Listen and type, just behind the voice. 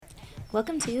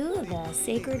Welcome to The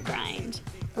Sacred Grind,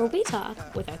 where we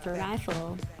talk with our third eye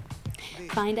full.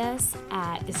 Find us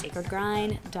at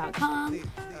thesacredgrind.com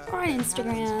or on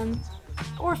Instagram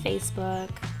or Facebook.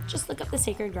 Just look up The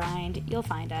Sacred Grind, you'll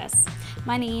find us.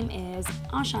 My name is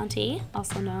Ashanti,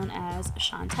 also known as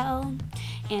Chantel,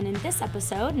 and in this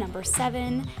episode, number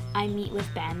 7, I meet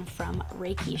with Ben from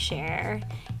Reiki Share.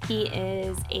 He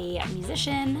is a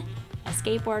musician, a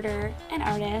skateboarder, an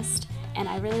artist, and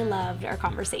I really loved our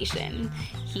conversation.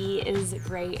 He is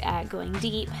great at going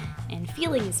deep and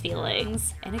feeling his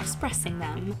feelings and expressing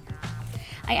them.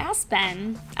 I asked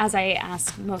Ben, as I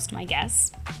ask most of my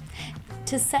guests,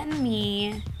 to send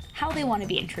me how they want to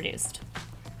be introduced.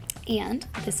 And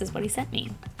this is what he sent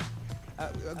me.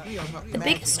 The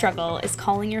biggest struggle is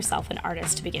calling yourself an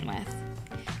artist to begin with.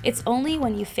 It's only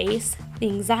when you face the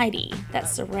anxiety that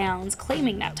surrounds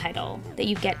claiming that title that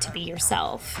you get to be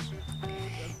yourself.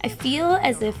 I feel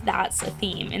as if that's a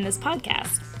theme in this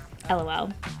podcast.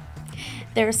 LOL.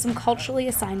 There is some culturally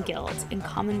assigned guilt and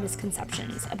common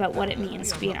misconceptions about what it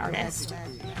means to be an artist.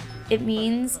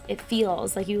 It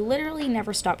feels like you literally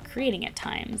never stop creating at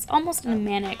times, almost in a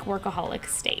manic workaholic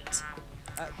state.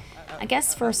 I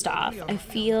guess first off, I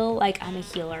feel like I'm a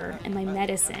healer and my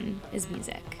medicine is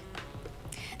music.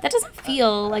 That doesn't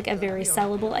feel like a very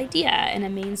sellable idea in a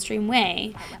mainstream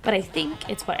way, but I think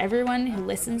it's what everyone who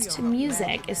listens to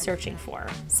music is searching for,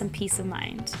 some peace of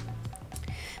mind.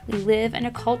 We live in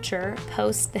a culture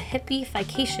post the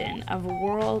hippification of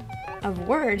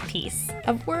word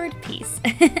peace.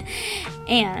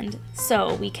 And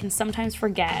so we can sometimes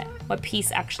forget what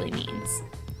peace actually means.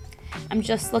 I'm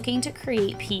just looking to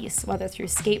create peace, whether through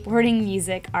skateboarding,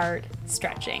 music, art,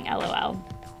 stretching, LOL.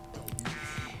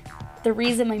 The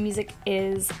reason my music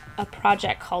is a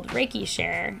project called Reiki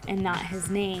Share and not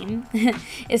his name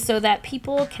is so that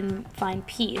people can find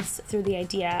peace through the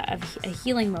idea of a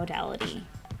healing modality,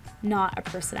 not a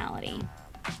personality.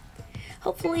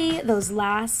 Hopefully those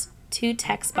last 2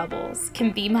 text bubbles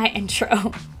can be my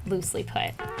intro, loosely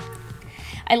put.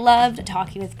 I loved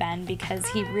talking with Ben because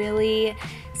he really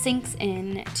sinks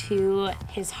into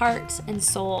his heart and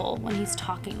soul when he's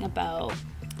talking about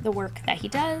the work that he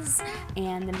does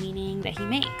and the meaning that he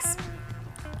makes.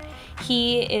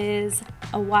 He is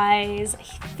a wise,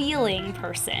 feeling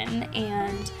person,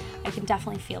 and I can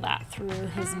definitely feel that through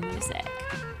his music.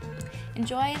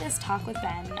 Enjoy this talk with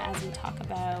Ben as we talk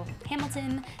about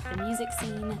Hamilton, the music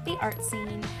scene, the art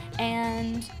scene,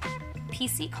 and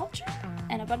PC culture,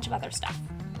 and a bunch of other stuff.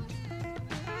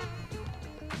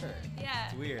 Yeah.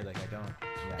 It's weird, like I don't.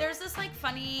 Yeah. There's this like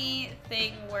funny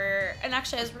thing where, and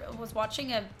actually I was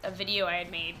watching a video I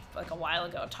had made like a while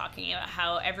ago talking about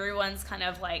how everyone's kind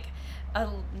of like a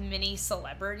mini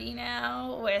celebrity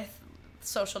now with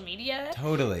social media.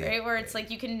 Totally. Right? Where it's like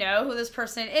you can know who this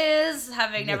person is,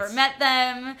 having never met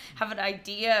them, have an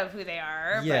idea of who they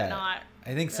are, but not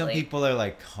I think some really. people are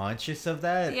like conscious of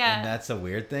that, Yeah. and that's a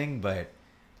weird thing, but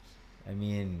I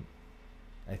mean,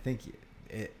 I think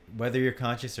whether you're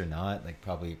conscious or not, like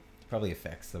probably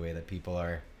affects the way that people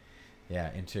are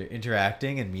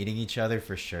interacting and meeting each other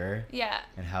for sure. Yeah.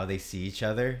 And how they see each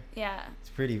other. Yeah. It's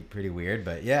pretty weird,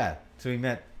 but yeah. So we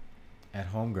met at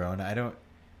Homegrown. I don't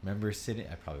remember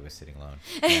I probably was sitting alone.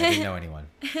 Yeah, I didn't know anyone.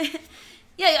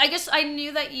 Yeah, I guess I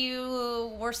knew that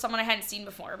you were someone I hadn't seen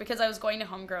before because I was going to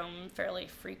Homegrown fairly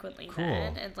frequently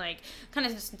then, and like kind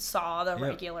of just saw the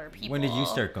regular people. When did you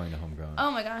start going to Homegrown?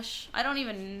 Oh my gosh, I don't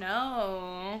even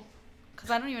know. Because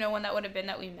I don't even know when that would have been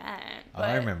that we met. But,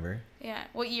 I remember. Yeah.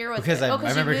 What year was because it? I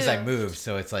remember because I moved,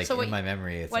 so it's like so in my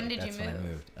memory. It's when like, did you move? When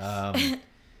I move? moved.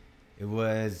 It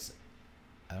was,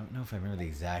 I don't know if I remember the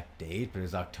exact date, but it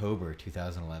was October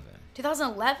 2011.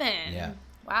 2011? Yeah.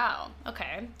 Wow.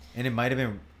 Okay. And it might have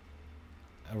been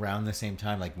around the same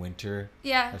time, like winter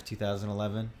of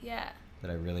 2011. Yeah. That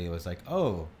I really was like,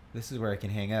 oh, this is where I can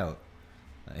hang out.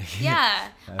 Yeah.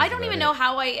 I don't even know it.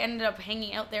 how I ended up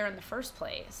hanging out there in the first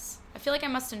place. I feel like I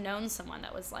must have known someone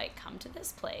that was like, come to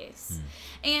this place.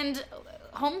 And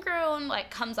Homegrown like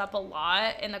comes up a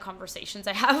lot in the conversations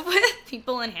I have with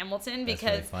people in Hamilton because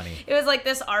That's really funny. It was like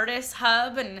this artist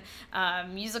hub and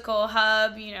musical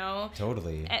hub, you know.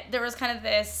 Totally. There was kind of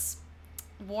this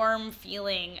warm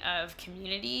feeling of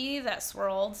community that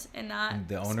swirled in that And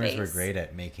the owners space. were great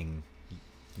at making,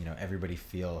 everybody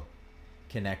feel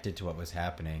connected to what was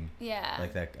happening. Yeah.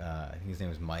 Like that, I think his name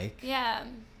was Mike. Yeah.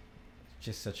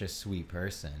 Just such a sweet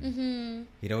person. Mm-hmm.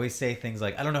 He'd always say things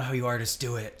like, I don't know how you artists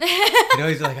do it. He'd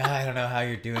always be like, I don't know how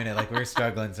you're doing it. Like, we're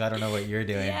struggling, so I don't know what you're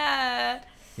doing. Yeah.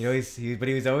 But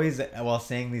he was always, while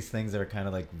saying these things that are kind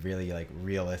of like really like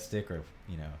realistic or,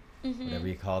 whatever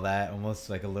you call that, almost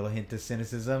like a little hint of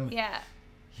cynicism. Yeah.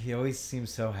 he always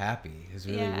seems so happy. It's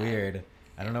really Yeah. weird.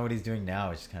 I don't know what he's doing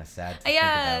now. It's just kind of sad to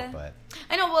Yeah. think about, but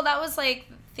I know. Well, that was like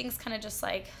things kind of just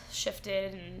like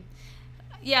shifted, and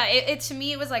yeah, it to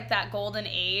me it was like that golden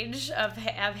age of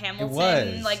Hamilton,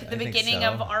 was. like the I think beginning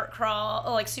so. of art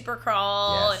crawl, like super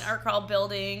crawl Yes. and art crawl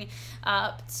building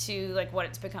up to like what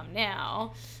it's become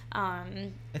now. I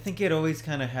think it always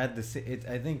kind of had this.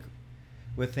 I think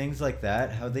with things like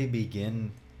that, how they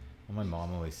begin. Well, my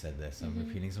mom always said this. I'm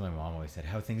repeating something my mom always said.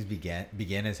 How things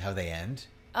begin is how they end.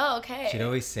 Oh, okay. She'd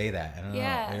always say that. I don't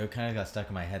Yeah. know. It kind of got stuck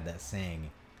in my head, that saying.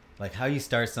 Like, how you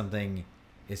start something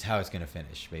is how it's going to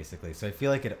finish, basically. So I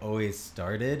feel like it always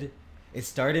started. It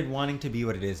started wanting to be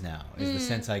what it is now, is the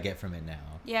sense I get from it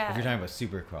now. Yeah. If you're talking about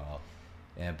Supercrawl.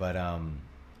 Yeah, but,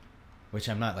 which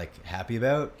I'm not, like, happy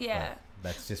about. Yeah. But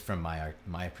that's just from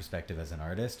my perspective as an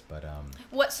artist, but,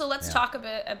 So let's yeah. talk a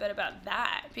bit about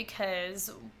that,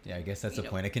 because yeah, I guess that's a know,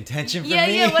 point of contention for yeah,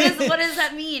 me. yeah. What does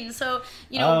that mean? So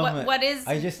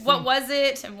what was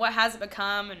it, and what has it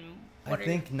become, and I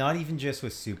think not even just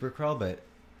with Supercrawl, but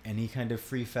any kind of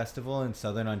free festival in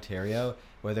Southern Ontario,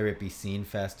 whether it be Scene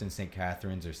Fest in St.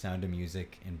 Catharines or Sound of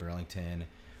Music in Burlington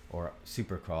or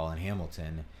Supercrawl in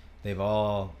Hamilton, they've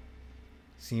all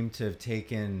seemed to have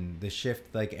taken the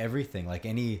shift, like everything, like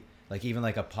even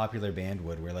like a popular band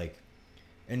would, where like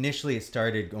initially it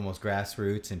started almost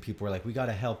grassroots and people were like, we got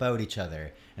to help out each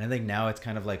other. And I think now it's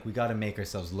kind of like, we got to make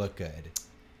ourselves look good,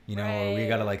 or we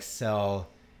got to like sell,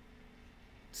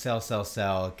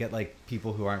 get like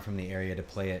people who aren't from the area to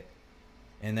play it.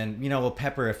 And then, we'll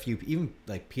pepper a few, even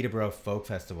like Peterborough Folk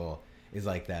Festival is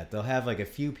like that. They'll have like a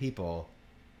few people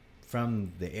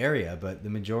from the area, but the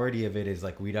majority of it is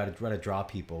like, we got to draw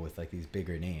people with like these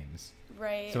bigger names.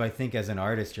 Right. So I think as an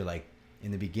artist, you're like,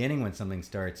 in the beginning when something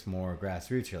starts more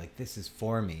grassroots, you're like, this is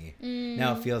for me.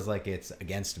 Now it feels like it's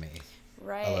against me.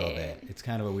 Right. A little bit. It's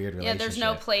kind of a weird relationship. Yeah, there's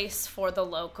no place for the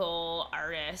local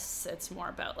artists. It's more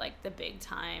about like the big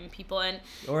time people,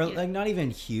 or like not even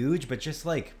huge, but just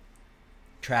like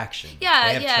traction.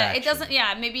 Yeah, Traction. It doesn't.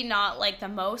 Yeah, maybe not like the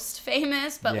most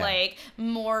famous, but Yeah. like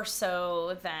more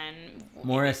so than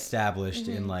more established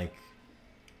in like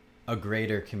a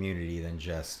greater community than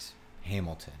just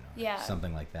Hamilton or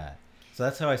something like that. So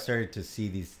that's how I started to see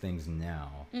these things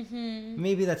now.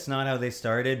 Maybe that's not how they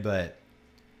started, but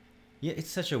yeah,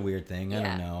 it's such a weird thing. I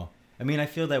don't know. I mean, I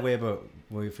feel that way about,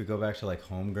 well, if we go back to like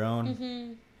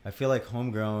Homegrown, I feel like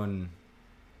Homegrown,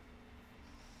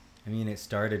 I mean, it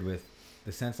started with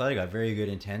the sense that I got very good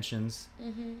intentions,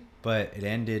 but it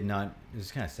ended it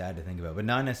was kind of sad to think about, but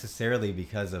not necessarily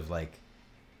because of like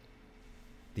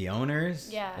the owners.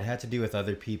 Yeah. It had to do with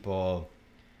other people.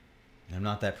 And I'm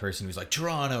not that person who's like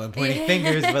Toronto and pointing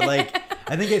fingers, but like,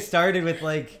 I think it started with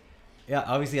like, yeah,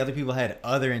 obviously other people had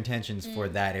other intentions for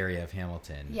that area of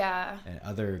Hamilton. Yeah. And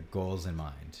other goals in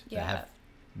mind that Yeah. have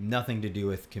nothing to do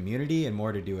with community and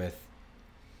more to do with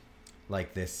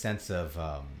like this sense of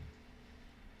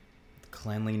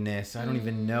cleanliness. I don't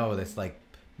even know, this like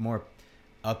more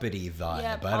uppity vibe.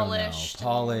 Yeah, I don't know. polished.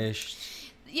 Polished.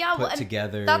 Yeah, put and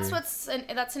together. that's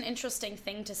an interesting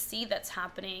thing to see that's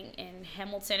happening in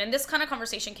Hamilton. And this kind of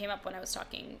conversation came up when I was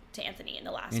talking to Anthony in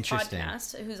the last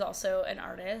podcast, who's also an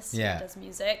artist Yeah. and does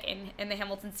music in the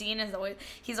Hamilton scene.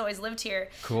 He's always lived here.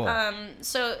 Cool.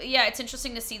 So yeah, it's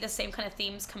interesting to see the same kind of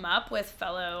themes come up with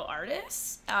fellow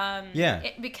artists.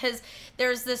 Because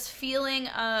there's this feeling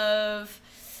of,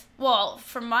 well,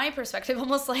 from my perspective,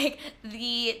 almost like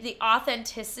the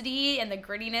authenticity and the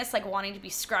grittiness, like wanting to be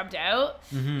scrubbed out.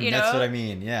 You know? That's what I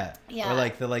mean. Yeah. Yeah. Or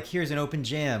like here's an open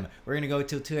jam. We're gonna go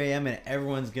till 2 a.m. and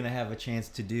everyone's gonna have a chance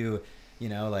to do.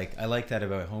 Like I like that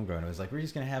about Homegrown. It was like, we're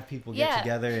just gonna have people get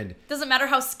together and doesn't matter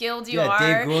how skilled you are.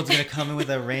 Dave Gould's gonna come in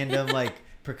with a random like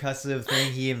percussive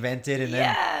thing he invented, and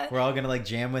then we're all gonna like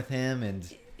jam with him.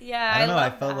 And I don't know.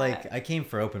 I felt like I came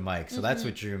for open mic, so that's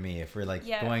what drew me. If we're like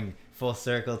going full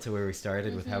circle to where we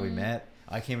started with how we met,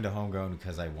 I came to Homegrown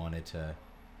because I wanted to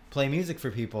play music for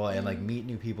people and like meet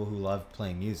new people who love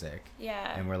playing music.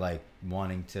 Yeah. And we're like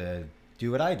wanting to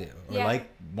do what I do, or like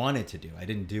wanted to do. I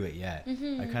didn't do it yet.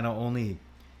 I kind of only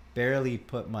barely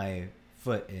put my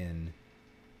foot in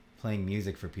playing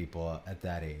music for people at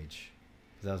that age,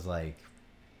 because I was like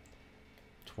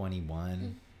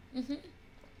 21,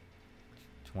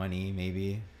 20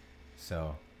 maybe.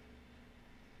 So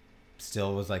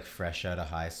still was like fresh out of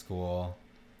high school.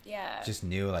 Yeah. Just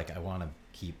knew like I want to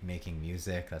keep making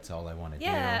music. That's all I want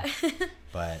to do.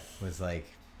 But was like,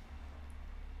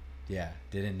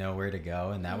 didn't know where to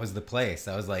go. And that was the place.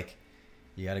 I was like,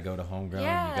 you got to go to Homegrown.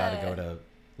 You got to go to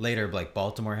later like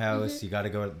Baltimore House. You got to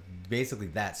go basically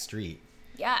that street.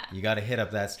 Yeah. You got to hit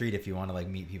up that street if you want to like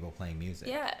meet people playing music.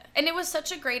 Yeah. And it was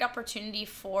such a great opportunity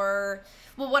for,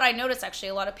 well, what I noticed actually,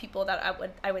 a lot of people that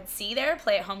I would see there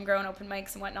play at homegrown open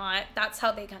mics and whatnot, that's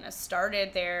how they kind of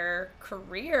started their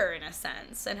career in a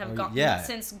sense, and have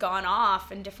since gone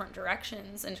off in different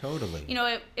directions. And totally. You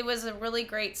know, it was a really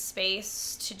great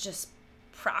space to just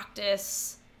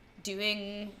practice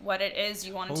doing what it is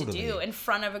you wanted to do in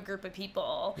front of a group of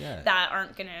people that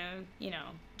aren't gonna, you know,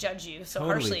 judge you so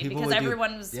harshly, people, because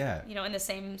everyone was you know, in the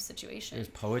same situation. There's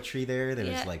poetry there.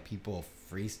 There's like people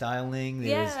freestyling.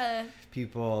 There's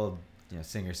people, you know,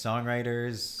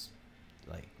 singer-songwriters,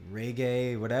 like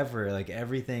reggae, whatever. Like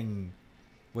everything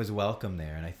was welcome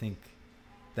there, and I think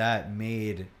that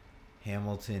made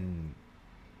Hamilton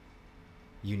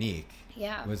unique.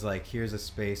 Yeah, it was like, here's a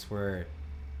space where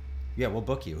we'll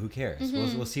book you. Who cares?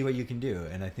 Mm-hmm. We'll see what you can do.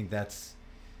 And I think that's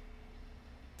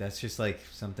just like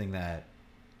something that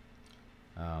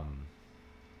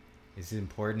is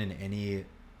important in any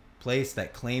place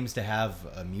that claims to have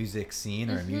a music scene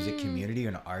or a music community or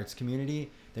an arts community.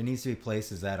 There needs to be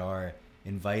places that are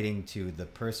inviting to the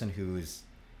person who's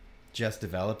just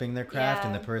developing their craft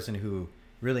and the person who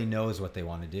really knows what they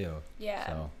want to do.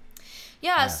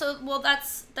 So well,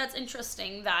 that's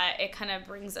interesting that it kind of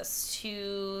brings us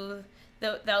to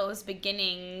those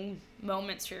beginning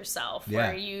moments for yourself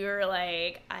where you're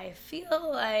like, I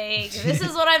feel like this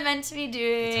is what I'm meant to be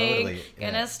doing.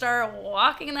 Gonna start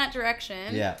walking in that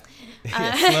direction.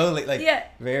 Slowly,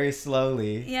 like very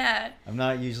slowly. I'm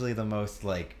not usually the most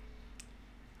like,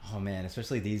 oh man,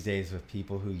 especially these days with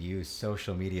people who use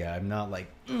social media, I'm not like,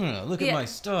 look at my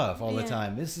stuff all the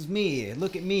time. This is me.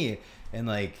 Look at me. And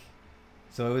like,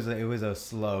 so it was a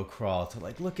slow crawl to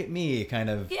like, look at me, kind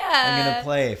of. I'm gonna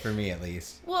play, for me at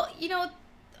least. Well, you know,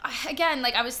 again,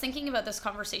 like I was thinking about this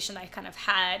conversation that I kind of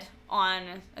had on,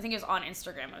 I think it was on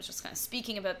Instagram. I was just kind of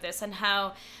speaking about this and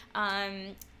how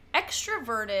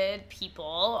extroverted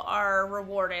people are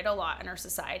rewarded a lot in our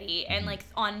society, and like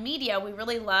on media, we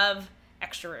really love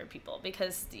extroverted people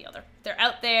because, you know, they're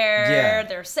out there,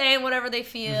 they're saying whatever they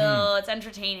feel, it's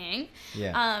entertaining.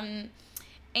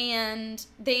 And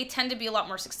they tend to be a lot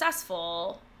more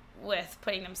successful with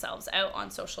putting themselves out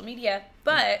on social media.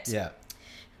 But a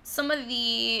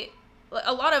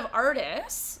lot of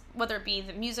artists, whether it be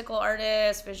the musical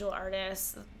artists, visual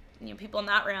artists, you know, people in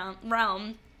that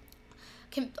realm,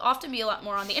 can often be a lot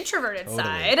more on the introverted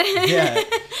side.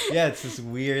 It's this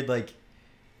weird, like,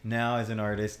 now as an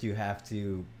artist, you have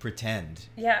to pretend.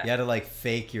 You have to like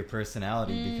fake your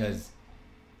personality because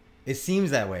it seems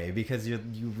that way, because you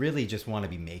really just want to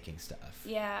be making stuff.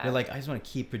 You're like, I just want to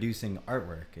keep producing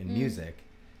artwork and music,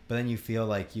 but then you feel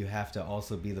like you have to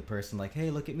also be the person like,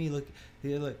 hey, look at me, look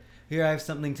here, I have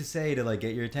something to say to like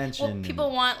get your attention. Well,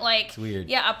 people want like, it's weird.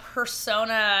 A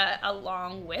persona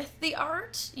along with the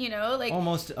art, you know, like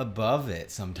almost above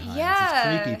it sometimes.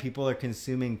 It's creepy. People are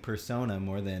consuming persona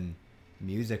more than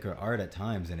music or art at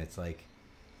times, and it's like,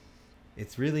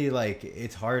 it's really like,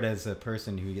 it's hard as a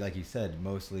person who, like you said,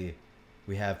 mostly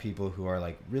we have people who are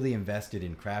like really invested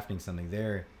in crafting something.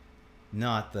 They're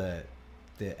not the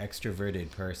extroverted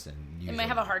person usually. They might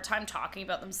have a hard time talking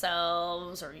about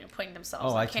themselves, or, you know, putting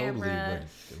themselves on camera. Totally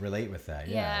would relate with that.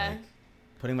 Like,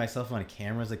 putting myself on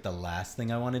camera is like the last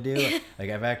thing I want to do. Like,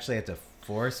 I've actually had to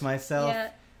force myself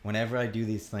whenever I do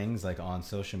these things like on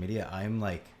social media. I'm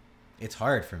like, it's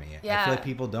hard for me. I feel like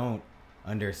people don't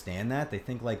understand that. They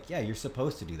think like, you're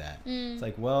supposed to do that. It's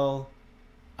like, well,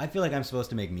 I feel like I'm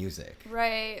supposed to make music.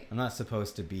 Right. I'm not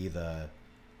supposed to be the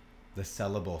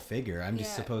sellable figure. I'm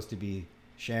just supposed to be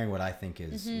sharing what I think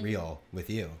is real with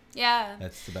you.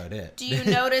 That's about it. Do you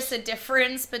notice a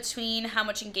difference between how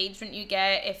much engagement you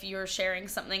get if you're sharing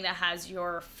something that has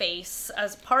your face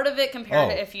as part of it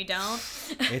compared to if you don't?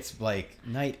 It's like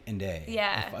night and day.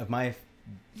 If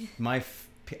my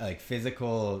like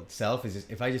physical self is just,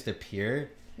 if I just appear,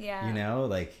 you know,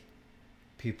 like,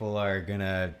 people are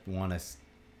gonna want to.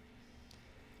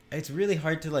 It's really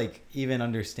hard to like even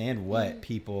understand what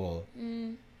people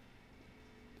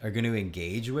are going to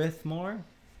engage with more.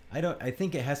 I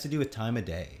think it has to do with time of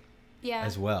day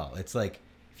as well. It's like,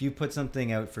 if you put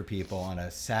something out for people on a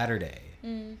Saturday,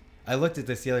 I looked at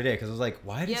this the other day because I was like,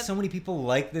 why did so many people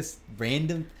like this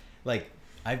random, like,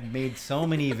 I've made so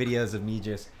many videos of me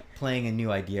just playing a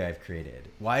new idea I've created.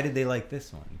 Why did they like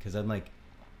this one? Because I'm like,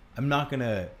 I'm not going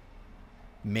to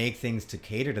make things to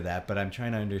cater to that, but I'm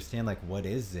trying to understand, like, what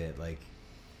is it? Like,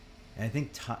 and I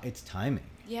think it's timing.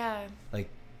 Like,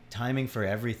 timing for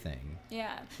everything.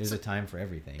 There's a time for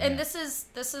everything. And this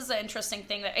is an interesting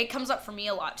thing that it comes up for me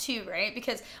a lot too, right?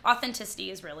 Because authenticity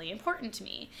is really important to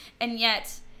me. And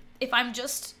yet, if I'm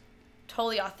just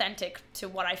totally authentic to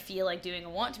what I feel like doing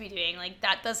and want to be doing, like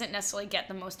that doesn't necessarily get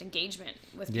the most engagement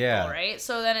with people, right?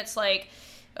 So then it's like,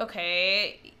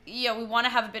 okay, yeah, we want to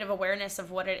have a bit of awareness of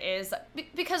what it is,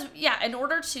 because in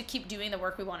order to keep doing the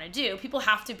work we want to do, people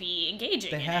have to be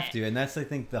engaging. They have to, and that's, I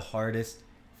think, the hardest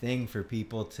thing for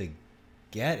people to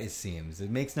get. It seems it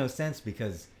makes no sense,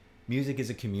 because music is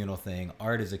a communal thing,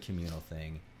 art is a communal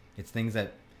thing. It's things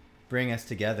that bring us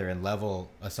together and level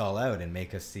us all out and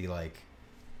make us see like,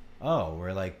 oh,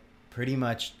 we're like pretty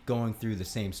much going through the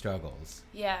same struggles.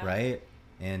 Yeah. Right?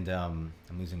 And I'm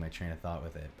losing my train of thought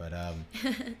with it. But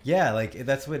yeah, like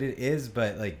that's what it is.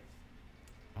 But like,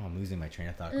 oh, I'm losing my train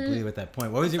of thought completely with that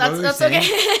point. What was what were you saying?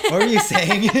 Okay. What were you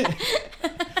saying?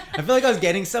 I feel like I was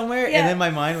getting somewhere, and then my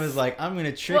mind was like, I'm going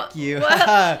to trick you.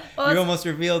 You almost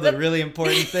revealed a really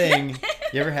important thing.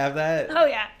 You ever have that? Oh,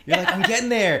 yeah. You're like, I'm getting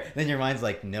there. Then your mind's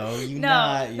like, no,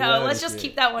 not. No, let's just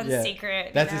keep that one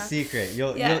secret. That's a secret.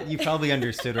 You probably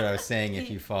understood what I was saying if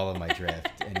you follow my drift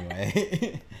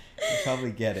anyway. You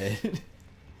probably get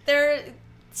it.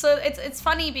 So it's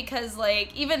funny because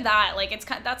like even that, like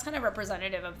that's kind of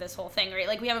representative of this whole thing, right?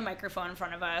 Like we have a microphone in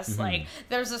front of us, like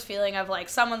there's this feeling of like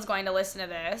someone's going to listen to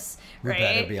this, right? We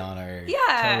better be on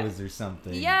our toes or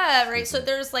something. Yeah, right. So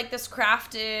there's like this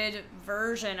crafted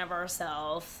version of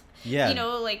ourselves. Yeah. You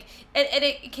know, like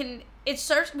we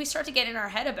start to get in our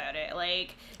head about it,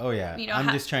 like. Oh yeah. You know, I'm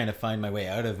just trying to find my way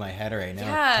out of my head right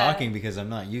now, talking, because I'm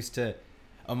not used to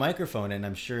a microphone, and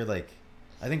I'm sure like.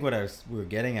 I think what we were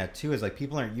getting at too is like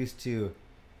people aren't used to,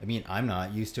 I mean, I'm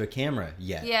not used to a camera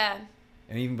yet. Yeah.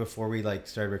 And even before we like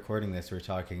started recording this, we were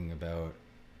talking about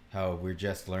how we're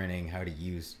just learning how to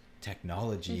use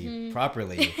technology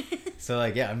properly. So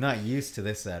like, yeah, I'm not used to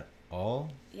this at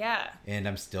all. Yeah. And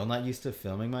I'm still not used to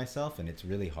filming myself, and it's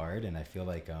really hard. And I feel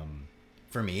like,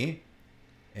 for me,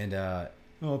 and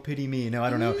oh, pity me. No,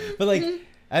 I don't know. But like,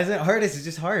 as an artist, it's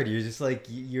just hard. You're just like,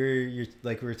 you're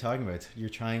like we were talking about, you're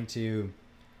trying to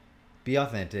be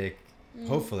authentic,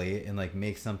 hopefully, and like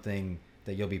make something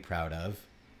that you'll be proud of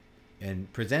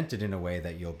and present it in a way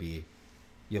that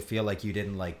you'll feel like you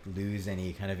didn't like lose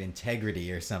any kind of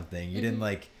integrity or something. You didn't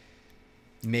like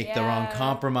make the wrong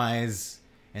compromise,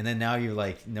 and then now you're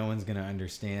like, no one's gonna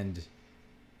understand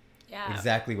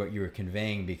exactly what you were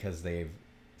conveying because they've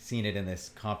seen it in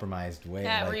this compromised way.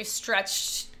 Yeah, where you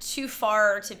stretched too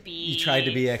far to be. You tried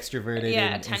to be extroverted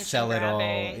and sell it all.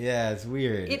 Yeah, it's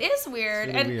weird. It is weird.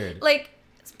 It's really and weird. Like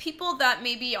people that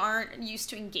maybe aren't used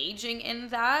to engaging in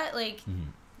that, like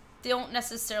don't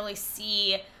necessarily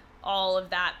see all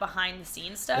of that behind the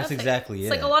scenes stuff. That's exactly it.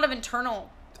 It's like a lot of internal.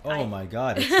 Oh my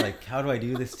God. It's like, how do I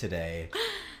do this today?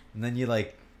 And then you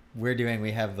like,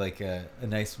 we have like a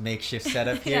nice makeshift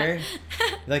setup here.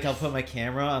 Like I'll put my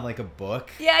camera on like a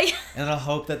book. Yeah. And I'll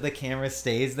hope that the camera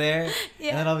stays there. Yeah.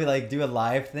 And then I'll be like, do a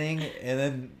live thing, and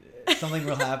then something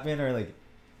will happen, or like,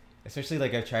 especially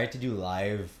like I've tried to do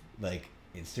live like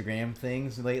Instagram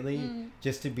things lately,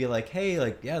 just to be like, hey,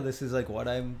 like, yeah, this is like what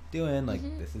I'm doing. Like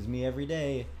this is me every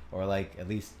day. Or like, at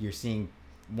least you're seeing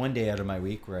one day out of my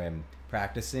week where I'm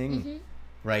practicing,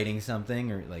 writing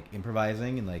something or like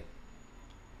improvising, and like,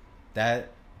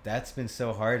 that's been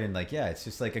so hard. And like, yeah, it's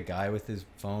just like a guy with his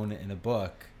phone and a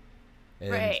book,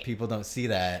 and people don't see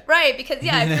that, right? Because if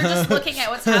you're just looking at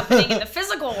what's happening in the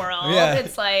physical world,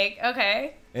 it's like,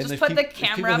 okay, and just put the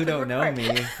camera up. People who don't know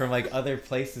me from like other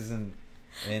places in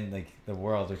like the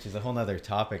world, which is a whole nother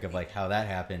topic of like how that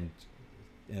happened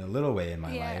in a little way in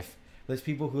my life. There's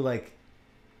people who like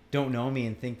don't know me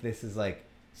and think this is like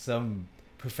some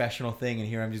professional thing, and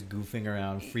here I'm just goofing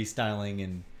around, freestyling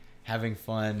and having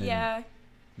fun and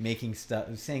making stuff,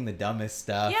 saying the dumbest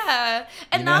stuff. Yeah.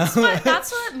 And that's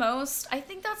what most, I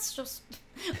think that's just,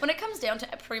 when it comes down to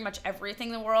pretty much everything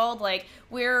in the world, like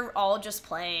we're all just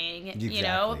playing, you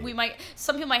know,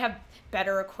 some people might have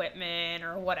better equipment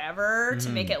or whatever to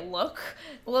make it look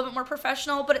a little bit more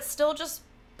professional, but it's still just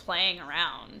playing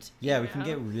around. Yeah, we can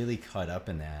get really caught up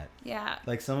in that. Yeah.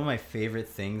 Like some of my favorite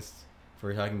things, if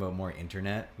we're talking about more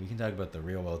internet, we can talk about the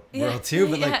real world too,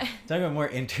 but like talking about more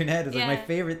internet is like my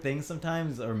favorite things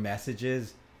sometimes are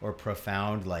messages or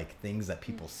profound like things that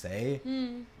people say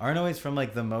aren't always from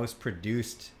like the most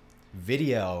produced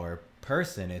video or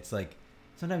person. It's like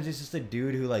sometimes it's just a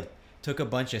dude who like took a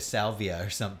bunch of salvia or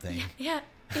something. Yeah,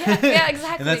 exactly.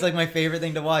 And that's like my favorite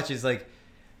thing to watch is like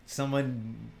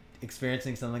someone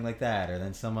experiencing something like that, or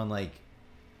then someone like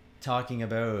talking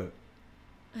about,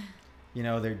 you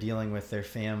know, they're dealing with their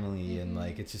family and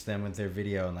like it's just them with their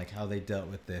video and like how they dealt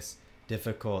with this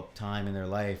difficult time in their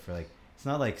life, or like it's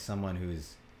not like someone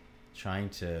who's trying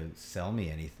to sell me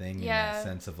anything in Yeah. that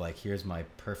sense of like, here's my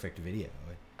perfect video.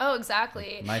 Oh,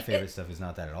 exactly. Like, my favorite stuff is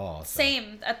not that at all. So.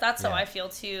 Same. That's how Yeah. I feel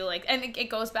too. Like, and it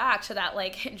goes back to that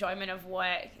like enjoyment of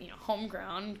what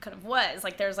homegrown kind of was.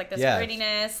 Like, there's like this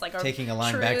grittiness, like taking a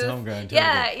line truth. back to homegrown.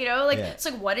 Totally. Yeah, like it's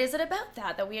like, what is it about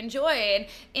that we enjoy? And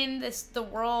in the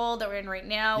world that we're in right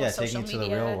now, with social taking it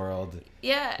media, to the real world.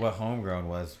 Yeah. What homegrown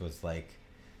was like,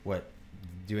 what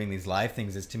doing these live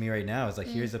things is to me right now is like,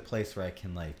 here's a place where I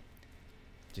can like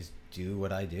just do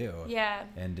what I do. Yeah.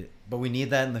 But we need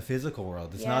that in the physical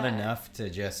world. It's not enough to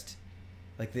just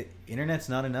like, the internet's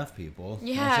not enough, people.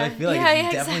 Yeah. So I feel like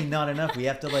it's definitely exactly. not enough. We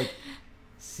have to like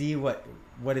see what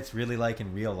it's really like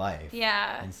in real life.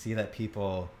 Yeah. And see that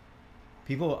people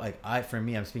like,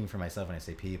 I'm speaking for myself when I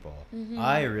say people. Mm-hmm.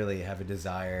 I really have a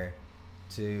desire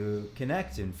to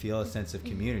connect and feel a sense of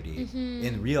community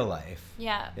in real life.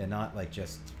 Yeah. And not like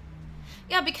just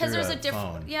because through there's a a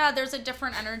different phone. there's a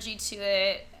different energy to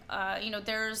it.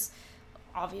 There's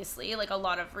obviously like a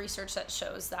lot of research that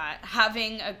shows that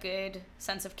having a good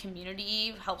sense of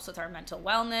community helps with our mental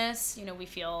wellness. We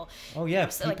feel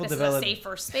like this is a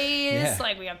safer space.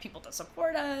 Like, we have people to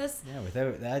support us. Yeah,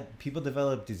 without that, people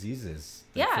develop diseases.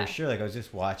 Like, for sure. Like, I was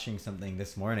just watching something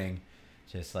this morning,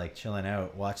 just like chilling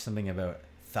out, watch something about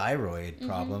thyroid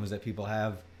problems that people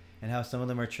have and how some of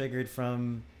them are triggered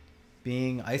from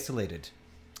being isolated.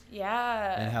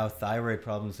 Yeah. And how thyroid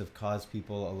problems have caused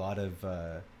people a lot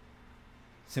of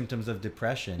symptoms of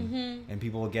depression. And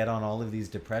people will get on all of these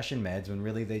depression meds when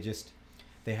really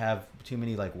they have too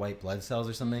many like white blood cells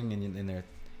or something, and they're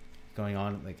going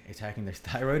on like attacking their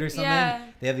thyroid or something. Yeah.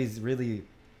 They have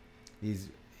these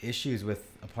issues with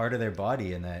a part of their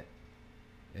body, and that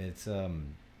it's I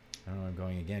don't know where I'm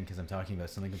going again because I'm talking about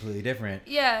something completely different.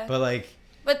 Yeah. But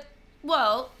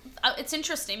it's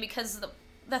interesting because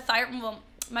the thyroid. Well,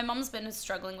 my mom's been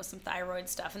struggling with some thyroid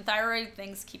stuff, and thyroid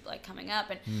things keep like coming up,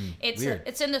 and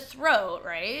it's in the throat,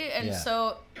 right? And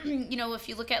so, if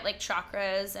you look at like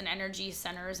chakras and energy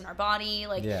centers in our body,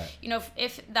 like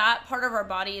if that part of our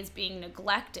body is being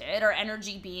neglected, our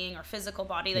energy being, our physical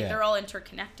body, like they're all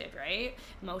interconnected, right?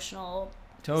 Emotional.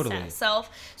 Totally. Self.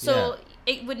 So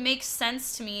it would make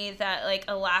sense to me that like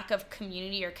a lack of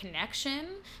community or connection,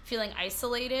 feeling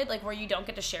isolated, like where you don't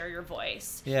get to share your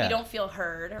voice. You don't feel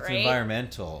heard, it's right?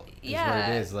 Environmental is what it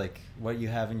is. Like, what you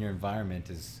have in your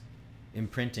environment is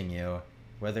imprinting you,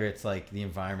 whether it's like the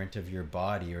environment of your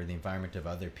body or the environment of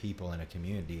other people in a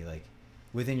community. Like,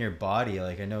 within your body,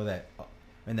 like, I know that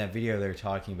in that video they're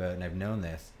talking about, and I've known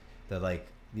this, that like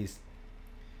these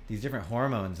different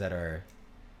hormones that are,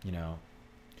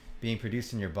 being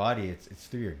produced in your body, it's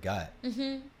through your gut.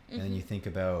 And then you think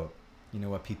about,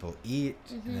 what people eat,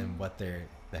 and then what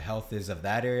the health is of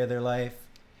that area of their life,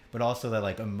 but also that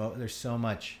like there's so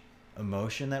much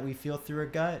emotion that we feel through our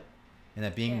gut, and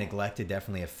that being neglected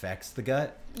definitely affects the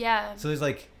gut. Yeah. So there's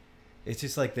like, it's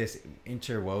just like this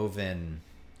interwoven,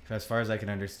 as far as I can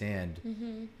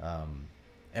understand,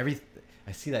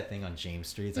 I see that thing on James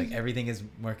Street. It's like everything is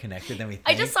more connected than we think.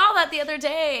 I just saw that the other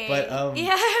day. But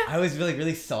I was really,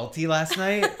 really salty last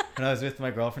night when I was with my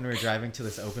girlfriend. We were driving to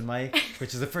this open mic,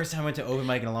 which is the first time I went to open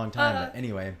mic in a long time. But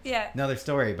anyway, another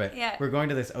story. But we're going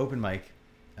to this open mic,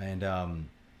 and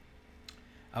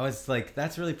I was like,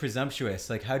 that's really presumptuous.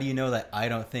 Like, how do you know that I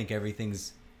don't think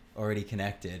everything's already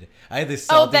connected? I had this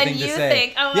salty thing to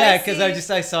say.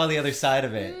 Because I saw the other side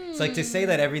of it. It's like, to say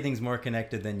that everything's more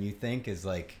connected than you think is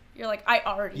like, you're like, I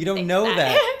already you don't think know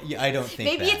that. that. I don't think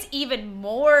Maybe that. it's even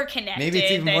more connected. Maybe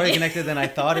it's even more connected than I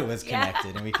thought it was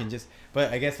connected. And we can just,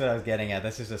 but I guess what I was getting at,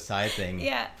 that's just a side thing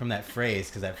from that phrase,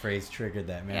 because that phrase triggered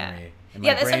that memory. And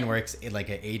my brain works in like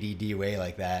an ADD way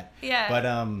like that. Yeah. But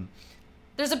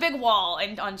there's a big wall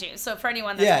on James. So for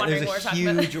anyone that's wondering what we're talking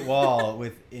about. There's a huge wall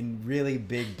in really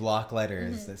big block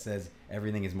letters that says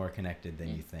everything is more connected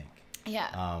than you think.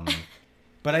 Yeah.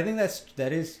 But I think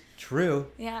that is true.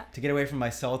 Yeah. To get away from my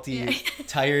salty,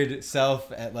 tired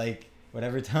self at like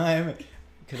whatever time,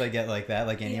 because I get like that,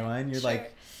 like anyone. You're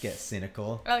like, get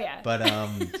cynical. Oh yeah. But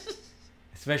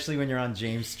especially when you're on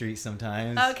James Street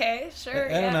sometimes. Okay,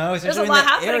 sure. I don't know, especially in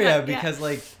that area, because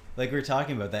like we were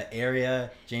talking about, that area,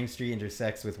 James Street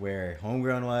intersects with where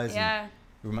Homegrown was. Yeah.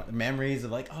 Memories of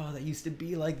like, oh, that used to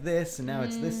be like this, and now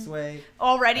it's this way.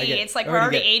 It's like we're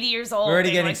already 80 years old. We're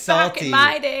already getting like, salty. Back in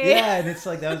my day. Yeah, and it's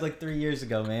like, that was like 3 years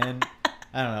ago, man.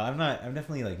 I don't know. I'm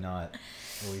definitely like not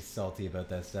always salty about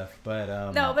that stuff, but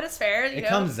no, but it's fair. It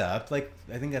comes up. Like,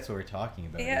 I think that's what we're talking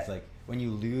about. Yeah. It's like when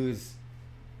you lose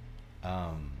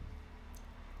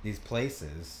these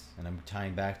places, and I'm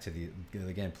tying back to the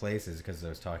places, because I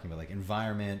was talking about like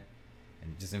environment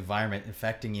and just environment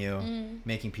affecting you,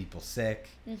 making people sick.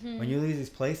 When you leave these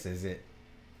places,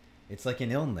 it's like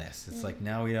an illness. It's like,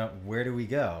 now where do we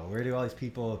go? Where do all these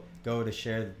people go to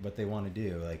share what they want to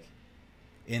do? Like,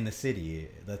 in the city,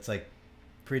 that's like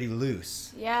pretty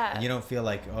loose. Yeah. And you don't feel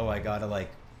like, oh, I gotta like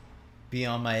be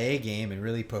on my A game and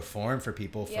really perform for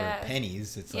people for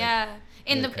pennies. It's like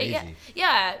really crazy.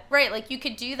 Yeah, right. Like, you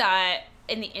could do that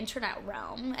in the internet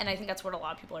realm, and I think that's what a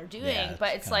lot of people are doing. Yeah,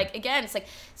 but it's like, again, it's like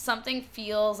something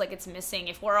feels like it's missing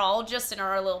if we're all just in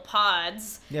our little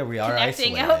pods. Yeah, we are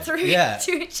connecting isolated. out through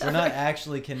to each other. We're not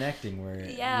actually connecting.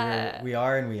 We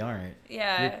are and we aren't.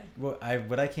 Yeah. What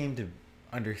I came to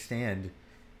understand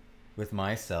with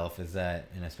myself is that,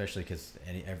 and especially because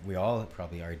we all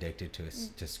probably are addicted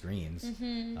to screens,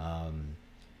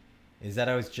 is that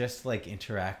I was just like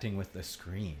interacting with the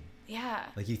screen. Yeah.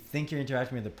 Like, you think you're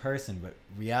interacting with a person, but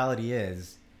reality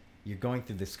is you're going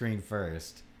through the screen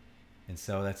first, and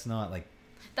so that's not like.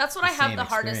 That's what I have the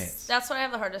hardest. That's what I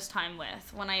have the hardest time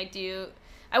with when I do.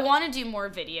 I want to do more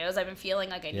videos. I've been feeling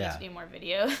like I need to do more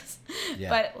videos,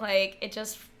 but like, it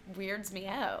just weirds me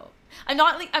out. I'm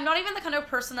not even the kind of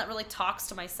person that really talks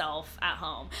to myself at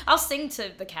home. I'll sing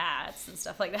to the cats and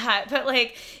stuff like that, but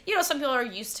like, you know, some people are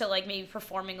used to like maybe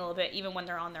performing a little bit even when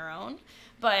they're on their own,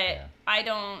 but I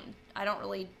don't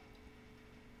really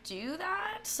do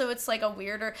that. So it's like a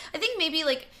weirder. I think maybe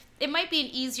like it might be an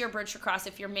easier bridge to cross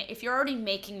if you're already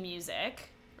making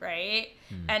music, right?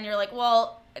 And you're like,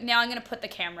 well, now I'm gonna put the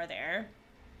camera there.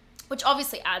 Which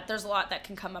obviously there's a lot that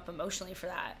can come up emotionally for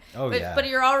that. But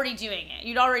you're already doing it.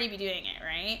 You'd already be doing it,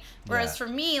 right? Whereas for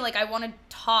me, like, I want to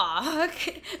talk,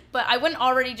 but I wouldn't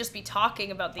already just be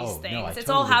talking about these things. No, it's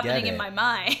all happening in my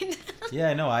mind.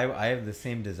 Yeah, no, I have the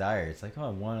same desire. It's like, oh,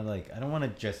 I don't want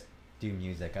to just do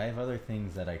music. I have other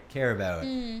things that I care about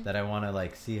that I want to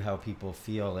like see how people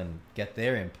feel and get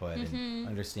their input and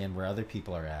understand where other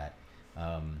people are at.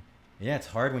 It's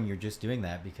hard when you're just doing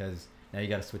that because now you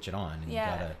got to switch it on and you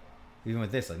got to. Even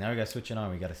with this, like, now we gotta switch it on.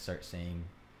 We gotta start saying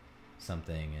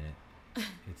something, and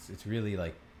it's really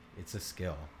like, it's a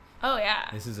skill. Oh yeah.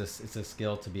 It's a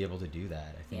skill to be able to do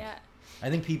that. I think. Yeah.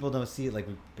 I think people don't see it, like,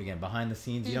 again, behind the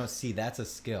scenes. You don't see that's a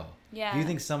skill. Yeah. If you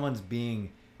think someone's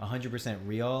being 100%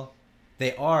 real,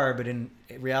 they are, but in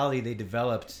reality, they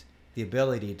developed the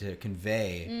ability to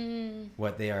convey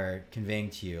what they are conveying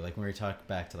to you. Like when we talk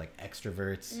back to like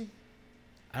extroverts.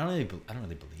 I don't really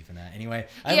believe in that. Anyway,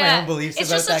 I have my own beliefs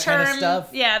about that kind of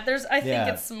stuff. Yeah, I think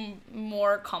it's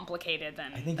more complicated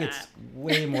than. I think it's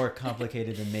way more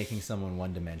complicated than making someone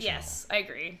one-dimensional. Yes, I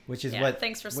agree. Which is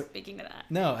Thanks for speaking to that.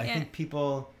 No, I think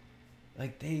people,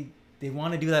 like, they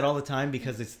want to do that all the time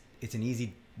because it's an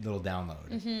easy little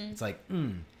download. It's like,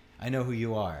 I know who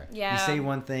you are. Yeah. You say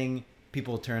one thing,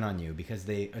 people turn on you because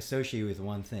they associate you with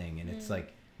one thing, and it's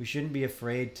like, we shouldn't be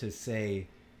afraid to say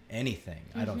anything.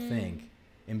 I don't think.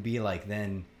 And be like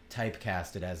then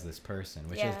typecasted as this person,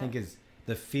 which I think is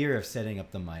the fear of setting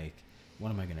up the mic. What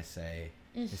am I gonna say?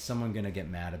 Is someone gonna get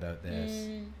mad about this?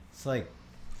 It's like,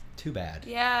 too bad.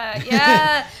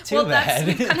 Yeah. Too bad.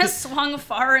 We kind of swung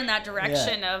far in that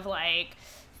direction of like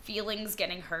feelings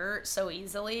getting hurt so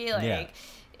easily, like,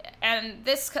 and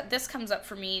this comes up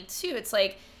for me too. It's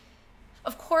like,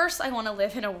 of course, I want to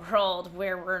live in a world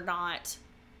where we're not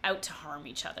out to harm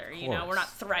each other, you know, we're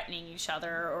not threatening each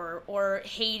other or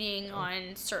hating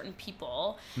on certain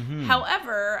people.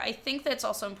 However, I think that it's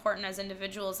also important as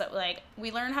individuals that like we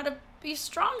learn how to be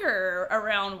stronger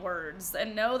around words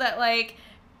and know that like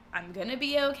I'm gonna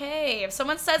be okay if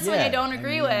someone says something I don't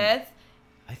agree with.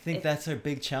 I think that's our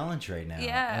big challenge right now.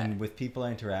 Yeah. And with people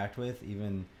I interact with,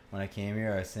 even when I came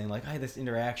here, I was saying like, I had this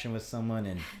interaction with someone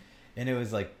and it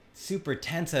was like super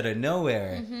tense out of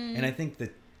nowhere. And I think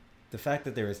that the fact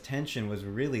that there was tension was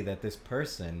really that this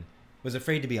person was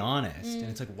afraid to be honest. And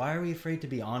it's like, why are we afraid to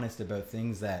be honest about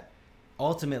things that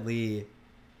ultimately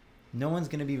no one's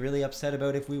going to be really upset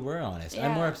about if we were honest?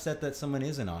 I'm more upset that someone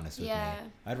isn't honest with me.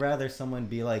 I'd rather someone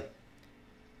be like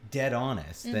dead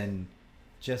honest than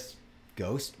just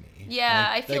ghost me. Yeah,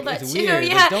 I feel that it's too. Weird.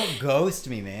 Yeah. Like, don't ghost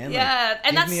me, man. Yeah, like,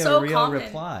 and give that's me so a real common.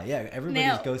 reply. Yeah,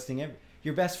 everybody's ghosting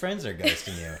your best friends are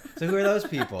ghosting you. So who are those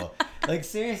people? Like,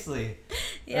 seriously.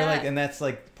 Yeah. Or like, and that's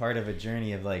like part of a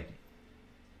journey of like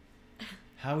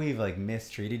how we've like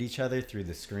mistreated each other through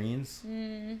the screens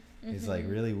is like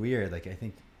really weird. Like,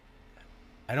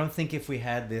 I don't think if we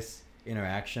had this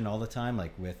interaction all the time,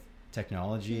 like with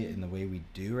technology in the way we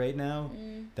do right now,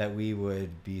 that we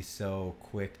would be so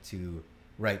quick to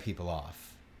write people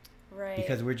off. Right.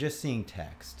 Because we're just seeing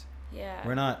text. Yeah.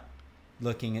 We're not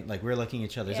looking at, like, we're looking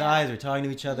at each other's eyes, we're talking to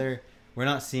each other. We're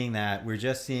not seeing that. We're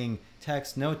just seeing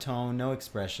text, no tone, no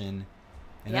expression.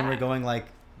 And then we're going like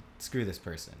screw this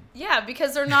person. Yeah,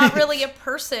 because they're not really a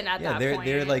person at that point.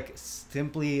 They're like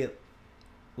simply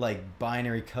like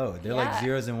binary code. They're like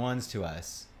zeros and ones to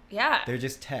us. Yeah. They're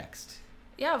just text.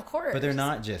 Yeah, of course. But they're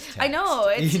not just text. I know.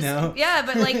 It's you know? Yeah,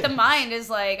 but like the mind is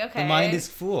like, okay. The mind is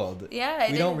fooled.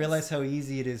 Yeah, we don't realize how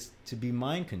easy it is to be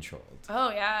mind controlled. Oh,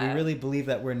 yeah. We really believe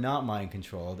that we're not mind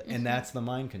controlled, and that's the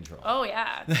mind control. Oh,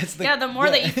 yeah. That's the more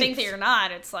that you think that you're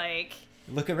not, it's like...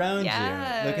 Look around you.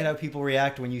 Look at how people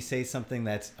react when you say something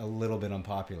that's a little bit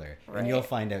unpopular. Right. And you'll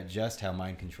find out just how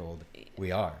mind controlled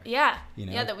we are. Yeah. You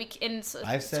know? Yeah, that we can... It's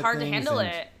I've said hard to handle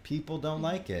it. People don't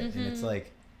like it. And it's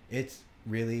like, it's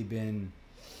really been...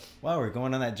 Wow, we're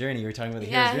going on that journey. We're talking about the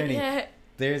hero's journey. Yeah.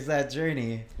 There's that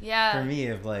journey for me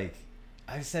of like,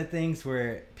 I've said things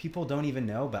where people don't even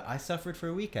know, but I suffered for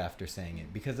a week after saying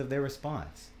it because of their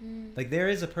response. Like there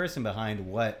is a person behind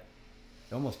what,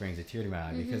 it almost brings a tear to my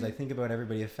eye because I think about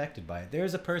everybody affected by it.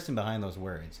 There's a person behind those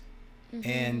words.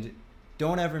 And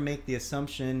don't ever make the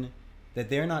assumption that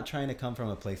they're not trying to come from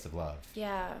a place of love.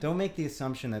 Yeah. Don't make the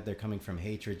assumption that they're coming from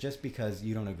hatred just because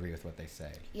you don't agree with what they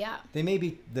say. Yeah. They may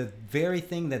be, the very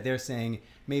thing that they're saying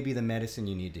may be the medicine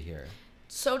you need to hear.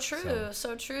 So true.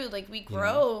 So true. Like we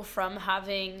grow from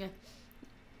having,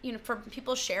 from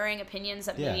people sharing opinions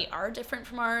that maybe are different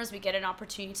from ours. We get an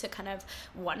opportunity to kind of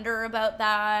wonder about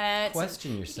that.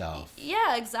 Question yourself.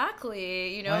 Yeah,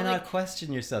 exactly. Why not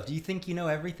question yourself? Do you think you know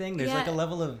everything? There's like a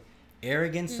level of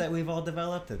arrogance that we've all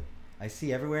developed that I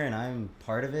see everywhere, and I'm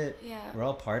part of it. Yeah. We're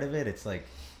all part of it. It's like,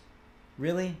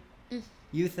 really?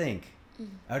 You think,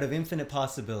 out of infinite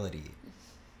possibility,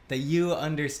 that you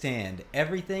understand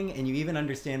everything, and you even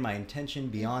understand my intention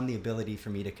beyond the ability for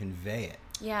me to convey it.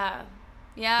 Yeah.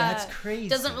 Yeah. That's crazy.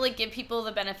 Doesn't really give people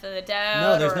the benefit of the doubt.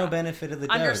 No, there's no benefit of the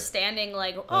doubt. Understanding,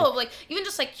 like, even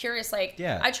just like curious, like,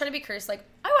 I try to be curious, like,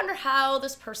 I wonder how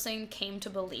this person came to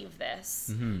believe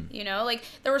this. Like,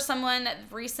 there was someone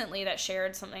recently that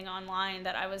shared something online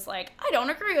that I was like, I don't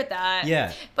agree with that.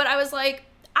 Yeah. But I was like,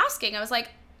 asking, I was like,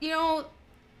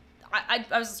 I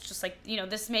was just like,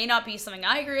 this may not be something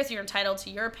I agree with. You're entitled to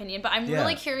your opinion, but I'm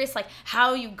really curious, like,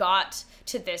 how you got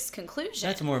to this conclusion.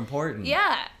 That's more important.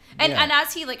 Yeah. And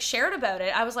as he like shared about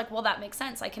it, I was like, well, that makes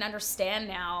sense. I can understand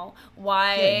now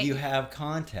why. Yeah, you have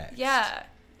context. Yeah.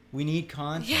 We need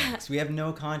context. Yeah. We have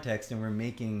no context, and we're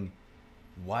making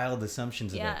wild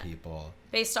assumptions Yeah. about people.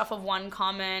 Based off of one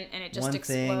comment, and it just one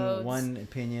explodes. Thing, one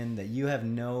opinion that you have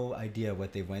no idea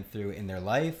what they went through in their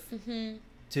life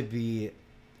to be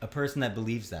a person that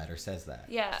believes that or says that.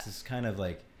 Yeah. It's just kind of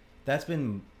like, that's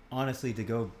been, honestly, to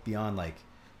go beyond like,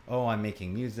 oh, I'm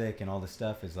making music and all this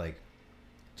stuff is like,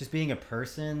 just being a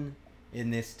person in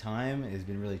this time has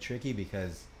been really tricky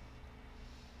because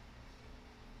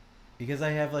I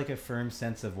have like a firm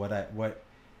sense of what I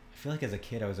feel like as a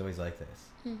kid I was always like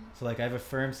this. So like I have a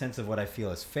firm sense of what I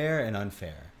feel is fair and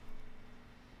unfair.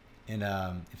 And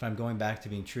if I'm going back to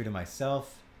being true to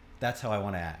myself, that's how I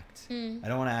want to act. I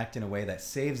don't want to act in a way that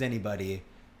saves anybody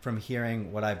from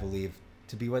hearing what I believe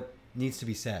to be what needs to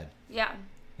be said. Yeah.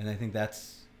 And I think that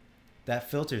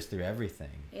filters through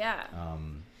everything. Yeah.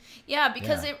 Yeah,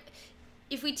 because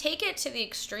if we take it to the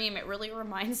extreme, it really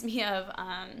reminds me of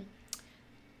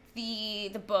the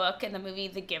book and the movie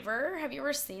The Giver. Have you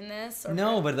ever seen this?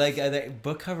 No, but like the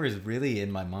book cover is really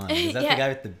in my mind. Is that the guy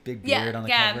with the big beard on the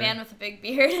cover? Yeah, man with the big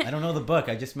beard. I don't know the book.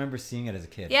 I just remember seeing it as a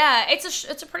kid. Yeah,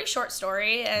 it's a pretty short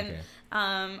story, and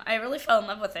I really fell in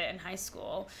love with it in high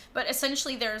school. But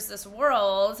essentially, there's this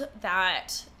world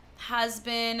that has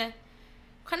been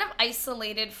kind of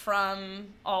isolated from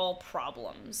all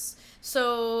problems.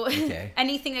 So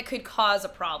anything that could cause a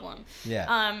problem.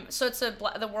 Yeah. So it's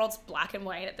the world's black and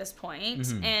white at this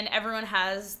point, and everyone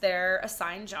has their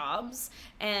assigned jobs,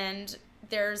 and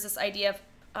there's this idea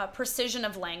of precision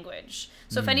of language.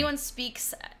 So if anyone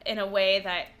speaks in a way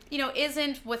that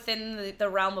isn't within the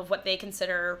realm of what they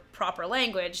consider proper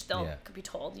language, they'll be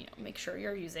told, make sure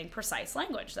you're using precise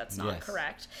language. That's not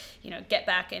correct. Get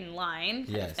back in line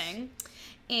kind of thing.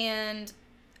 And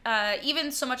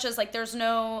even so much as like there's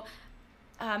no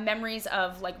memories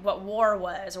of like what war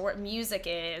was or what music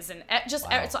is, and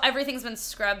so everything's been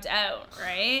scrubbed out,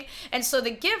 right? And so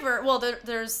the giver,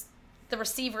 there's the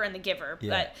receiver and the giver,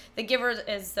 but the giver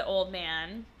is the old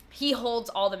man. He holds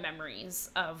all the memories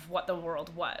of what the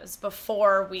world was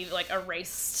before we like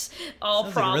erased all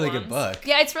problems. Like a really good book.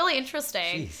 Yeah, it's really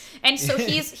interesting. Jeez. And so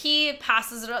he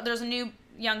passes it. There's a new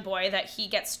young boy that he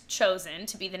gets chosen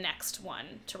to be the next one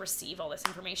to receive all this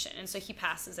information, and so he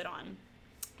passes it on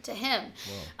to him.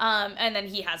 And then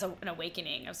he has an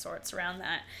awakening of sorts around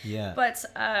that. Yeah. But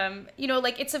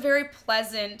like it's a very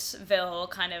Pleasantville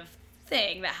kind of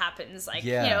thing that happens. Like,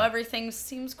 Yeah. you know, everything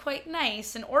seems quite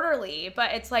nice and orderly,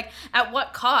 but it's like, at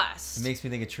what cost? It makes me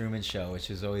think of Truman Show,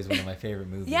 which is always one of my favorite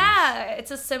movies. Yeah,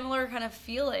 it's a similar kind of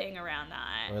feeling around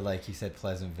that. Or like you said,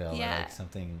 Pleasantville, Yeah. or like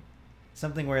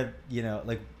something where, you know,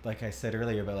 like I said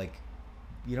earlier, but like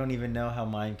you don't even know how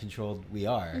mind controlled we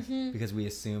are, because we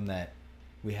assume that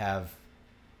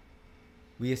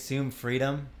we assume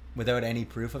freedom without any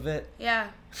proof of it. Yeah.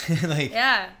 Like,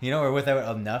 Yeah. you know, or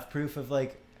without enough proof of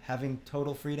like having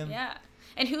total freedom. Yeah.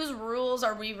 And whose rules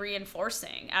are we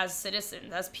reinforcing as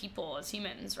citizens, as people, as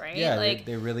humans, right? Yeah, like,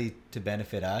 they're really to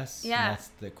benefit us. Yeah. And that's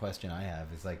the question I have,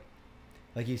 is like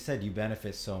you said, you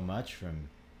benefit so much from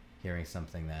hearing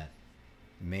something that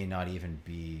may not even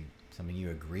be something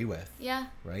you agree with. Yeah.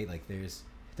 Right? Like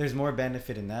there's more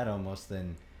benefit in that almost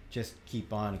than just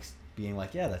keep on being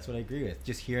like, yeah, that's what I agree with.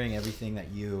 Just hearing everything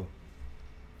you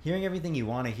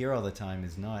want to hear all the time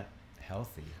is not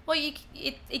healthy. Well,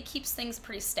 it keeps things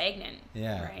pretty stagnant.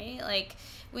 Yeah. Right? Like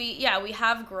we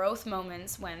have growth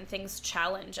moments when things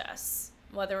challenge us,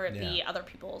 whether it be other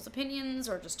people's opinions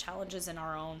or just challenges in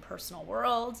our own personal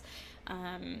worlds.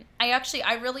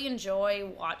 I really enjoy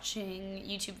watching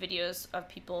YouTube videos of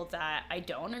people that I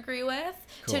don't agree with,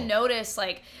 to Cool. notice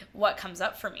like what comes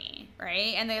up for me,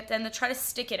 right? And then they try to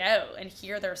stick it out and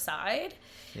hear their side.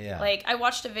 Yeah. Like I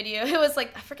watched a video, it was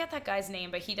like, I forget that guy's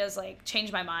name, but he does like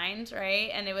Change My Mind, right?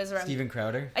 And it was around Steven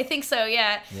Crowder? I think so,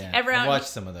 yeah. Yeah. Around, I've watched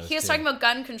some of those. He was too. talking about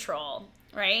gun control,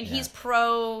 right? And Yeah. he's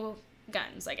pro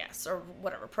guns, I guess, or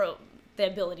whatever, pro the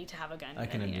ability to have a gun. I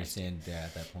can and, you know. understand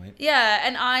at that point. Yeah,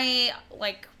 and I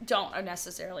like don't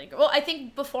necessarily agree. Well, I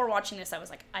think before watching this, I was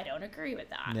like, I don't agree with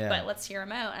that. Yeah. But let's hear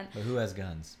him out. And But who has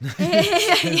guns?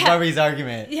 It's Yeah. Barbie's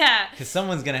argument. yeah, Because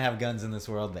someone's going to have guns in this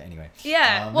world, but anyway.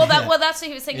 yeah. Um, Well, that's what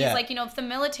he was saying. Yeah. He's like, you know, if the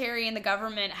military and the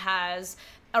government has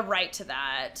a right to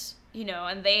that, you know,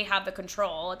 and they have the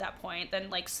control at that point, then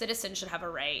like citizens should have a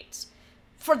right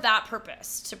for that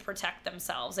purpose to protect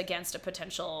themselves against a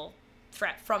potential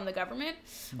threat from the government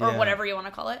or Yeah. whatever you want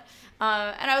to call it.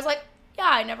 And I was like, yeah,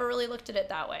 I never really looked at it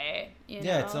that way. You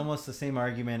Yeah, know? it's almost the same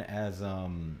argument as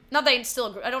Not that I still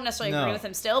agree. I don't necessarily No. agree with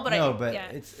him still, but yeah.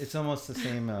 it's almost the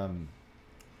same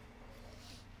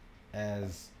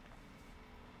as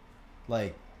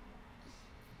like,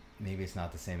 maybe it's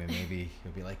not the same, and maybe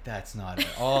you'll be like, that's not at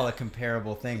all a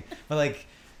comparable thing. But like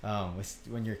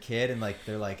when you're a kid and like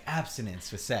they're like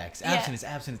abstinence with sex, Yeah.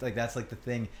 abstinence, like that's like the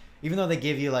thing. Even though they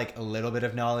give you like a little bit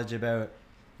of knowledge about,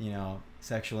 you know,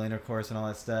 sexual intercourse and all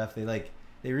that stuff,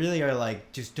 they really are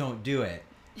like, just don't do it.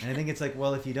 And I think it's like,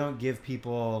 well, if you don't give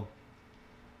people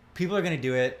are going to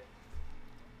do it,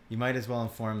 you might as well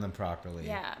inform them properly.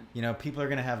 Yeah. You know, people are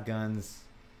going to have guns,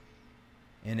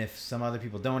 and if some other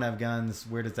people don't have guns,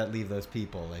 where does that leave those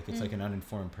people? Like, it's like an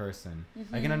uninformed person.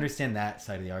 I can understand that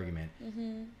side of the argument.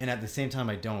 And at the same time,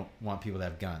 I don't want people to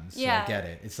have guns. So Yeah. I get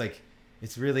it. It's like,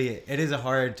 it is a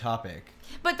hard topic.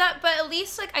 But at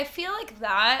least like I feel like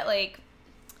that, like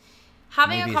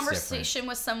having Maybe a it's conversation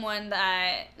with someone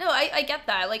that I get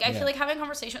that. Like I Yeah. feel like having a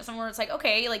conversation with someone where it's like,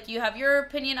 okay, like you have your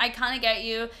opinion, I kind of get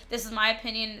you. This is my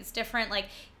opinion. It's different. Like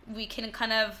we can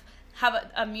kind of have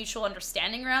a mutual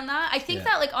understanding around that. I think Yeah.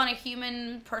 that like on a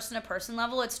human person to person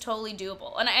level, it's totally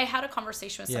doable. And I had a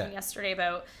conversation with someone Yeah. yesterday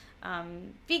about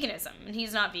veganism, and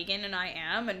he's not vegan and I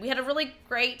am, and we had a really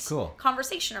great Cool.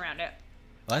 conversation around it.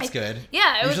 Well, that's good.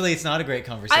 Yeah, Usually it's not a great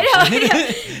conversation. I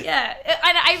know. Yeah.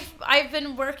 And I've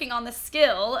been working on the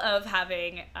skill of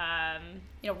having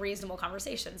reasonable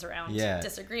conversations around Yeah.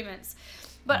 disagreements.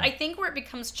 But I think where it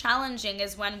becomes challenging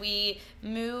is when we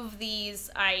move these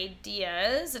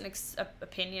ideas and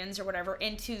opinions or whatever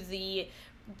into the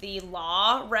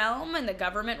law realm and the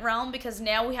government realm, because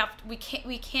now we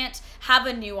can't have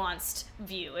a nuanced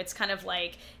view. It's kind of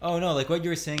like, Oh no, like what you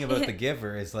were saying about the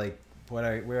giver is like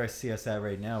where I see us at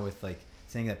right now with like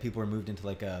saying that people are moved into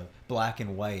like a black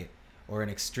and white or an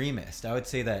extremist. I would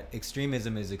say that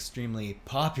extremism is extremely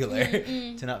popular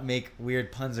to not make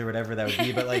weird puns or whatever that would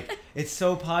be, but like it's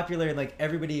so popular and like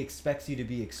everybody expects you to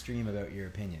be extreme about your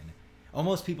opinion.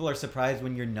 Almost people are surprised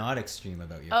when you're not extreme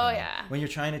about your opinion. yeah. When you're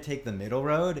trying to take the middle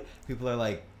road, people are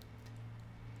like,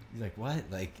 what?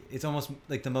 Like it's almost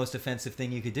like the most offensive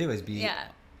thing you could do is be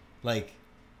like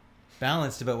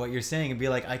balanced about what you're saying and be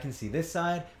like, I can see this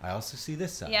side, I also see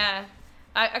this side. yeah.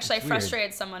 I It's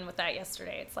frustrated someone with that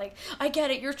yesterday. It's like, I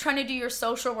get it. You're trying to do your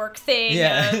social work thing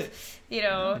Yeah.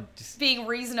 of, Just- being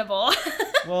reasonable.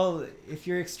 Well, if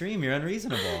you're extreme, you're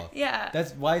unreasonable. Yeah.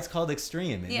 That's why it's called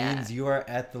extreme. It Yeah. means you are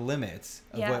at the limits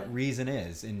of Yeah. what reason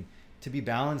is. And to be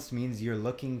balanced means you're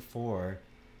looking for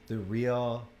the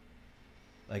real,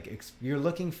 like, you're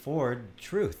looking for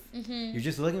truth. Mm-hmm. You're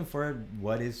just looking for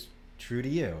what is true to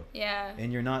you. Yeah.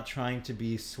 And you're not trying to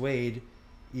be swayed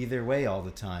either way all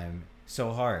the time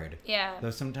so hard. Yeah.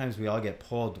 Though sometimes we all get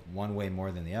pulled one way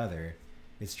more than the other.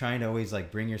 It's trying to always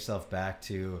like bring yourself back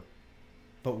to,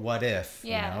 but what if,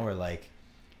 Yeah. you know, or like,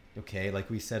 okay, like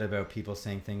we said about people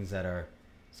saying things that are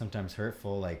sometimes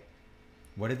hurtful, like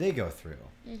what did they go through?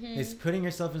 Mm-hmm. It's putting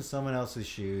yourself in someone else's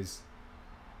shoes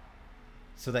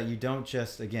so that you don't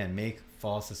just, again, make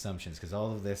false assumptions, because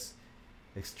all of this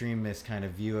extremist kind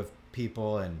of view of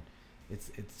people, and it's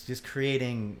just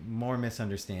creating more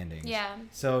misunderstandings. Yeah.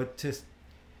 So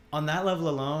on that level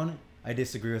alone, I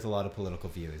disagree with a lot of political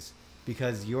views,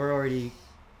 because you're already,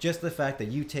 just the fact that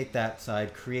you take that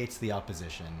side creates the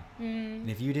opposition. And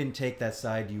if you didn't take that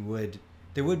side,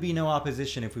 there would be no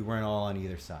opposition if we weren't all on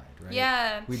either side, right?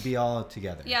 Yeah. We'd be all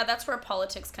together. Yeah, that's where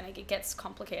politics kind of gets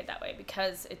complicated that way,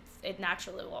 because it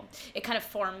naturally it kind of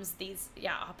forms these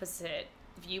opposite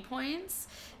viewpoints.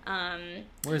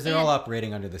 Whereas they're all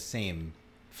operating under the same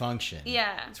function.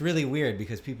 Yeah. It's really weird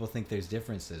because people think there's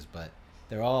differences, but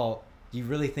they're all. Do you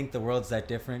really think the world's that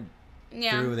different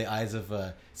through the eyes of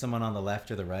someone on the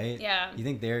left or the right? Yeah. You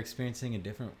think they're experiencing a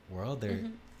different world? They're.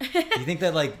 Mm-hmm. You think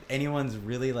that like anyone's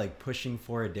really like pushing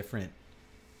for a different,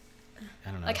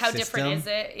 I don't know, like how different is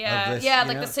it? Yeah, this, yeah.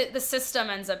 Like the system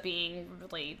ends up being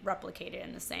really replicated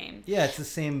in the same. Yeah, it's the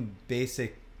same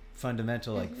basic,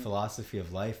 fundamental like philosophy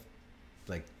of life,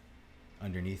 like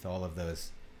underneath all of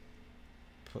those,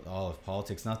 all of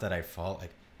politics. Not that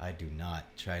I do not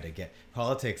try to get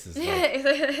politics is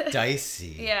like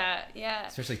dicey. Yeah, yeah.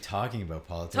 Especially talking about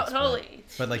politics. Totally.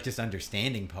 But like just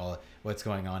understanding what's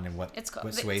going on and what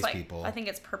sways like, people. I think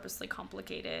it's purposely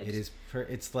complicated. It is.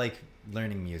 It's like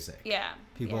learning music. Yeah.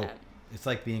 People. Yeah. It's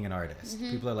like being an artist.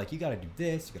 People are like, you got to do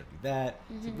this, you got to do that.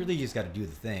 It's like, really, you just got to do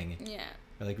the thing. Yeah.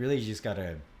 But like, really, you just got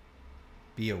to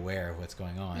be aware of what's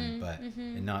going on,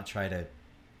 and not try to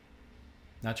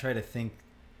think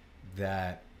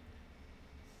that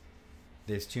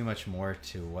there's too much more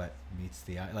to what meets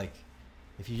the eye. Like,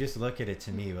 if you just look at it,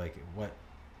 to me, like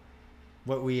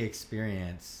what we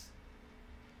experience.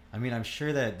 I mean, I'm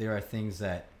sure that there are things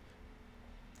that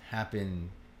happen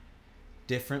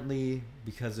differently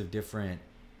because of different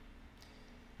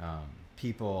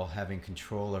people having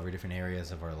control over different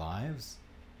areas of our lives,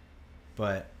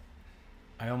 but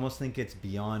I almost think it's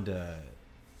beyond a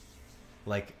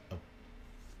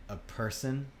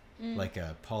person, like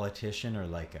a politician or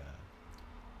like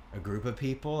a group of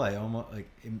people. I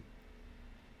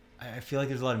feel like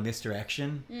there's a lot of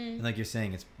misdirection, and like you're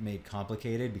saying, it's made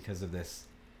complicated because of this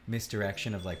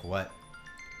misdirection of like what.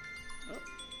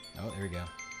 Oh, there we go.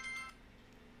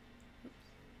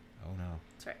 Oh no.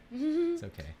 That's right. It's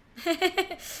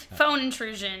okay. Phone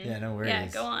intrusion. Yeah, no worries. Yeah,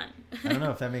 go on. I don't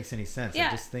know if that makes any sense. Yeah.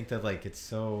 I just think that like it's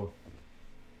so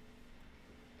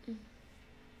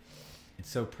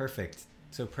perfect,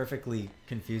 so perfectly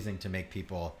confusing to make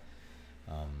people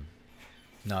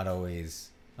not always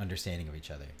understanding of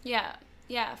each other. Yeah.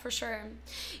 Yeah, for sure.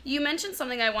 You mentioned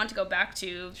something I want to go back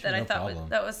to that I thought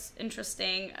that was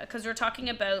interesting, because we're talking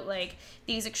about like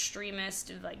these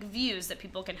extremist like views that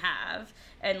people can have,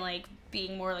 and like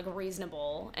being more like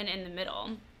reasonable and in the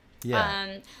middle.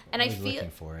 Yeah. And I feel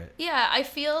looking for it. Yeah, I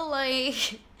feel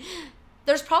like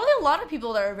there's probably a lot of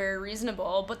people that are very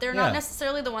reasonable, but they're not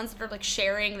necessarily the ones that are like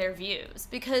sharing their views,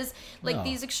 because like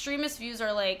these extremist views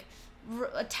are like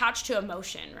attached to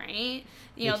emotion, right?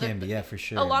 You know, can be, yeah, for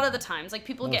sure. A lot of the times, like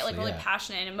people get like Mostly, really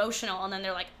passionate and emotional, and then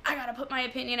they're like, I gotta put my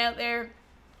opinion out there.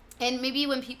 And maybe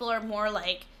when people are more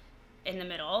like in the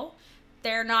middle,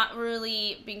 they're not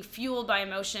really being fueled by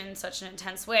emotion in such an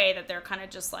intense way that they're kind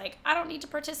of just like, I don't need to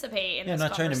participate in this I'm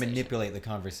not trying to conversation. manipulate the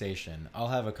conversation. I'll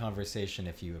have a conversation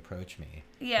if you approach me.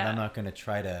 Yeah. And I'm not going to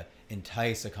try to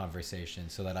entice a conversation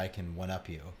so that I can one-up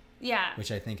you. Yeah.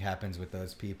 Which I think happens with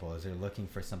those people, is they're looking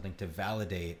for something to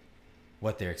validate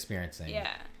what they're experiencing.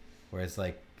 Yeah. Whereas,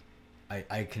 like,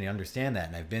 I can understand that,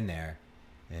 and I've been there.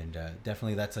 And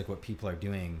definitely that's, like, what people are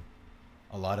doing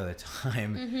a lot of the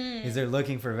time, is they're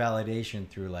looking for validation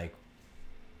through, like,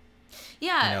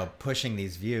 Yeah. you know, pushing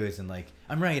these views and like,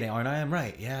 I'm right, aren't I? I'm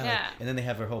right. Yeah. Yeah. Like, and then they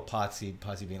have their whole posse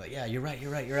being like, yeah, you're right.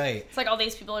 It's like all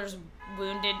these people are just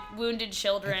wounded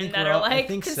children that we're are all- I like,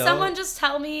 think can so. someone just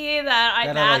tell me that I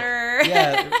that are, like- matter?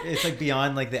 yeah. It's like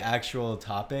beyond like the actual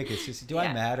topic. It's just, do I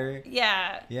Yeah. matter?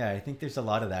 Yeah. Yeah. I think there's a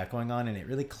lot of that going on, and it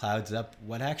really clouds up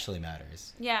what actually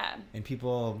matters. Yeah. And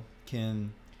people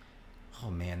can, oh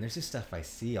man, there's just stuff I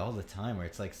see all the time where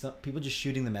it's like some people just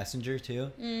shooting the messenger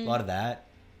too. A lot of that,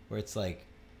 where it's like,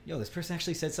 yo, this person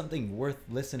actually said something worth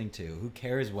listening to. Who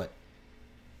cares what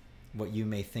you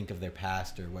may think of their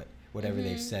past or whatever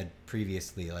they've said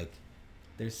previously? Like,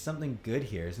 there's something good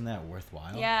here. Isn't that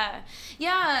worthwhile? Yeah.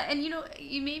 And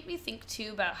you made me think too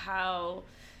about how,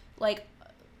 like,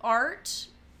 art,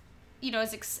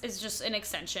 is just an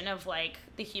extension of, like,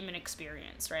 the human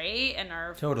experience, right? And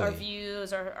our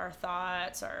views, our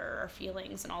thoughts, our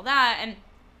feelings, and all that. And,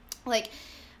 like,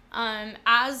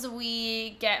 as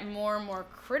we get more and more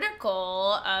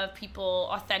critical of people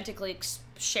authentically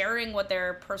sharing what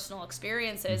their personal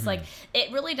experience is, like,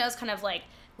 it really does kind of, like,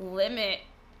 limit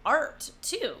art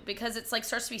too, because it's, like,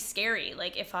 starts to be scary.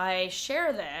 Like, if I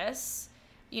share this,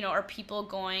 are people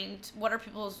what are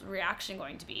people's reaction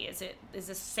going to be? Is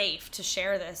this safe to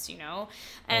share this,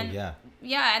 And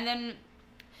and then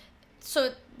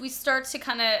so we start to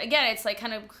kind of, again, it's like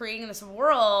kind of creating this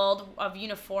world of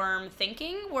uniform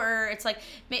thinking where it's like,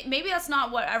 maybe that's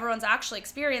not what everyone's actually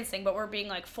experiencing, but we're being,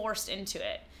 like, forced into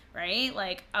it, right?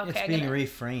 Like, okay, it's being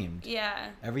reframed. Yeah.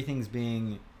 Everything's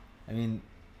being, I mean,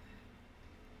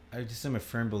 I just am a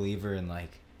firm believer in,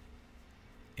 like,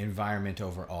 environment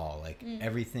overall. Like,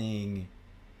 everything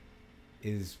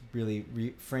is really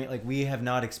reframed. Like, we have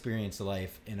not experienced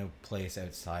life in a place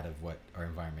outside of what our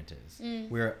environment is.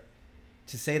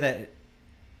 To say that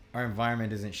our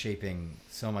environment isn't shaping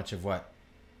so much of what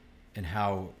and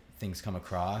how things come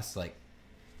across, like,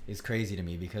 is crazy to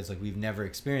me, because, like, we've never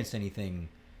experienced anything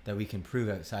that we can prove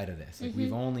outside of this. Like,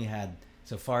 we've only had,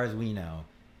 so far as we know,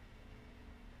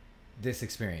 this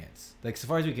experience. Like, so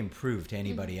far as we can prove to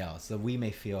anybody else, that we may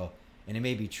feel, and it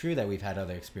may be true that we've had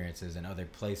other experiences in other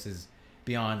places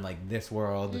beyond, like, this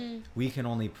world. We can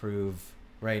only prove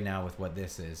right now with what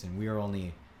this is, and we are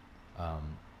only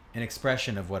an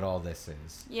expression of what all this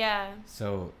is. Yeah.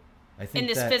 So I think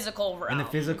in this physical realm. In the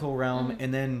physical realm,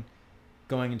 and then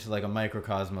going into, like, a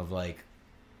microcosm of, like,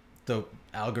 the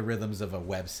algorithms of a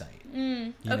website.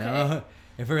 You know?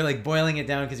 If we're, like, boiling it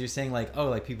down, because you're saying, like, oh,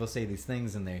 like, people say these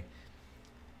things and they're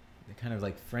kind of,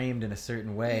 like, framed in a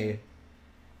certain way.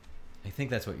 I think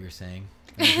that's what you're saying.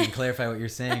 You can clarify what you're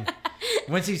saying.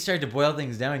 Once you start to boil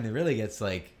things down, it really gets,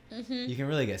 like, you can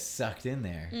really get sucked in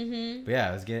there. But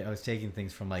yeah, I was taking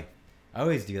things from, like, I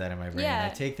always do that in my brain. I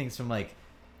take things from, like,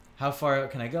 how far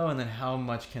out can I go, and then how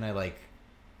much can I, like,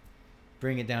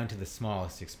 bring it down to the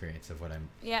smallest experience of what I'm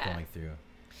going through.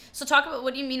 So talk about,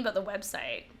 what do you mean about the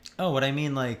website? Oh, what I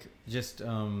mean, like, just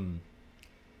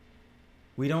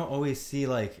we don't always see,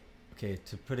 like, okay,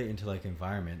 to put it into, like,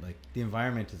 environment, like, the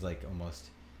environment is, like, almost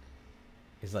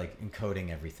is, like, encoding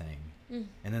everything,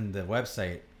 and then the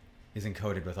website is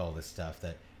encoded with all this stuff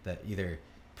that either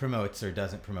promotes or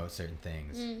doesn't promote certain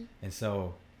things. And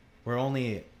so we're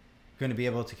only going to be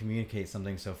able to communicate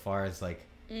something so far as, like,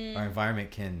 our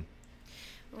environment can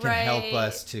help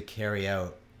us to carry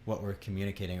out what we're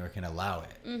communicating, or can allow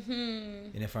it.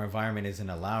 And if our environment isn't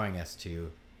allowing us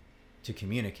to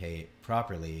communicate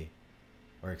properly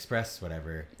or express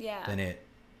whatever, then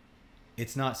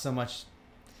it's not so much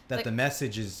that, like, the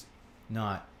message is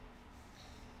not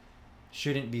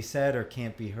shouldn't be said or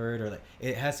can't be heard, or, like,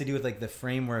 it has to do with, like, the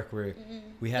framework where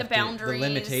we have the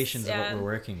limitations of what we're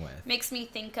working with. Makes me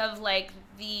think of, like,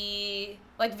 the,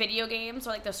 like, video games,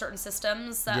 or, like, there's certain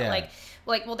systems that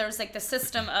like well, there's, like, the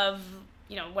system of,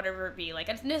 whatever it be, like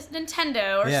a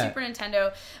Nintendo or Super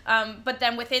Nintendo, but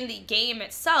then within the game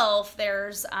itself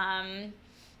there's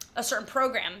a certain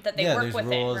program that they work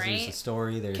within, rules, right? There's a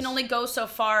story, can only go so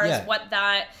far as what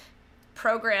that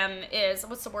program is.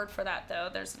 What's the word for that, though?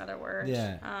 There's another word.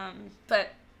 But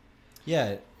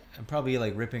I'm probably,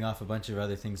 like, ripping off a bunch of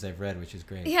other things I've read, which is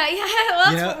great.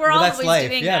 Well, that's what we're always life.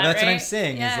 doing. That's right? what I'm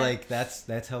saying. Is, like,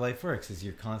 that's how life works. Is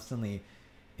you're constantly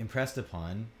impressed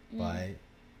upon by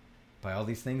all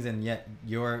these things, and yet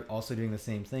you're also doing the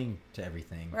same thing to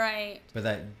everything. Right. But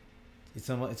that it's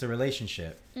a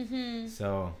relationship.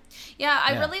 So.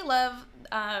 I really love.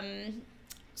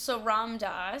 So Ram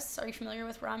Dass, are you familiar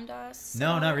with Ram Dass?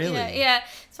 No, not really. Yeah.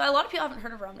 So a lot of people haven't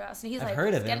heard of Ram Dass, and he's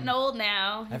getting old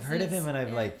now. I've heard of him, and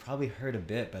I've like probably heard a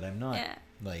bit, but I'm not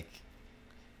like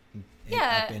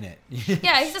up in it.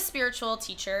 He's a spiritual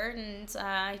teacher, and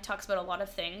he talks about a lot of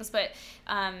things. But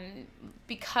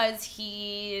because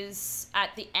he's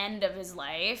at the end of his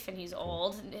life and he's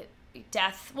old,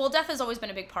 death has always been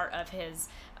a big part of his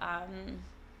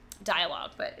dialogue,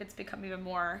 but it's become even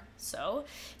more so.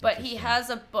 But he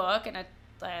has a book and a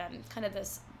kind of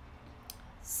this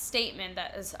statement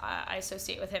that is I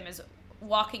associate with him is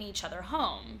walking each other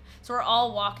home. So we're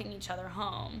all walking each other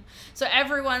home. So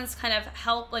everyone's kind of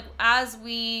like, as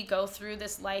we go through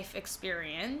this life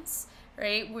experience,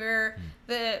 right? We're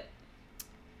the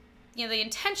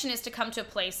intention is to come to a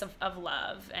place of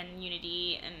love and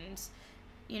unity and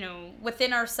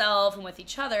within ourselves and with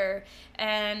each other.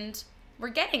 And we're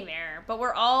getting there, but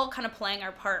we're all kind of playing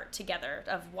our part together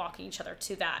of walking each other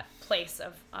to that place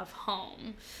of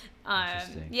home.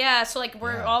 Yeah, so like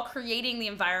we're all creating the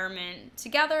environment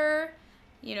together,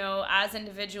 you know, as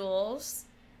individuals,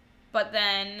 but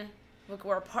then look,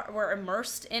 we're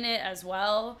immersed in it as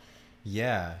well.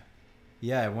 Yeah.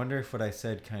 I wonder if what I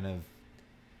said kind of,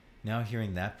 now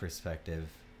hearing that perspective,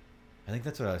 I think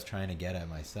that's what I was trying to get at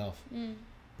myself.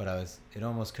 But it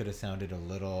almost could have sounded a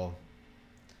little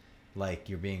like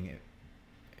you're being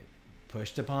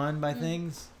pushed upon by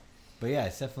things. But yeah,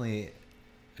 it's definitely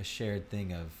a shared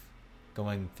thing of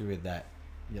going through that.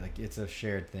 Yeah, like it's a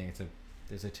shared thing.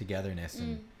 There's a togetherness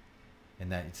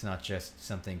and that it's not just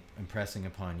something impressing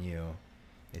upon you.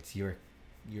 It's you're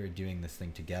doing this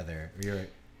thing together. Or you're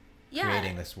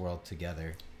creating this world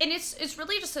together. And it's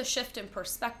really just a shift in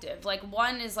perspective. Like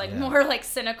one is like more like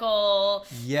cynical.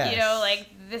 Yes. You know, like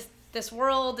this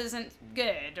world isn't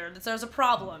good, or there's a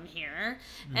problem here.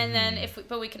 And then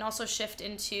but we can also shift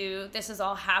into this is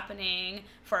all happening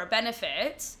for our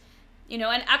benefit. You know,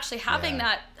 and actually having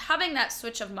that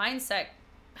switch of mindset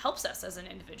helps us as an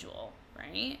individual,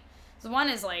 right? So one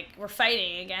is like we're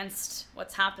fighting against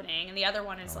what's happening, and the other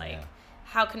one is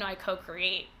how can I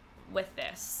co-create with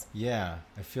this? Yeah,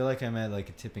 I feel like I'm at like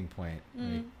a tipping point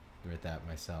right at that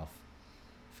myself.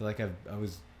 I feel like I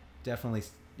was definitely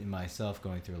in myself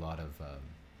going through a lot of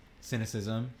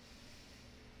cynicism,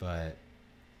 but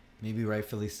maybe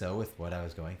rightfully so with what I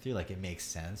was going through. Like it makes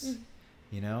sense,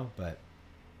 you know, but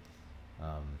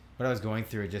what I was going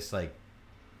through just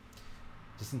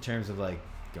in terms of like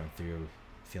going through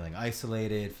feeling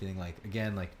isolated, feeling like,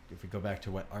 again, like if we go back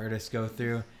to what artists go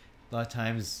through, a lot of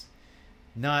times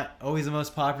not always the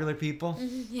most popular people.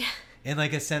 Yeah. In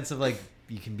like a sense of like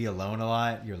you can be alone a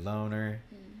lot, you're a loner.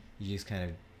 You just kind of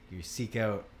you seek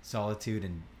out solitude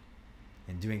and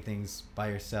doing things by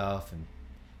yourself, and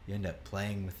you end up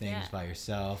playing with things by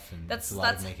yourself, and it's a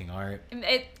lot of making art.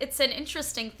 It's an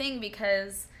interesting thing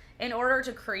because in order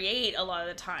to create a lot of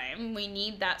the time, we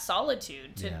need that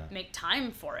solitude to make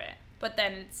time for it. But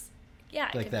then it's, it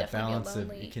like can that balance be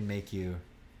lonely. Of, it can make you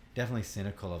definitely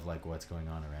cynical of like what's going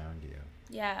on around you.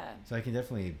 Yeah. So I can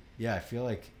definitely, I feel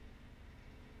like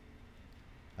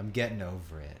I'm getting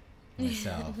over it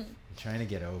myself. I'm trying to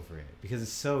get over it because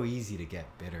it's so easy to get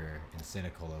bitter and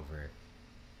cynical over.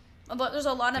 But there's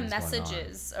a lot of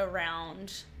messages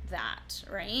around that,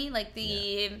 right? Like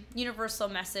the universal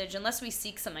message, unless we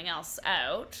seek something else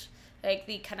out, like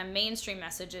the kind of mainstream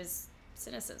message is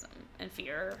cynicism and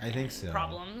fear and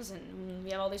problems, and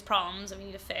we have all these problems that we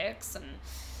need to fix, and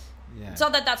it's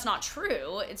not that that's not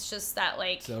true, it's just that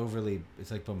like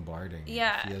it's like bombarding.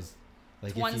 It feels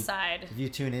like one side. If you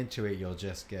tune into it, you'll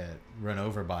just get run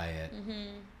over by it,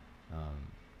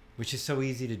 which is so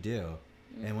easy to do.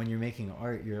 And when you're making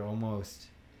art,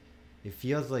 it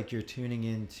feels like you're tuning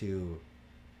into,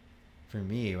 for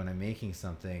me, when I'm making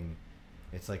something,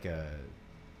 it's like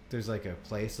there's like a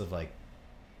place of like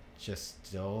just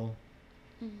still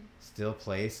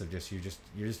place of just you're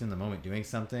just in the moment doing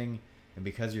something, and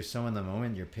because you're so in the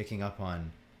moment, you're picking up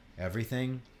on everything.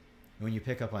 And when you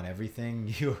pick up on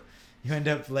everything, you end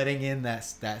up letting in that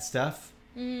stuff.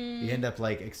 You end up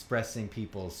like expressing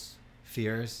people's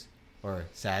fears or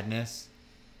sadness,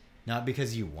 not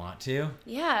because you want to,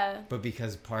 but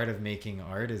because part of making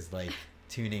art is like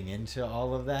tuning into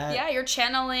all of that. Yeah, you're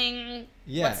channeling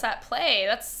what's at play.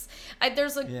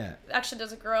 There's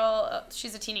a girl,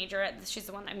 she's a teenager, she's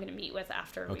the one I'm going to meet with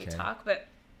after we talk, but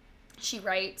she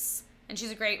writes, and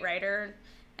she's a great writer,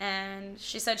 and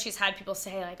she said she's had people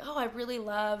say like, oh, I really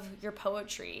love your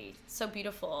poetry, so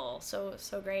beautiful,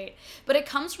 so great, but it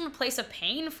comes from a place of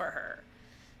pain for her.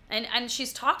 And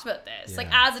she's talked about this, like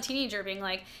as a teenager, being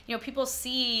like, you know, people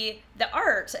see the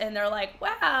art and they're like,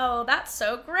 wow, that's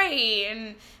so great.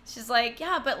 And she's like,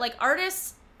 yeah, but like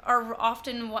artists are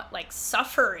often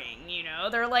suffering, you know,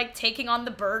 they're like taking on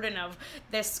the burden of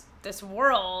this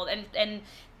world and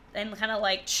kind of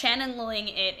like channeling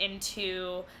it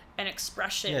into an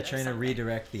expression. Yeah, trying to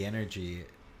redirect the energy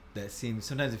that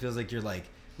sometimes it feels like you're like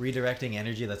redirecting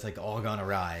energy that's like all gone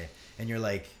awry, and you're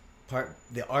like,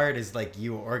 the art is like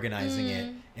you organizing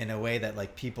it in a way that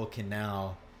like people can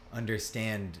now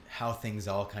understand how things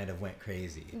all kind of went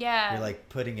crazy. You're like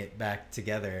putting it back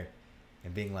together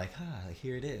and being like, like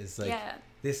here it is. Like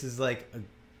this is like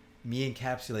me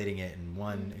encapsulating it in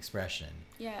one expression.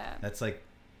 Yeah.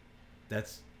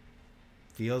 That's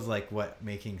feels like what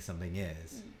making something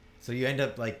is. So you end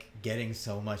up like getting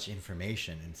so much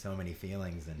information and so many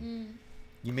feelings, and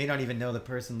you may not even know the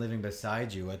person living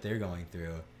beside you, what they're going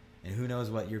through. And who knows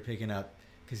what you're picking up,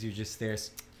 because you're just there.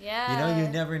 Yeah. You know, you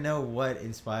never know what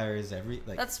inspires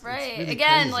That's right. It's really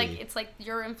Again, crazy. like it's like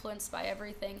you're influenced by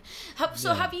everything.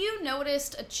 Yeah. Have you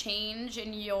noticed a change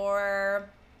in your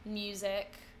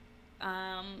music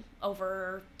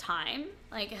over time?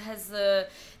 Like, has the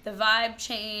vibe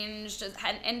changed?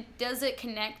 And does it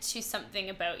connect to something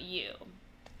about you?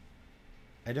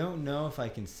 I don't know if I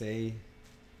can say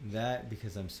that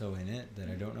because I'm so in it that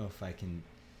I don't know if I can.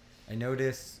 I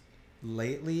notice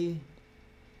lately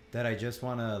that I just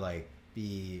want to I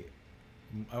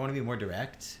want to be more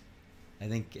direct. I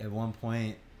think at one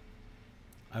point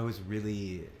I was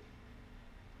really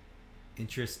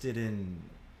interested in,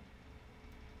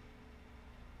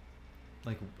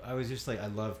 like, I was just like, I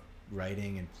love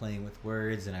writing and playing with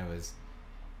words, and I was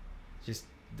just,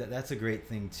 that's a great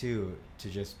thing too, to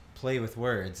just play with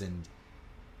words and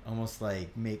almost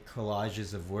like make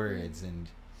collages of words. And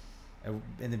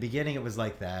in the beginning it was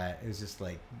like that. It was just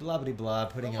like blah blah blah,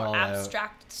 putting it all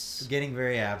abstract. out, getting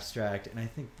very abstract. And I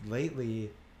think lately,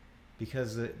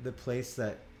 because the place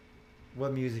that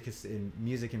what music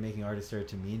and making art has started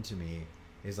to mean to me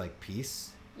is like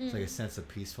peace. It's like a sense of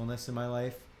peacefulness in my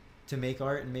life to make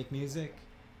art and make music.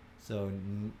 So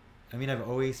I mean, I've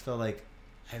always felt like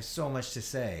I have so much to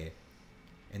say,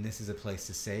 and this is a place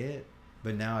to say it.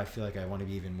 But now I feel like I want to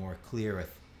be even more clear with,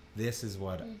 this is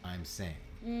what I'm saying.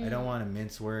 I don't want to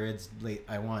mince words.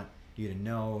 I want you to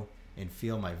know and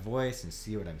feel my voice and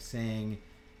see what I'm saying.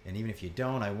 And even if you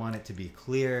don't, I want it to be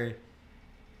clear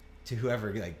to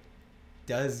whoever like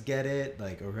does get it,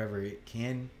 like, or whoever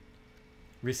can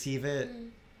receive it.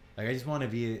 Like, I just want to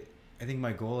be. I think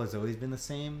my goal has always been the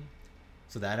same,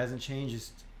 so that hasn't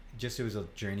changed. Just it was a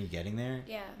journey getting there.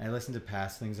 Yeah. I listened to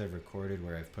past things I've recorded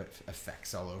where I've put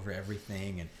effects all over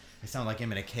everything, and I sound like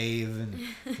I'm in a cave,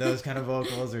 and those kind of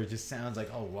vocals, or it just sounds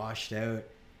like all washed out.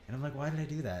 And I'm like, why did I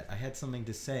do that? I had something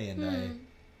to say,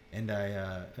 and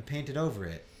I painted over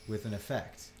it with an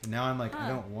effect. And now I'm like, I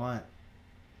don't want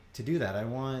to do that. I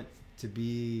want to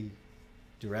be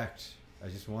direct. I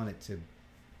just want it to.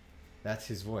 That's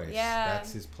his voice. Yeah.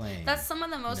 That's his playing. That's some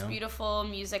of the most beautiful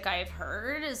music I've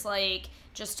heard, is like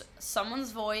just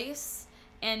someone's voice,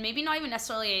 and maybe not even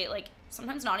necessarily like,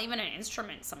 sometimes not even an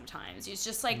instrument sometimes. It's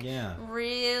just like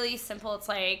really simple. It's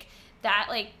like that,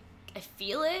 like I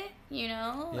feel it, you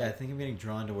know? Yeah, I think I'm getting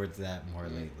drawn towards that more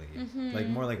lately. Like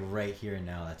more like right here and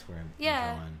now, that's where I'm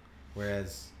drawn.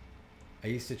 Whereas I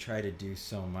used to try to do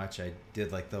so much. I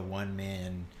did like the one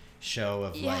man show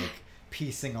of like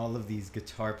piecing all of these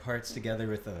guitar parts together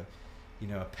with a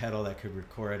pedal that could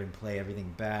record and play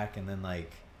everything back, and then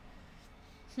like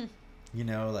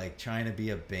like trying to be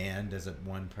a band as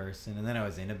one person. And then I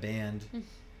was in a band,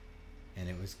 and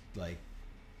it was like,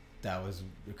 that was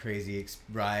a crazy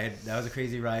ride. That was a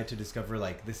crazy ride to discover,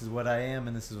 like, this is what I am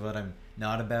and this is what I'm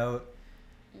not about.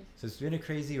 So it's been a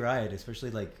crazy ride,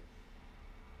 especially like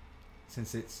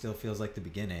since it still feels like the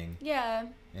beginning. Yeah.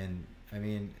 And I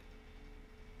mean,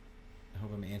 I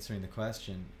hope I'm answering the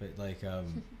question, but like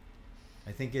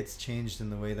I think it's changed in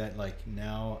the way that like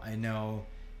now I know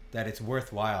that it's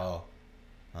worthwhile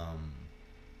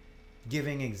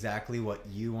giving exactly what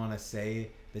you want to say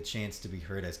the chance to be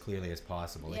heard as clearly as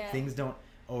possible. Like, things don't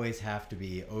always have to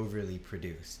be overly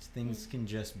produced. Things can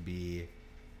just be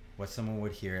what someone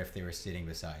would hear if they were sitting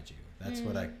beside you. That's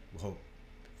what I hope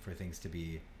for things to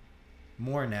be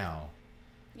more now.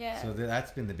 Yeah. So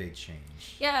that's been the big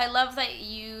change. Yeah, I love that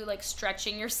you like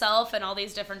stretching yourself in all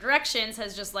these different directions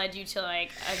has just led you to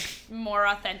like a more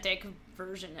authentic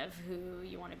version of who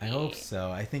you want to be. I hope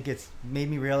so. I think it's made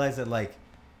me realize that like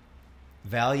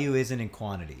value isn't in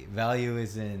quantity. Value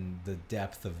is in the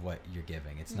depth of what you're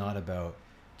giving. It's not about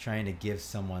trying to give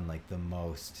someone like the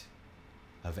most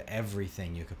of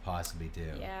everything you could possibly do.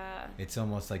 Yeah. It's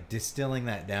almost like distilling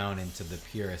that down into the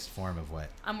purest form of what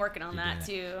I'm working on that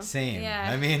too. Same.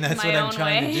 Yeah. I mean, that's what I'm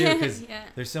trying to do, because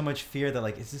there's so much fear that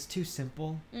like, is this too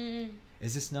simple?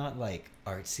 Is this not like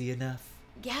artsy enough?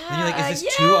 Yeah. And you're like, is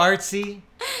this too artsy?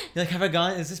 You're like, have I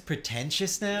gone? Is this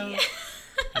pretentious now? Yeah.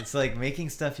 It's like making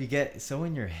stuff you get so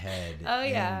in your head. Oh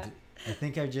yeah. And I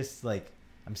think I just like,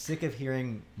 I'm sick of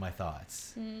hearing my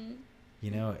thoughts.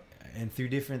 And through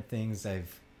different things I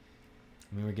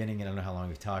don't know how long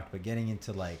we've talked, but getting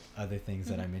into like other things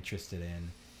that I'm interested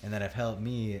in and that have helped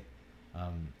me,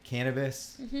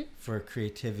 cannabis for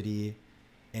creativity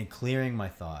and clearing my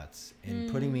thoughts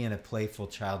and putting me in a playful,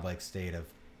 childlike state of,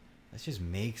 let's just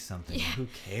make something. Yeah. Who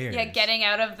cares? Yeah, getting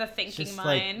out of the thinking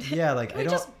mind. Like I don't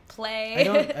just play.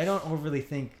 I don't overly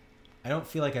think. I don't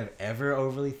feel like I've ever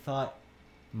overly thought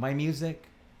my music,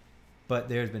 but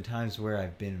there's been times where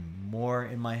I've been more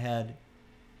in my head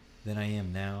than I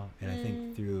am now, and I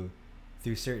think through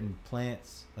through certain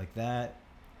plants like that,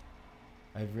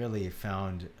 I've really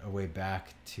found a way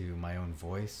back to my own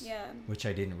voice, Yeah. which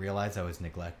I didn't realize I was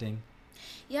neglecting.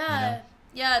 Yeah. You know?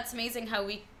 Yeah, it's amazing how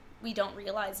we don't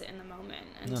realize it in the moment.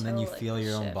 And then you like, feel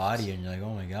your own shift. body and you're like,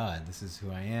 oh my God, this is who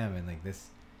I am. And like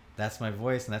that's my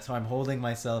voice and that's how I'm holding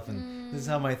myself. And this is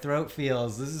how my throat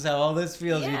feels. This is how all this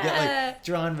feels. You get like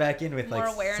drawn back in with More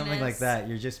like awareness. something like that.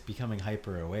 You're just becoming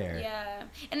hyper aware. Yeah.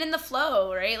 And in the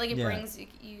flow, right? Like it Yeah. brings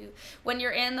you, when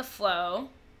you're in the flow,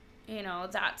 you know,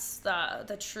 that's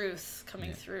the truth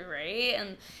coming through, right?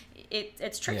 And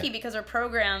it's tricky because we're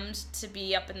programmed to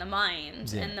be up in the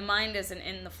mind, and the mind isn't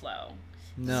in the flow.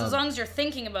 No. So as long as you're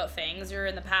thinking about things, you're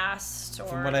in the past or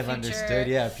From what I've future.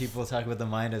 understood, people talk about the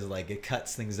mind as like it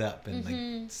cuts things up and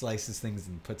like slices things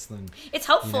and puts them. It's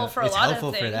helpful for a it's lot helpful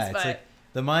of things, for that. but It's like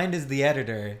the mind is the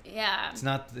editor. yeah. It's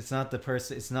not the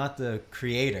person. It's not the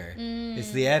creator.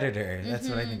 It's the editor. That's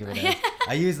what I think of it as.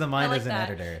 I use the mind I like as an that.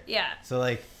 editor. Yeah. So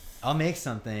like, I'll make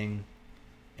something,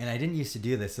 and I didn't used to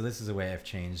do this. So this is a way I've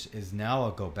changed. Is now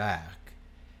I'll go back,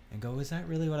 and go, is that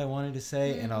really what I wanted to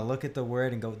say? And I'll look at the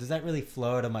word and go, does that really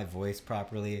flow out of my voice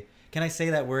properly? Can I say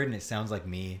that word and it sounds like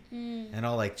me? And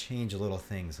I'll like change little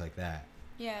things like that.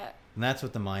 Yeah. And that's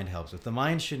what the mind helps with. The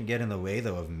mind shouldn't get in the way,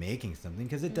 though, of making something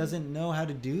because it doesn't know how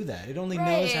to do that. It only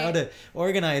knows how to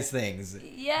organize things.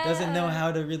 Yeah. It doesn't know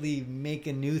how to really make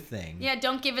a new thing. Yeah,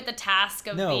 don't give it the task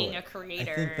of being a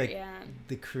creator. I think like yeah.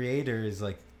 the creator is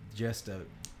like just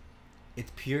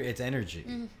it's pure, it's energy.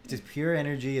 It's just pure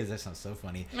energy. That sounds so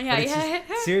funny. Yeah, but it's yeah.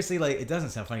 just, seriously, like, it doesn't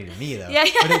sound funny to me, though. Yeah,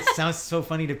 yeah. But it sounds so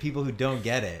funny to people who don't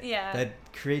get it. Yeah. That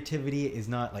creativity is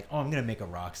not like, oh, I'm going to make a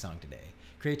rock song today.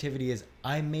 Creativity is,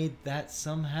 I made that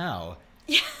somehow.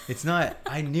 Yeah. It's not,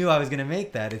 I knew I was going to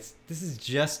make that. This is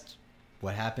just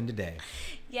what happened today.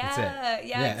 Yeah, That's it.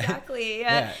 yeah, exactly.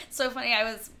 Yeah. Yeah. So funny.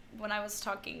 When I was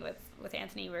talking with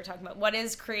Anthony, we were talking about what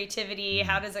is creativity,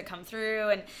 how does it come through,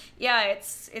 and yeah,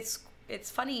 it's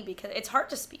funny because it's hard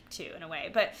to speak to in a way,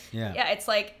 but yeah, it's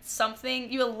like something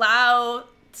you allow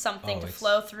something to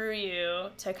flow through you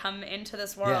to come into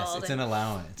this world. Yes, it's an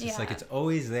allowance. It's like it's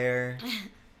always there,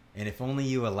 and if only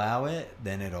you allow it,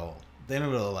 then it'll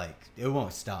like it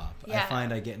won't stop. Yeah. I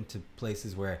find I get into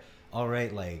places where I'll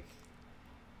write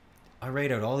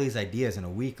out all these ideas in a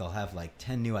week. I'll have like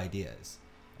 10 new ideas,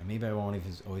 and maybe I won't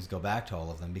even always go back to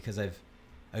all of them because I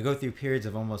go through periods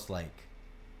of almost like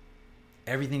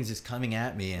everything's just coming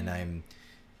at me, and I'm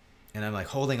like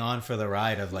holding on for the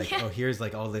ride of like, oh, here's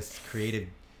like all this creative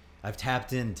I've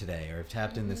tapped in today, or I've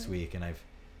tapped in this week, and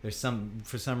for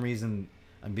some reason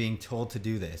I'm being told to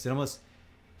do this. It almost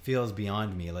feels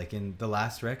beyond me. Like in the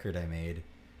last record I made,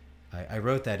 I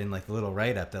wrote that in like the little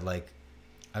write-up that like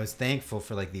I was thankful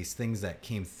for like these things that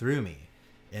came through me.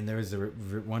 And there was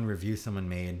one review someone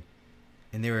made,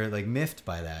 and they were like miffed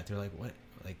by that. They're like, what?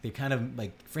 Like they kind of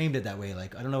like framed it that way.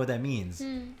 Like, I don't know what that means,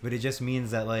 but it just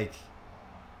means that like,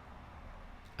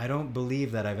 I don't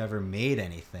believe that I've ever made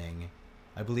anything.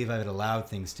 I believe I've allowed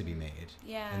things to be made.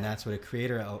 Yeah. And that's what a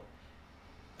creator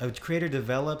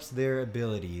develops their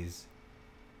abilities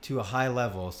to a high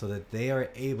level so that they are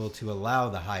able to allow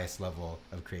the highest level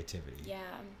of creativity. Yeah.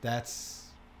 That's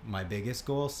my biggest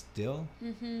goal still.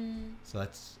 So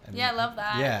that's... I love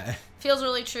that. Yeah. Feels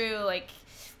really true. Like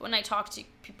when I talk to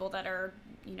people that are,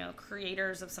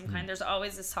 creators of some kind, there's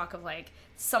always this talk of like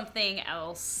something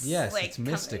else. Yes, like, it's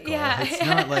mystical. Yeah. It's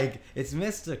not like... It's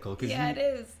mystical. It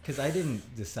is. Because I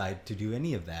didn't decide to do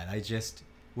any of that. I just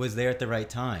was there at the right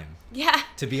time. Yeah.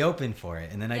 To be open for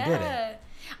it. And then I did it.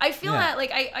 I feel that,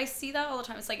 like, I see that all the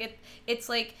time. It's like, it's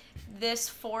like this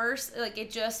force, like,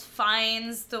 it just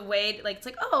finds the way, to, like, it's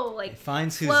like, oh, like, it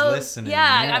finds flow. who's listening.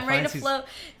 Yeah, I'm ready to flow.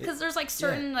 Because there's, like,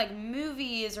 certain, like,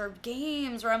 movies or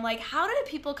games where I'm like, how did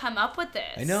people come up with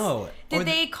this? I know. Were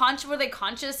they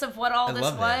conscious of what all this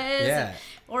was? Yeah.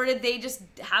 Or did they just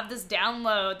have this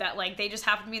download that, like, they just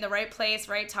happened to be in the right place,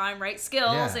 right time, right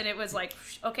skills, and it was like,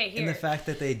 okay, here. And the fact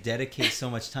that they dedicate so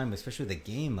much time, especially with a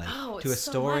game, like, to a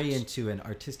story and to an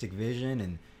artistic vision,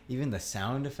 and even the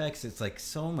sound effects, it's like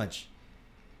so much.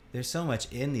 There's so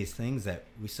much in these things that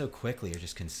we so quickly are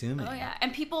just consuming. Oh yeah,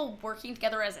 and people working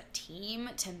together as a team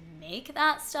to make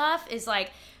that stuff is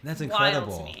like that's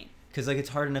incredible. Wild to me. Because like it's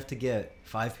hard enough to get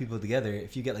 5 people together.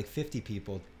 If you get like 50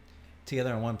 people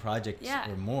together on one project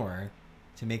or more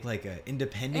to make like an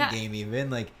independent game, even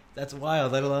like that's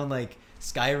wild. Let alone like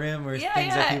Skyrim or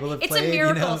things that people have played. It's a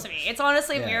miracle to me. It's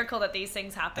honestly a miracle that these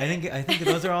things happen. I think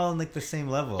those are all on like the same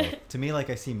level. To me, like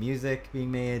I see music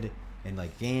being made and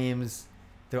like games.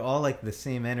 They're all like the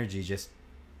same energy, just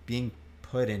being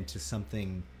put into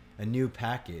something, a new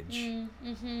package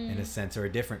Mm-hmm. in a sense, or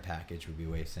a different package would be a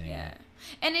way of saying Yeah. it.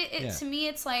 And it to me,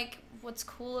 it's like, what's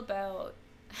cool about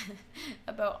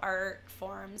about art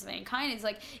forms of any kind is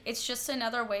like, it's just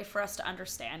another way for us to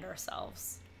understand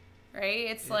ourselves, right?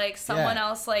 It's like someone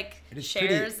else like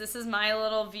shares, this is my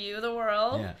little view of the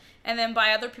world. Yeah. And then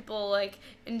by other people like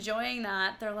enjoying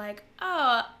that, they're like,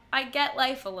 oh, I get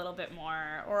life a little bit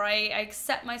more, or I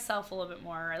accept myself a little bit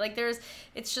more. Like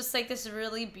it's just like this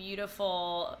really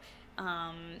beautiful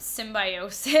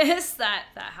symbiosis that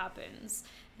happens,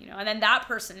 you know, and then that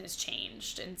person is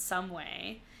changed in some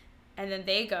way, and then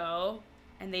they go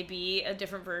and they be a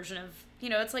different version of, you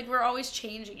know, it's like we're always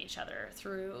changing each other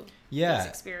through these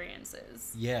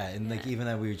experiences. Yeah, and like even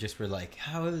that we were like,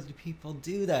 how do people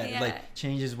do that? Yeah. It like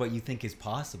changes what you think is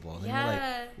possible. And Yeah. you're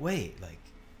like, wait, like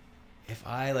if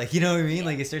I like, you know what I mean? Yeah.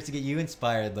 Like it starts to get you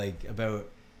inspired like about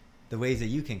the ways that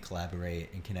you can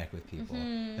collaborate and connect with people.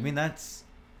 Mm-hmm. I mean, that's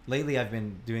lately I've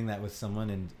been doing that with someone,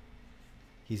 and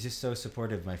he's just so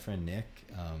supportive. My friend Nick,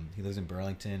 he lives in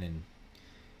Burlington, and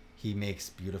he makes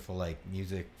beautiful like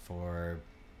music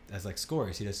as like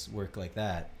scores. He does work like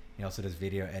that. He also does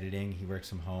video editing. He works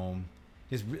from home.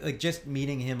 Just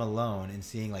meeting him alone and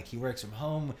seeing like he works from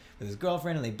home with his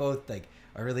girlfriend, and they both like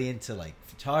are really into like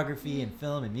photography and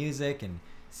film and music, and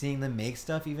seeing them make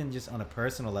stuff even just on a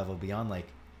personal level beyond like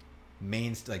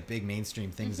big mainstream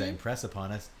things that impress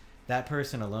upon us. That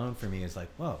person alone for me is like,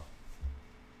 whoa,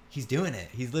 he's doing it.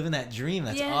 He's living that dream.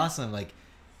 That's awesome. Like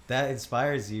that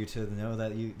inspires you to know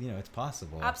that you know it's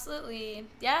possible. Absolutely.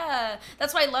 Yeah.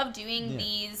 That's why I love doing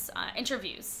these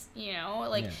interviews, you know,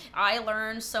 like I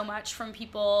learn so much from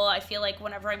people. I feel like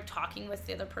whenever I'm talking with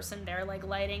the other person, they're like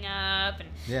lighting up,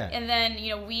 and then,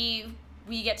 you know, we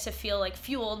get to feel like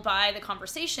fueled by the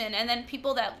conversation, and then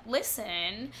people that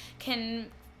listen can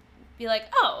be like,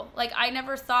 oh, like I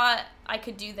never thought I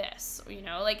could do this, you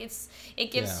know, like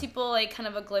it gives people like kind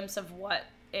of a glimpse of what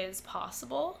is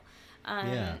possible.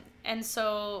 And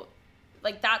so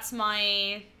like that's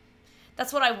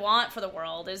what I want for the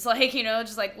world, is like, you know,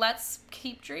 just like let's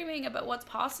keep dreaming about what's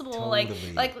possible.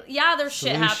 Totally. Like yeah, there's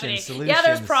shit happening. Solutions. Yeah,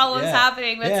 there's problems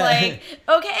happening, but it's like,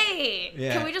 okay,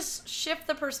 Yeah. can we just shift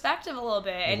the perspective a little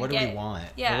bit? Well, and what do we want?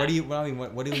 Yeah. What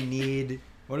do we need?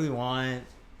 What do we want?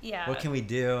 Yeah. What can we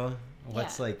do?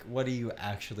 What's like, what are you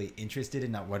actually interested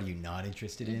in? Not what are you not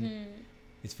interested in?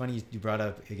 It's funny you brought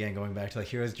up, again, going back to like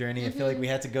Hero's Journey. I feel like we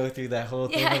had to go through that whole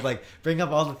thing of like, bring up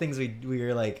all the things we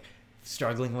were like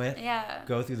struggling with. Yeah.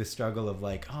 Go through the struggle of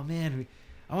like, oh man,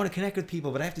 I want to connect with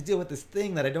people, but I have to deal with this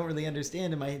thing that I don't really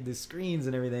understand in the screens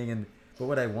and everything. But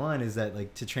what I want is that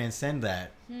like to transcend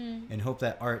that and hope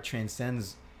that art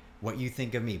transcends what you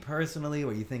think of me personally,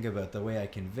 what you think about the way I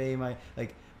convey my,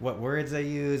 like what words I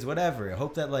use, whatever. I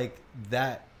hope that like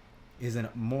that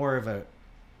isn't more of a,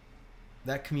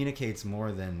 that communicates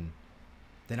more than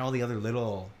all the other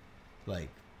little like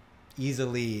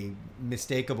easily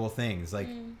mistakable things. Like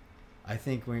I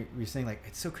think we're saying like,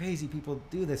 it's so crazy people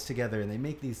do this together and they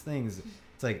make these things.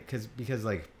 It's like because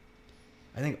like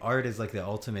I think art is like the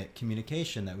ultimate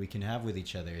communication that we can have with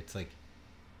each other. It's like,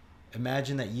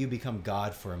 imagine that you become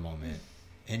God for a moment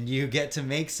and you get to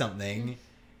make something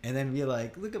and then be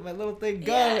like, look at my little thing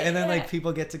go. And then like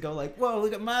people get to go like, whoa,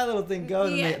 look at my little thing go.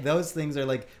 And those things are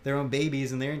like their own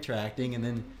babies and they're interacting. And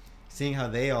then seeing how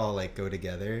they all like go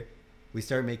together, we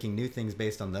start making new things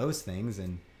based on those things.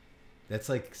 And that's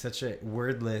like such a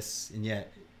wordless, and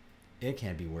yet it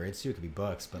can't be words too. It could be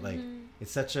books, but like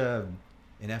it's such a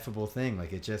ineffable thing.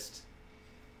 Like it's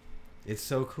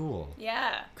so cool.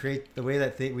 Yeah. Create the way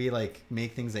that we like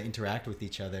make things that interact with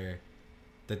each other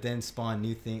that then spawn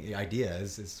new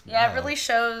ideas. It really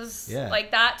shows,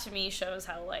 like that to me shows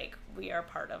how like we are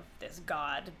part of this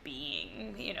God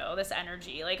being, you know, this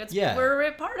energy. Like we're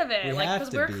a part of it. Like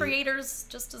because we're creators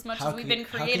just as much as we've been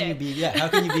created. How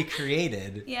can you be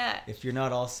created if you're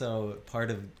not also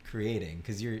part of creating?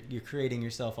 Because you're creating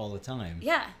yourself all the time.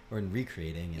 Yeah. Or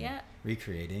recreating and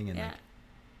recreating and like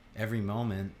every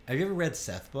moment. Have you ever read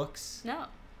Seth books? No.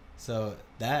 So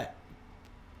that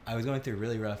I was going through a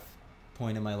really rough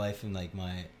point in my life, and like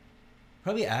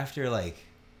probably after like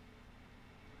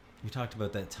we talked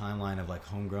about that timeline of like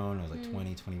homegrown, I was like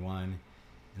 20, 21, and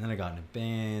then I got in a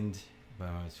band when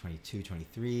I was 22,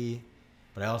 23,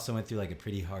 but I also went through like a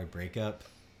pretty hard breakup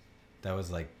that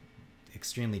was like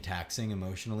extremely taxing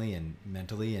emotionally and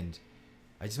mentally, and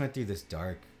I just went through this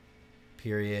dark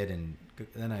period, and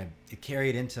then it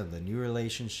carried into the new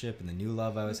relationship and the new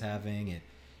love I was having.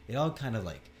 It all kind of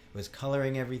like was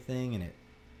coloring everything, and it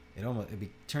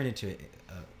turned into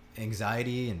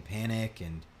anxiety and panic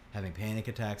and having panic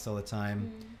attacks all the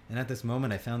time. And at this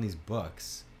moment I found these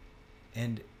books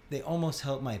and they almost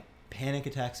helped my panic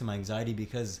attacks and my anxiety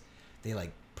because they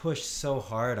like pushed so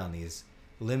hard on these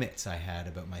limits I had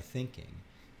about my thinking.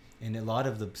 And a lot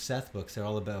of the Seth books are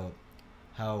all about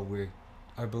how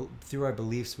through our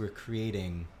beliefs we're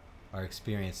creating our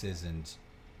experiences, and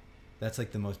that's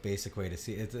like the most basic way to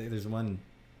see it.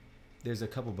 There's a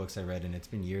couple books I read, and it's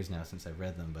been years now since I've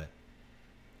read them, but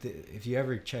if you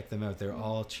ever check them out, they're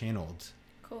all channeled.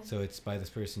 Cool. So it's by this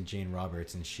person, Jane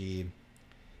Roberts, and she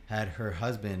had her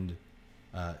husband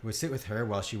would sit with her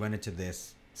while she went into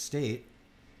this state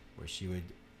where she would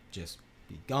just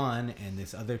be gone, and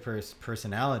this other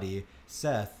personality,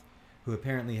 Seth, who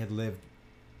apparently had lived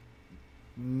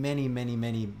many, many,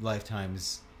 many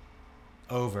lifetimes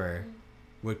over,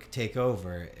 would take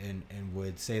over and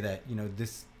would say that, you know,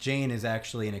 this Jane is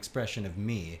actually an expression of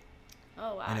me.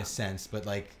 Oh, wow. In a sense, but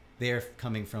like they're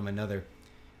coming from another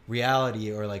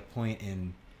reality or like point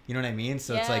in, you know what I mean?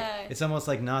 So it's like, it's almost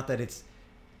like, not that it's,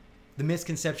 the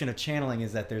misconception of channeling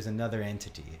is that there's another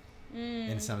entity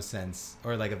in some sense,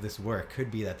 or like of this work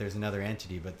could be that there's another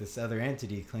entity, but this other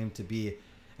entity claimed to be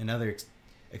another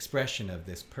expression of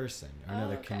this person, or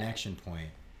another connection point,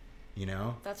 you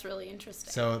know? That's really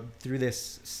interesting. So through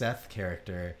this Seth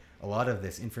character, a lot of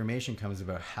this information comes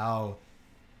about how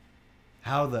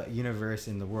the universe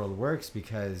and the world works,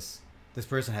 because this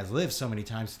person has lived so many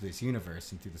times through this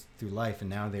universe and through life, and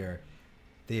now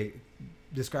they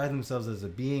describe themselves as a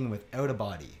being without a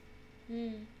body.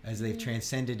 As they've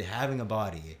transcended having a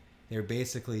body, they're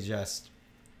basically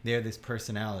they're this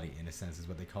personality, in a sense, is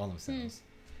what they call themselves.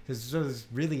 So it's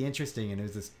really interesting, and it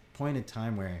was this point in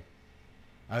time where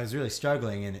I was really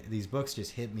struggling, and these books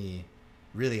just hit me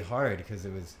really hard, because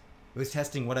it was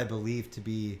testing what I believed to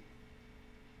be.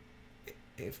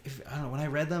 If I don't know, when I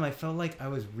read them, I felt like I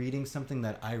was reading something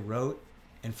that I wrote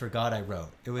and forgot I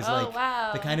wrote. It was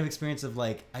the kind of experience of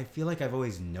like, I feel like I've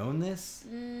always known this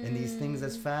and these things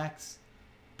as facts,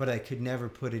 but I could never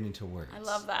put it into words. I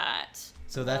love that.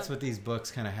 So that's what these books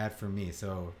kind of had for me.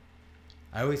 So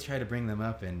I always try to bring them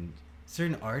up, and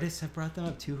certain artists have brought them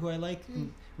up too, who I like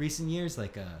in recent years,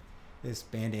 like this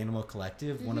band Animal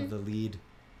Collective. One of the lead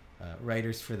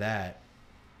writers for that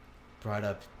brought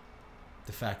up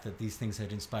the fact that these things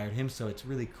had inspired him. So it's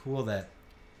really cool that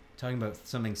talking about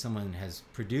something someone has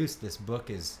produced, this book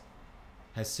has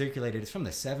circulated. It's from the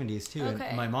 70s too. Okay.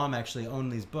 And my mom actually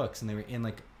owned these books, and they were in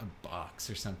like a box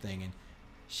or something, and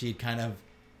she kind of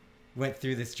went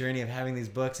through this journey of having these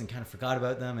books and kind of forgot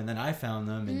about them, and then I found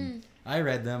them and I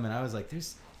read them, and I was like,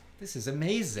 this is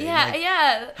amazing.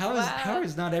 How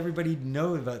does not everybody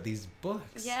know about these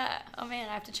books? Yeah. Oh man,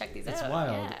 I have to check these out. It's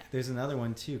wild. Yeah. There's another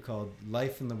one too called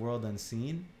Life in the World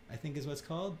Unseen, I think is what it's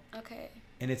called. Okay.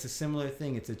 And it's a similar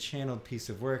thing. It's a channeled piece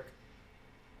of work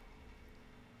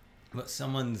about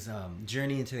someone's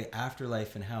journey into the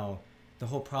afterlife, and how the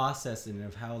whole process, and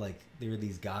of how like there were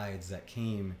these guides that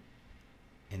came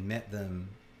and met them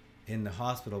in the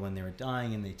hospital when they were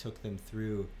dying, and they took them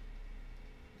through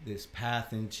this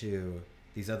path into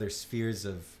these other spheres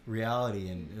of reality.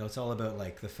 And it's all about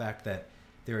like the fact that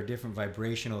there are different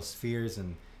vibrational spheres,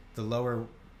 and the lower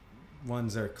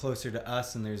ones are closer to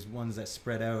us, and there's ones that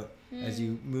spread out as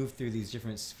you move through these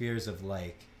different spheres of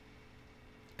like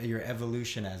your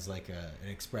evolution as like an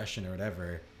expression or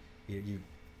whatever.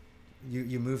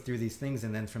 You move through these things,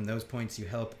 and then from those points you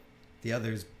help the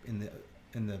others in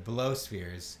the below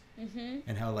spheres,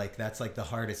 and how like that's like the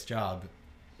hardest job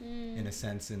in a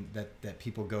sense, and that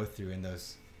people go through in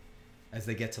those as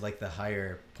they get to like the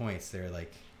higher points. They're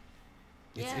like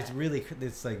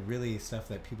it's like really stuff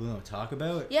that people don't talk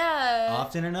about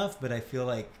often enough, but I feel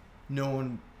like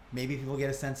maybe people get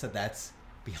a sense that that's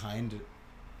behind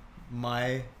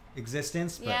my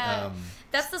existence, but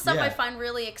that's the stuff I find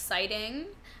really exciting.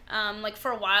 Like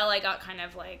for a while I got kind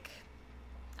of like,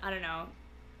 I don't know,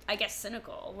 I guess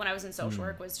cynical when I was in social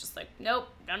work, was just like, nope,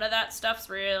 none of that stuff's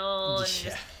real. And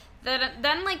just,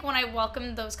 then like when I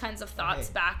welcomed those kinds of thoughts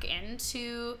back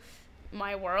into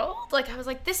my world, like I was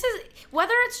like, this is,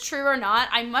 whether it's true or not,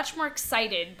 I'm much more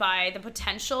excited by the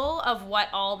potential of what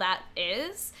all that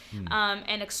is,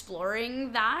 and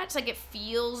exploring that. Like it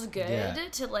feels good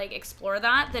to like explore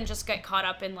that than just get caught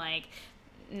up in like,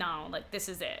 no, like this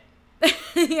is it.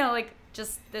 You know, like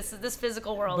just this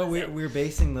physical world. But we're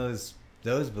basing those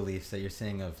beliefs that you're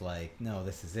saying of like, no,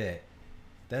 this is it.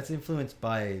 That's influenced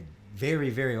by very,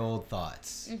 very old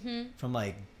thoughts from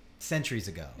like centuries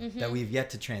ago that we've yet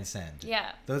to transcend.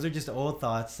 Yeah. Those are just old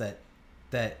thoughts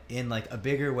that in like a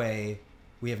bigger way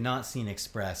we have not seen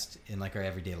expressed in like our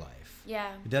everyday life.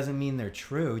 Yeah. It doesn't mean they're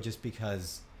true. Just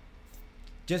because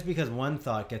one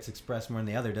thought gets expressed more than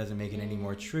the other doesn't make it any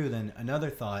more true than another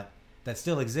thought that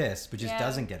still exists, but just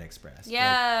doesn't get expressed.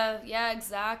 Yeah, yeah,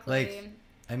 exactly. Like,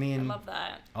 I mean, I love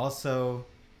that. Also,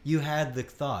 you had the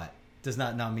thought. Does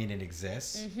that not mean it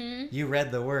exists? Mm-hmm. You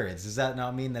read the words. Does that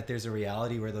not mean that there's a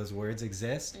reality where those words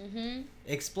exist? Mm-hmm.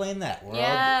 Explain that, world.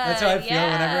 Yeah, That's how I feel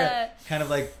yeah. whenever I kind of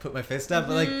like put my fist up.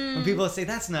 Mm-hmm. But like when people say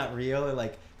that's not real, or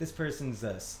like this person's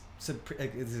it's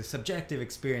a subjective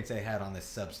experience they had on this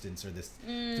substance, or this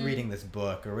reading this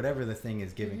book, or whatever the thing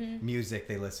is, giving music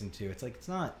they listen to. It's like, it's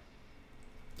not.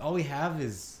 All we have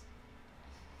is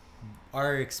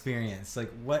our experience.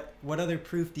 Like, what other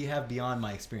proof do you have beyond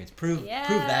my experience? Prove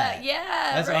that. Yeah,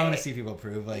 that's right. what I want to see people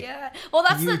prove. Like, well,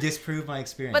 that's can you disprove my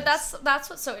experience? But that's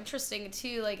what's so interesting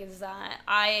too. Like, is that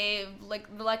I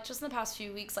like just in the past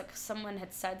few weeks, like someone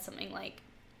had said something like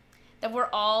that we're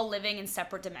all living in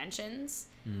separate dimensions.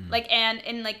 Like,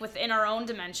 and like within our own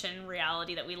dimension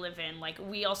reality that we live in, like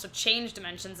we also change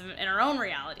dimensions in our own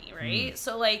reality, right?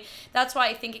 So like that's why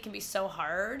I think it can be so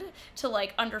hard to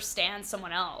like understand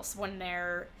someone else when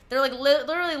they're like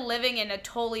literally living in a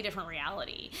totally different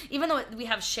reality, even though we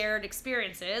have shared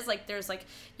experiences. Like there's like,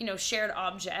 you know, shared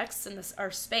objects in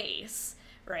our space,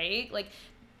 right? Like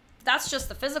that's just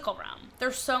the physical realm.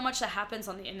 There's so much that happens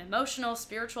in the emotional,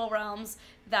 spiritual realms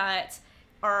that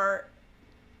are,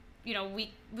 you know,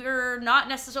 we're not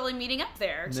necessarily meeting up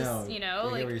there. Just, no, you know, I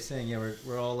like get what you're saying. Yeah,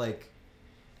 we're all like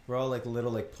little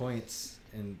like points,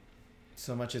 and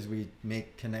so much as we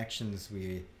make connections,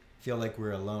 we feel like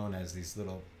we're alone as these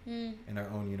little in our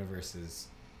own universes,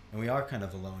 and we are kind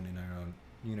of alone in our own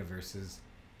universes.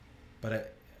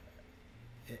 But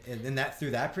and that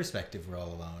through that perspective, we're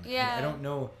all alone. Yeah. I don't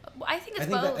know. I think it's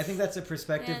both. I think that's a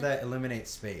perspective that eliminates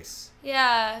space.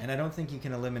 Yeah. And I don't think you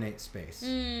can eliminate space.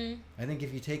 I think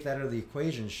if you take that out of the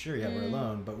equation, sure, yeah, we're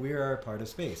alone, but we are a part of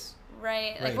space.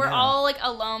 Right. Like right we're now. all like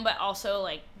alone, but also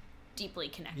like deeply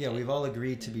connected. Yeah, we've all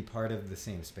agreed to be part of the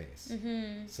same space.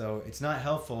 So it's not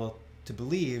helpful to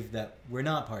believe that we're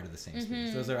not part of the same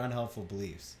space. Those are unhelpful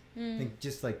beliefs. I think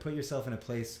just like put yourself in a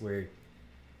place where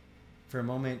for a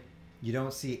moment you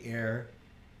don't see air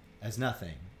as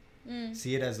nothing.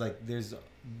 See it as like there's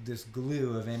this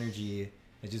glue of energy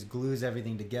that just glues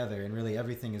everything together, and really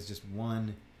everything is just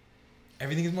one.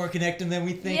 Everything is more connected than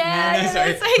we think. Yeah,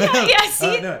 man.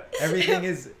 see, no, everything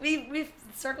is. We've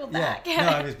circled back. Yeah,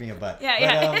 no, I'm just being a butt.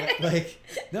 Like,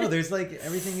 no, there's like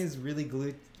everything is really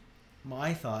glued.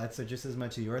 My thoughts are just as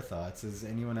much of your thoughts as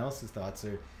anyone else's thoughts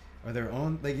are their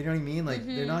own. Like, you know what I mean? Like,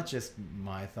 they're not just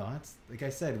my thoughts. Like I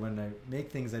said, when I make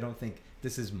things, I don't think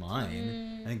this is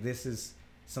mine. I think this is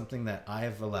something that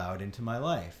I've allowed into my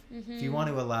life. If you want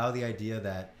to allow the idea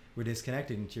that we're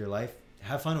disconnected into your life,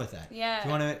 have fun with that. Yeah. If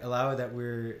you want to allow that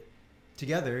we're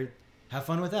together, have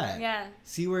fun with that. Yeah.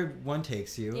 See where one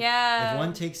takes you. Yeah. If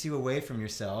one takes you away from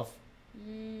yourself,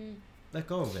 let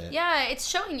go of it. Yeah, it's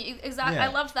showing you exactly. Yeah.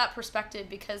 I loved that perspective,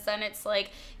 because then it's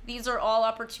like these are all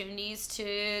opportunities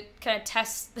to kind of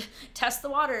test the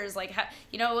waters. Like, how,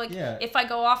 you know, like if I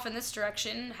go off in this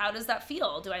direction, how does that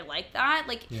feel? Do I like that?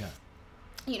 Like,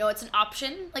 you know, it's an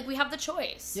option. Like, we have the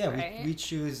choice. Yeah, right? we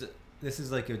choose. This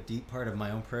is like a deep part of my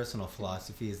own personal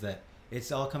philosophy, is that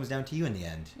it all comes down to you in the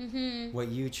end. What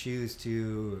you choose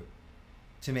to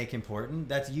make important,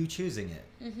 that's you choosing it.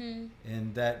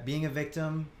 And that being a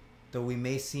victim, though we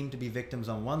may seem to be victims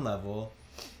on one level,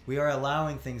 we are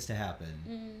allowing things to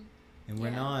happen. And we're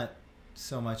not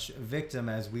so much a victim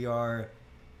as we are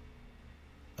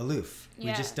aloof.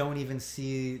 We just don't even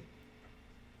see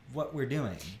what we're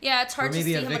doing. Yeah, it's hard to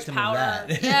see how much power. Of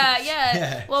that.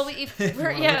 Yeah. Well, we're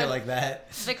look at it like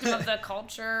that. Victim of the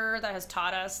culture that has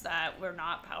taught us that we're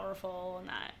not powerful, and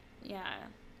that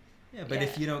Yeah, but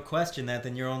if you don't question that,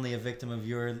 then you're only a victim of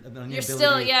your ability to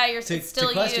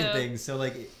question you. things. So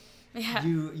like,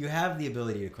 you have the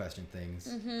ability to question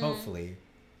things. Hopefully,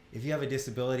 if you have a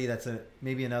disability, that's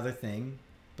maybe another thing.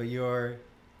 But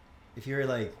if you're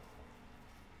like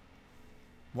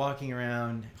walking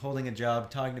around, holding a job,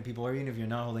 talking to people, or even if you're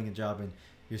not holding a job and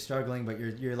you're struggling, but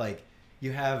you're like,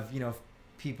 you have, you know,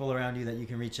 people around you that you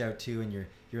can reach out to, and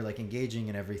you're like engaging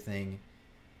in everything.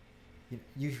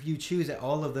 You choose at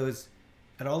all those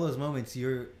moments,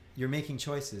 you're making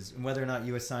choices, and whether or not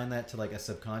you assign that to like a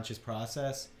subconscious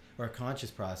process or a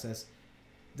conscious process,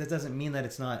 that doesn't mean that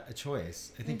it's not a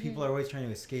choice. I think people are always trying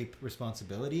to escape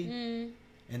responsibility,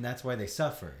 and that's why they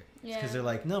suffer. Because they're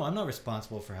like, no, I'm not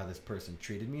responsible for how this person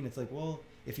treated me. And it's like, well,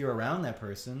 if you're around that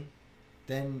person,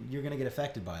 then you're going to get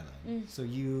affected by them. So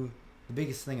the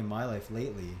biggest thing in my life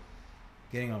lately,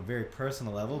 getting on a very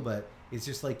personal level, but it's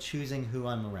just like choosing who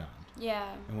I'm around. Yeah.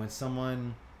 And when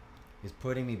someone is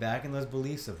putting me back in those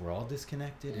beliefs of we're all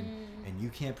disconnected and you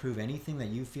can't prove anything that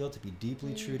you feel to be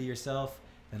deeply true to yourself,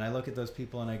 And I look at those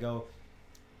people and I go,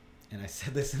 and I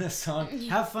said this in a song,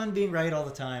 have fun being right all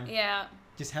the time. Yeah.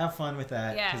 Just have fun with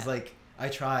that. Yeah. Because, like, I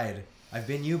tried. I've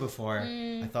been you before.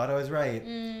 I thought I was right.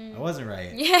 I wasn't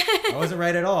right. Yeah. I wasn't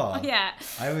right at all. Yeah.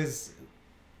 I was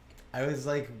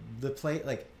like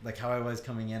like how I was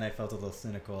coming in. I felt a little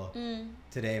cynical.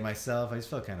 Today myself, I just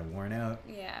felt kind of worn out.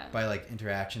 Yeah. By like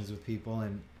interactions with people,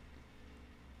 and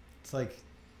it's like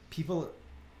people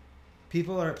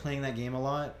are playing that game a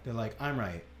lot. They're like, I'm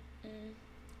right,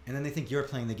 and then they think you're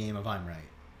playing the game of I'm right,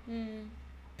 and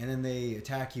then they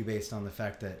attack you based on the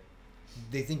fact that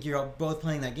they think you're both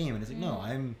playing that game, and it's like, no,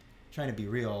 I'm trying to be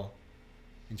real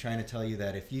and trying to tell you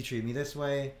that if you treat me this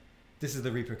way, this is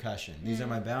the repercussion. These are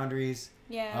my boundaries.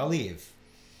 Yeah. I'll leave.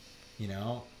 You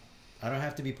know, I don't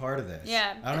have to be part of this.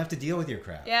 Yeah. I don't have to deal with your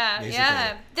crap. Yeah. Basically.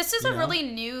 Yeah. This is a know? really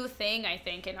new thing, I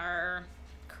think, in our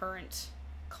current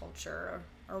culture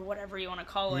or whatever you want to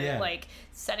call it. Yeah. Like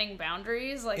setting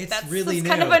boundaries. Like It's that's really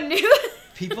kind of new. a new.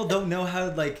 People don't know how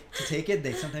like to take it.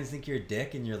 They sometimes think you're a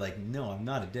dick, and you're like, no, I'm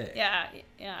not a dick. Yeah.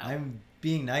 Yeah. I'm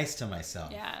being nice to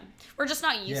myself. Yeah. We're just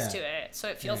not used Yeah. to it, so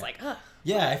it feels Yeah. like, ugh.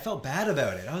 Yeah, I felt bad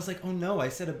about it. I was like, oh no, I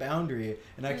set a boundary.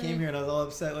 And I came here and I was all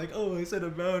upset, like, oh, I set a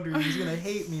boundary. He's going to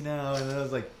hate me now. And then I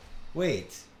was like,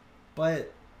 wait,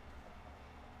 but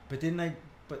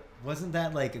wasn't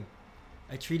that like,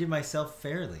 I treated myself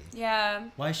fairly. Yeah.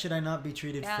 Why should I not be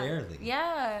treated Yeah. fairly?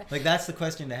 Yeah. Like, that's the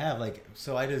question to have. Like,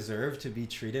 so I deserve to be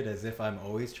treated as if I'm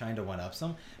always trying to one-up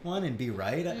someone and be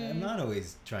right? I'm not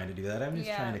always trying to do that. I'm just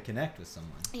Yeah. trying to connect with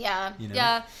someone. Yeah. You know?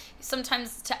 Yeah.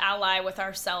 Sometimes to ally with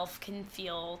ourselves can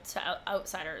feel to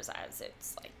outsiders as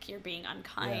it's like you're being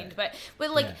unkind. Yeah.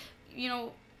 But like, Yeah. you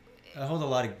know, I hold a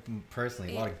lot of,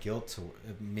 personally, a lot of guilt to,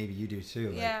 maybe you do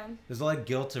too. Like, Yeah. there's a lot of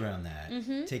guilt around that.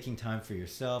 Taking time for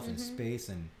yourself and space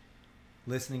and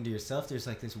listening to yourself. There's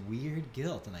like this weird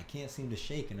guilt, and I can't seem to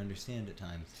shake and understand at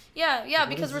times. yeah, Like, what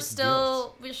because is we're this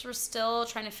still we're still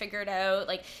trying to figure it out.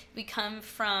 Like we come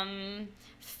from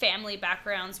family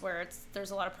backgrounds where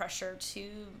there's a lot of pressure to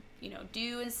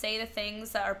do and say the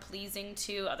things that are pleasing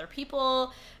to other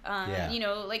people. Yeah.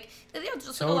 Like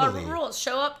just like a lot of Totally. rules.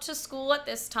 Show up to school at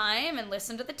this time and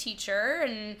listen to the teacher,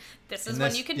 and this is And when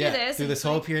this- you can yeah, do this. Through And this it's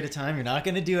whole like- period of time, you're not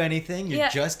going to do anything. You're Yeah.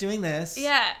 just doing this.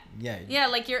 Yeah. Yeah. Yeah,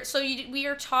 like we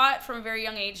are taught from a very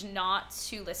young age not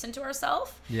to listen to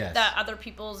ourselves. Yes. That other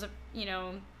people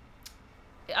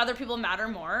matter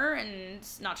more, and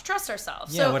not to trust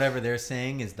ourselves. Yeah, so, whatever they're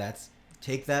saying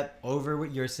take that over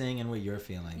what you're saying and what you're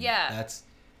feeling. Yeah.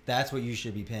 That's what you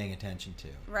should be paying attention to.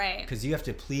 Right. Because you have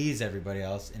to please everybody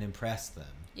else and impress them.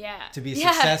 Yeah. To be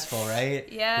Yeah. successful,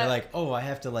 right? Yeah. You're like, oh, I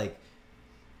have to like.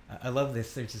 I love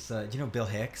this. There's just, do you know Bill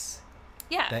Hicks,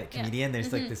 Yeah. that comedian?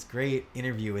 There's like this great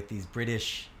interview with these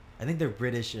British, I think they're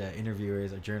British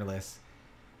interviewers or journalists,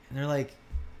 and they're like,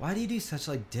 why do you do such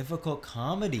like difficult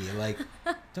comedy? Like,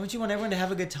 don't you want everyone to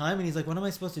have a good time? And he's like, what am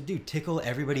I supposed to do? Tickle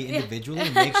everybody individually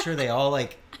and make sure they all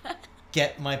like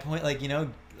get my point? Like,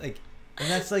 like, and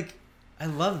that's like, I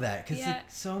love that because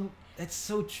it's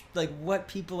so like what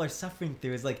people are suffering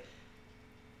through is like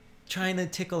trying to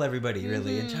tickle everybody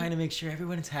really and trying to make sure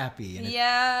everyone is happy. And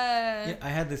Yeah. I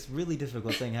had this really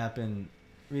difficult thing happen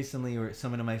recently where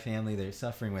someone in my family, they're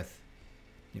suffering with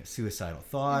suicidal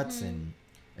thoughts and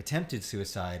attempted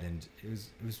suicide, and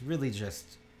it was really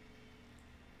just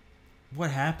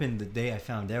what happened the day I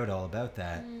found out all about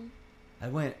that. I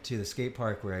went to the skate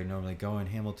park where I normally go in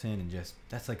Hamilton, and just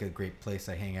that's like a great place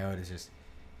I hang out, is just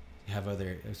have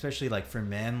other, especially like for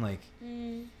men, like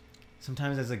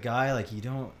sometimes as a guy, like you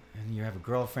have a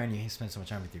girlfriend, you spend so much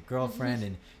time with your girlfriend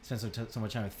and spend so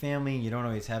much time with family, you don't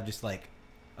always have just like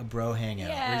a bro hangout.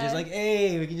 Yeah. We're just like,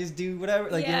 hey, we can just do whatever,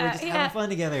 like we're just having fun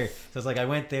together. So it's like I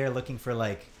went there looking for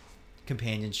like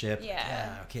companionship.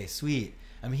 Yeah. Okay, sweet,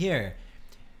 I'm here.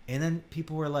 And then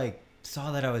people were like,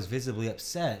 saw that I was visibly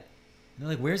upset, and they're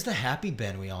like, where's the happy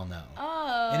Ben we all know?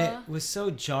 And it was so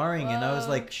jarring. And I was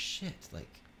like, shit,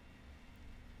 like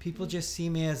people just see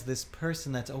me as this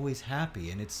person that's always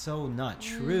happy, and it's so not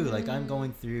true. Like I'm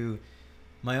going through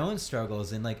my own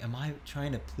struggles, and like, am I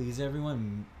trying to please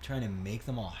everyone, trying to make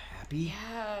them all happy?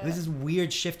 Yeah. This is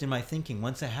weird shift in my thinking.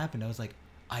 Once that happened, I was like,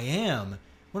 I am.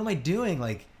 What am I doing?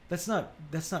 Like that's not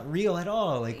real at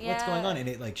all. Like what's going on? And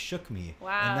it like shook me.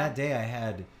 Wow. And that day I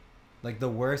had like the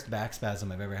worst back spasm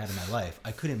I've ever had in my life.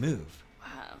 I couldn't move.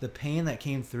 Wow. The pain that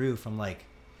came through from like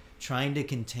trying to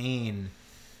contain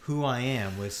who I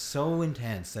am was so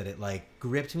intense that it like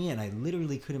gripped me, and I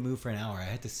literally couldn't move for an hour. I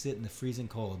had to sit in the freezing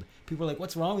cold. People were like,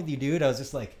 what's wrong with you, dude? I was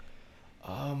just like,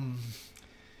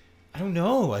 I don't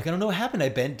know. Like, I don't know what happened. I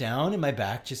bent down and my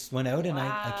back just went out and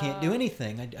I can't do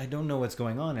anything. I don't know what's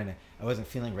going on. And I wasn't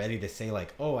feeling ready to say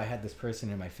like, oh, I had this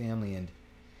person in my family and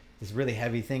this really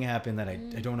heavy thing happened that I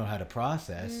don't know how to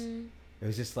process. It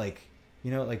was just like,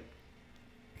 you know, like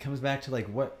it comes back to like,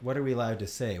 what are we allowed to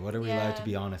say? What are we allowed to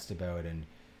be honest about? And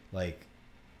like,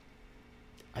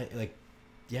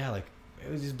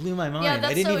 it just blew my mind.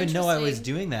 I didn't even know I was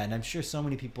doing that. And I'm sure so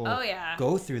many people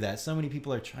go through that. So many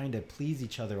people are trying to please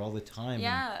each other all the time.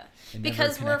 Yeah. And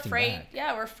because we're afraid. back.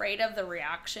 Yeah, we're afraid of the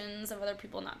reactions of other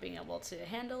people not being able to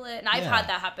handle it. And I've had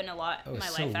that happen a lot in my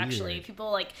life, actually. Weird.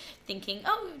 People like thinking,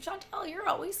 oh, Chantal, you're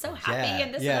always so happy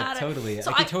and this and that. Yeah, totally.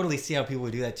 So I can totally see how people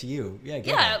would do that to you. Yeah, I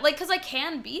get it. Like, because I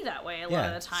can be that way a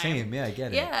lot of the time. Same. Yeah, I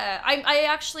get it. Yeah, I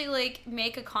actually like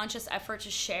make a conscious effort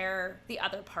to share the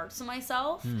other parts of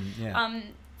myself.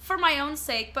 For my own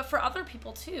sake, but for other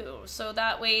people too. So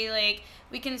that way, like,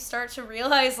 we can start to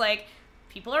realize, like,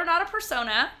 people are not a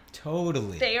persona.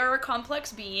 Totally. They are a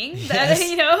complex being. That,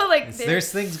 you know, like...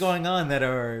 There's things going on that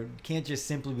can't just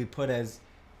simply be put as,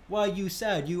 why you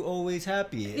sad? You always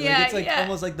happy. Yeah, like, it's like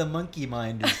almost like the monkey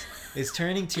mind is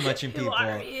turning too much in people. Who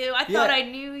are you? I thought I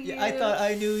knew you. Yeah, I thought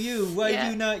I knew you. Why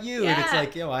you not you? Yeah. And it's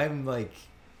like, I'm like...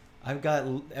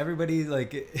 everybody's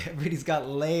got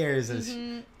layers as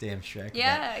damn Shrek.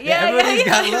 Everybody's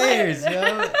got layers,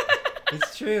 yo.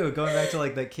 It's true. Going back to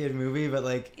like that kid movie, but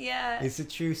like it's a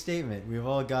true statement. We've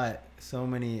all got so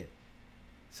many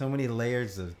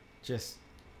layers of just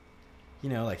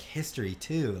like history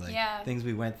too. Like things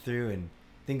we went through and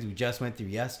things we just went through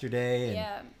yesterday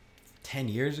and 10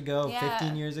 years ago,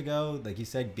 15 years ago, like you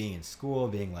said, being in school,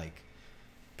 being like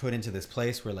put into this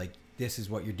place where like this is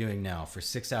what you're doing now for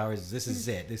 6 hours. This is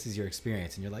it. This is your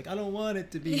experience. And you're like, I don't want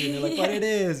it to be. And you're like, but it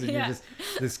is. And you're just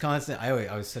this constant.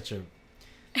 I was such a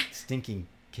stinking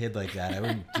kid like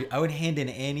that. I would hand in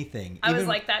anything. I was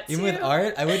like that too. Even with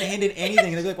art, I wouldn't hand in anything.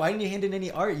 And they'd be like, why didn't you hand in any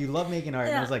art? You love making art.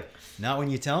 And I was like, not when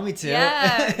you tell me to.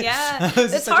 Yeah.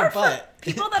 It's hard for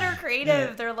people that are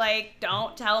creative. They're like,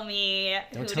 don't tell me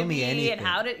don't who tell to me be anything. and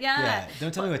how to.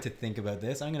 Don't tell me what to think about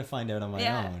this. I'm gonna find out on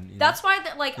my own. That's why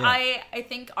I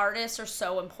think artists are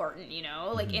so important.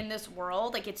 Like in this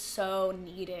world, like it's so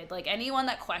needed. Like anyone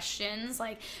that questions,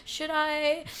 like, should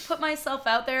I put myself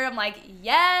out there? I'm like,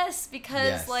 yes,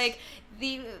 because like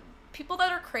the people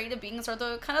that are creative beings are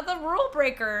the kind of the rule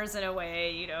breakers in a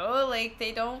way, like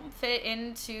they don't fit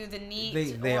into the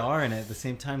neat. They are, and at the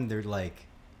same time they're like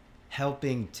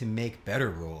helping to make better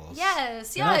rules.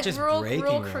 Yes, they're not like just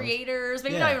rule creators,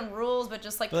 maybe not even rules, but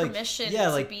just like permission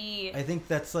to be. I think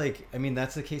that's like,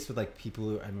 that's the case with like people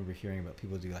who I remember hearing about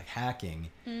people who do like hacking.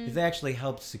 Is they actually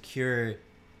help secure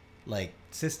like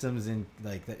systems and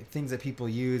like things that people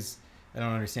use. I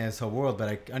don't understand this whole world, but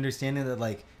I understand that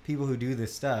like people who do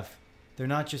this stuff, they're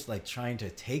not just like trying to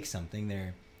take something.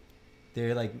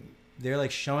 They're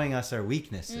like showing us our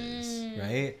weaknesses,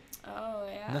 right? Oh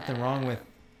yeah. Nothing wrong with.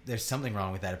 There's something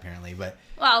wrong with that apparently, but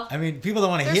well, people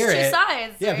don't want to hear it. There's two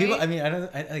sides. Yeah, right?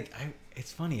 people.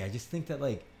 It's funny. I just think that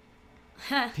like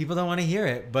people don't want to hear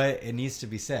it, but it needs to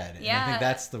be said. And I think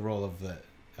that's the role of the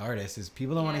artist is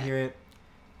people don't want to hear it.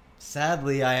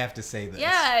 Sadly, I have to say this.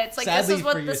 Yeah, it's like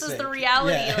this is the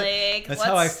reality. Yeah. Like that's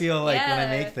how I feel like when I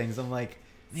make things. I'm like,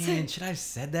 man, should I have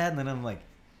said that? And then I'm like,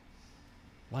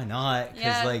 why not?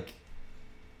 Because like,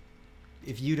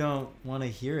 if you don't want to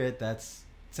hear it, that's.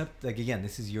 Except, like, again,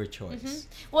 this is your choice.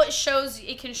 Well,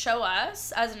 it can show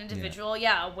us as an individual,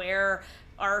 where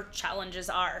our challenges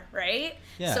are, right?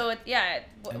 Yeah. So,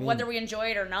 whether we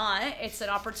enjoy it or not, it's an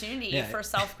opportunity for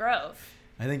self-growth.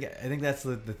 I think that's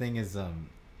the thing is,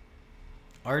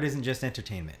 art isn't just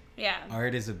entertainment. Yeah.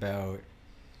 Art is about,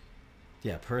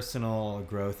 personal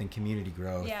growth and community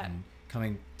growth and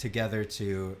coming together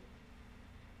to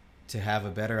have a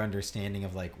better understanding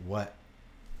of, like, what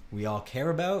we all care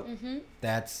about.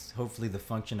 That's hopefully the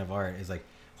function of art is like,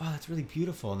 wow, that's really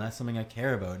beautiful and that's something I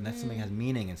care about and that's something that has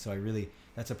meaning, and so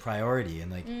that's a priority, and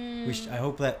like I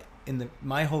hope that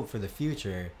my hope for the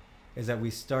future is that we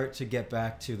start to get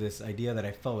back to this idea that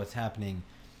I felt was happening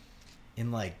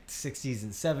in like 60s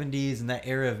and 70s and that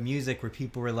era of music where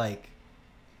people were like,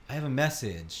 I have a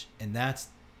message and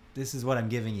this is what I'm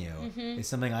giving you. It's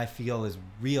something I feel is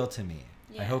real to me.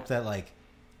 I hope that like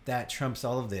that trumps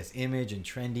all of this image and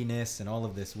trendiness and all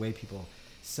of this way people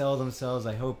sell themselves.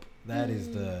 I hope that is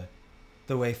the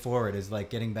way forward, is like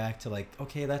getting back to like,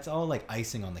 okay, that's all like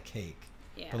icing on the cake.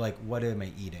 But like, what am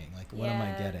I eating? Like, what am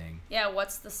I getting? Yeah,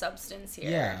 what's the substance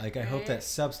here? Yeah, like I hope that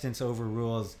substance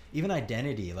overrules even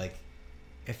identity. Like,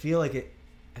 I feel like it,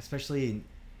 especially,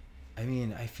 I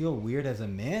mean, I feel weird as a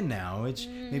man now, which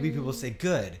maybe people say,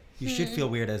 good, you should feel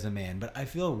weird as a man, but I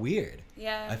feel weird.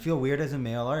 Yeah. I feel weird as a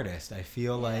male artist. I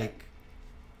feel like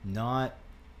not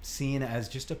seen as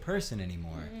just a person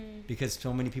anymore because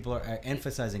so many people are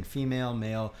emphasizing female,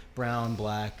 male, brown,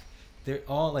 black. They're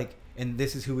all like, and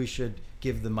this is who we should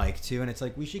give the mic to. And it's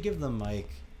like, we should give the mic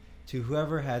to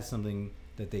whoever has something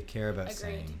that they care about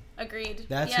saying. Agreed.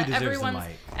 That's who deserves the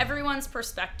mic. Everyone's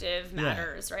perspective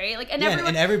matters, right? Like, and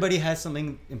and everybody has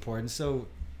something important. So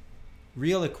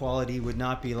real equality would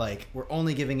not be like, we're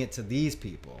only giving it to these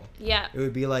people. Yeah. It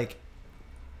would be like,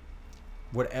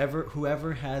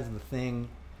 whoever has the thing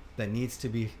that needs to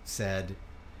be said,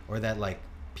 or that like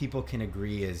people can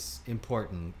agree is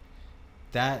important,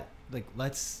 that like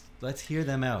let's hear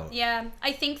them out. Yeah,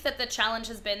 I think that the challenge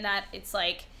has been that it's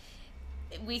like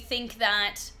we think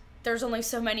that there's only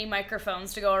so many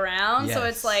microphones to go around. Yes. So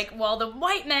it's like, well, the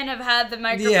white men have had the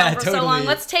microphone for so long.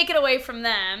 Let's take it away from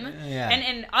them. Yeah.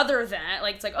 And other than,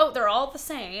 like, it's like, oh, they're all the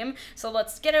same. So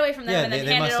let's get away from them and then hand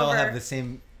it over. They must all have the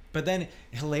same. But then,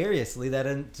 hilariously, that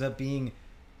ends up being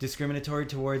discriminatory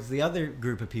towards the other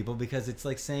group of people because it's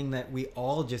like saying that we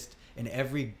all just, in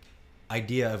every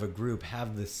idea of a group,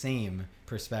 have the same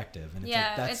perspective. And it's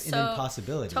like, that's an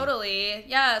impossibility. Totally.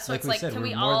 Yeah. So it's like, can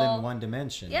we all... more than one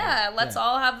dimension. Yeah. Let's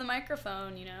all have the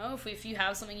microphone, you know? If you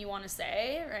have something you want to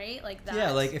say, right? Like that.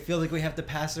 Yeah, like, I feel like we have to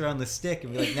pass around the stick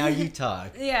and be like, now you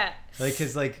talk. Yeah. Like,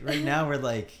 because, like, right now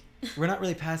we're not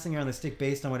really passing around the stick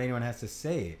based on what anyone has to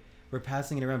say. We're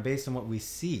passing it around based on what we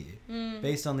see,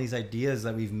 based on these ideas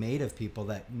that we've made of people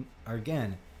that are,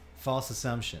 again, false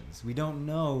assumptions. We don't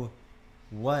know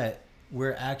what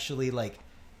we're actually, like,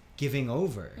 giving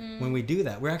over when we do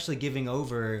that. We're actually giving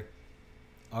over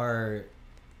our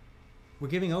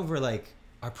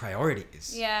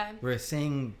priorities. Yeah. We're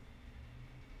saying,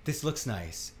 this looks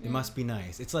nice. It must be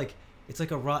nice. It's like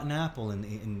a rotten apple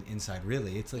in inside,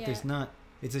 really. It's like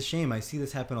it's a shame. I see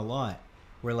this happen a lot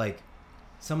where, like,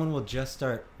 someone will just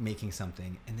start making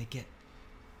something and they get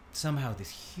somehow this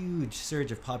huge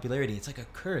surge of popularity. It's like a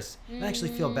curse. I actually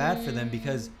feel bad for them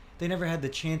because they never had the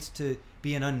chance to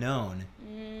be an unknown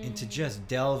and to just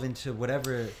delve into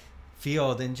whatever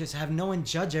field and just have no one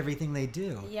judge everything they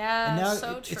do. Yeah, and now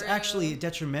so it's actually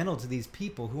detrimental to these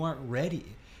people who aren't ready.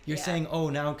 You're saying, oh,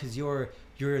 now because you're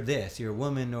this, you're a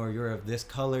woman, or you're of this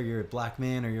color, you're a black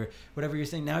man, or you're whatever you're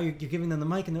saying. Now you're giving them the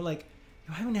mic and they're like,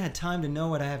 I haven't had time to know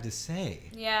what I have to say.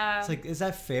 Yeah. It's like, is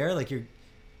that fair? Like, it's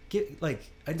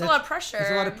a lot of pressure. It's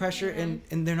a lot of pressure, and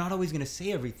they're not always going to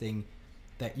say everything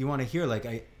that you want to hear. Like,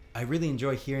 I really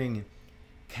enjoy hearing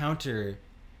counter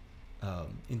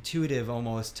intuitive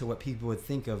almost to what people would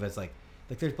think of as like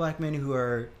there's black men who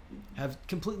have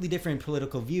completely different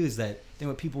political views than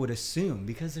what people would assume,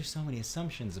 because there's so many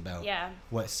assumptions about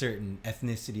what certain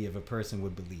ethnicity of a person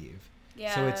would believe.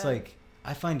 Yeah. So it's like,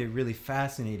 I find it really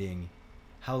fascinating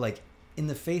how, like, in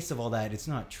the face of all that, it's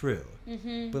not true.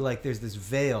 But, like, there's this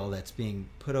veil that's being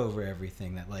put over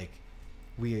everything that, like,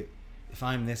 if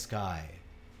I'm this guy,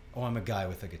 oh, I'm a guy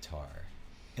with a guitar,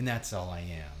 and that's all I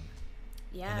am.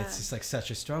 Yeah. And it's just, like,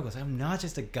 such a struggle. So I'm not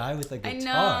just a guy with a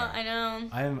guitar. I know.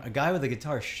 I'm a guy with a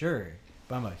guitar, sure,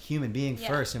 but I'm a human being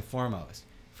first and foremost.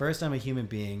 First, I'm a human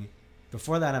being.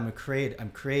 Before that, I'm creative.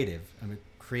 I'm a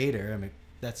creator.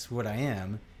 That's what I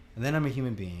am. And then I'm a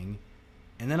human being.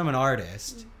 And then I'm an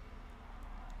artist.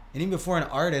 And even before an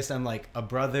artist, I'm like a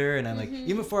brother. And I'm like,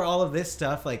 even before all of this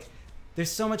stuff, like, there's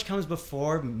so much comes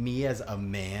before me as a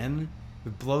man.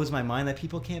 It blows my mind that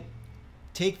people can't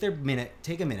take a minute,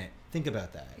 think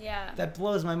about that. Yeah. That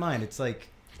blows my mind. It's like,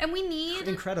 and we need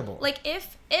incredible. Like,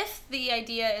 if the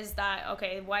idea is that,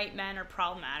 okay, white men are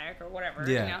problematic or whatever,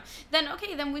 you know,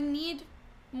 then we need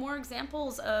more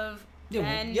examples of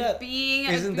and being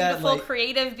a beautiful,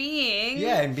 creative being.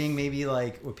 Yeah, and being maybe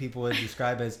like what people would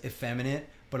describe as effeminate,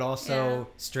 but also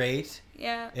straight.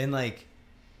 Yeah. And like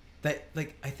that,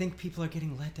 like, I think people are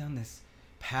getting led down this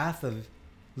path of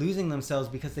losing themselves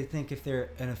because they think if they're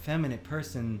an effeminate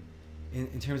person,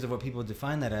 in terms of what people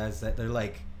define that as, that they're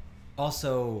like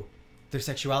also their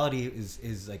sexuality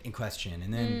is like in question.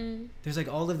 And then there's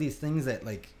like all of these things that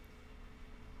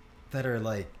are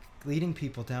like leading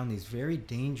people down these very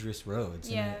dangerous roads.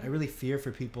 And I really fear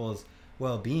for people's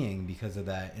well-being because of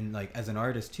that. And like as an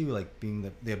artist too, like being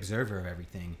the observer of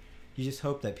everything, you just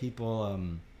hope that people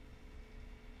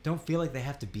don't feel like they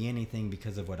have to be anything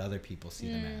because of what other people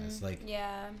see them as. Like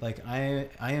I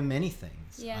am many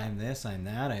things. I'm this, I'm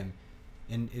that,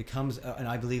 and it comes, and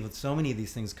I believe that so many of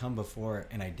these things come before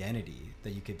an identity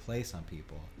that you could place on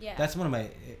people. That's one of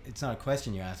it's not a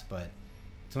question you asked, but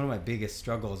it's one of my biggest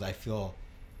struggles I feel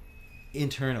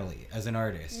internally as an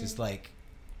artist. Is like,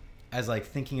 as like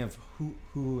thinking of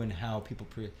who and how people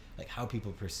how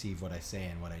people perceive what I say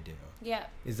and what I do. Yeah.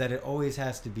 Is that it always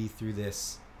has to be through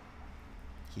this.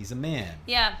 He's a man.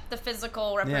 Yeah, the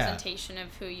physical representation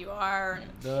of who you are.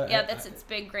 It's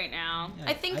big right now. Yeah,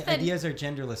 I think that ideas are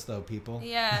genderless, though, people.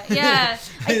 Yeah. I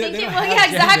think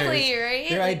exactly, right?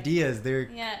 Their like, ideas, their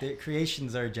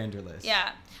creations are genderless.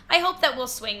 Yeah, I hope that we'll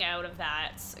swing out of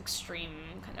that extreme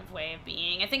kind of way of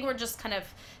being. I think we're just kind of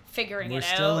figuring it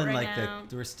out right now.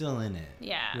 We're still in it.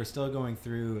 Yeah. We're still going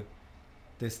through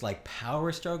this like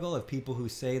power struggle of people who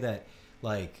say that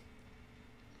like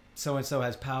so and so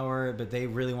has power, but they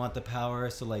really want the power.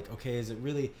 So like, okay, is it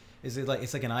like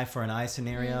it's like an eye for an eye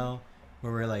scenario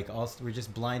where we're like we're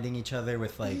just blinding each other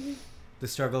with like the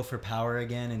struggle for power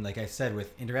again, and like I said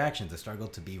with interactions, the struggle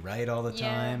to be right all the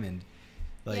time, and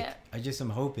like I just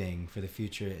am hoping for the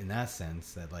future in that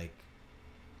sense that like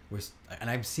and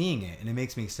I'm seeing it, and it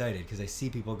makes me excited because I see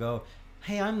people go,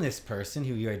 hey, I'm this person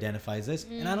who you identify as this,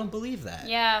 and I don't believe that.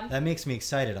 Yeah. That makes me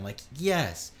excited. I'm like,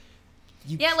 yes.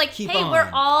 We're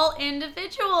all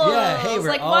individuals. Yeah, hey, we're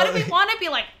like, all... why do we want to be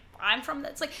like, I'm from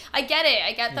that? It's like, I get it.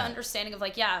 I get the understanding of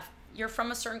like, if you're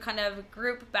from a certain kind of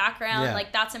group background,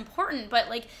 like that's important, but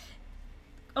like,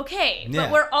 okay,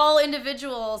 but we're all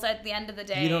individuals at the end of the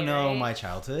day. You don't know right? my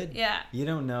childhood. Yeah. You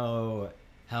don't know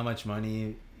how much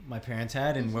money my parents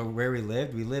had and where we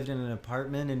lived. We lived in an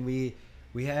apartment, and we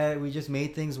just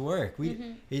made things work.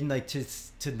 We didn't like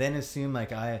to then assume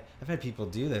like I've had people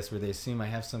do this where they assume I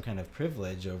have some kind of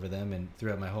privilege over them and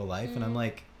throughout my whole life, and I'm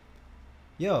like,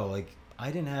 yo, like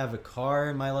I didn't have a car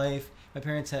in my life. My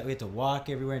parents we had to walk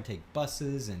everywhere and take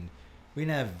buses, and we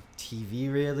didn't have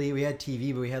TV really. We had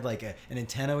TV, but we had like an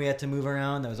antenna we had to move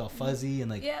around that was all fuzzy,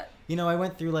 and like I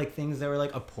went through like things that were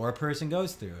like a poor person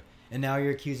goes through. And now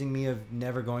you're accusing me of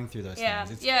never going through those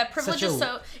things. Privilege is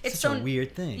such a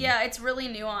weird thing. Yeah, it's really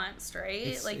nuanced,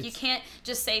 right? You can't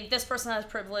just say this person has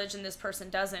privilege and this person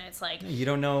doesn't. It's like you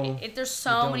don't know. There's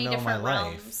so many different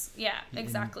realms. Yeah,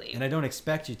 exactly. And I don't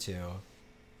expect you to.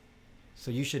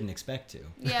 So you shouldn't expect to.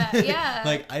 Yeah.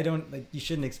 Like you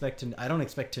shouldn't expect to. I don't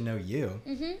expect to know you.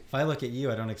 If I look at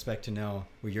you, I don't expect to know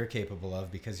what you're capable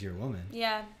of because you're a woman.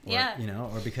 Yeah.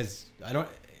 Or because I don't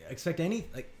expect any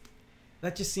like.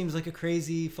 That just seems like a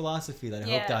crazy philosophy that I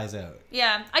hope dies out.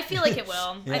 Yeah, I feel like it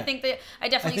will. I think that I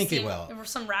definitely see it will.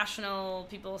 Some rational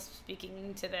people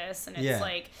speaking to this, and it's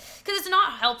like, because it's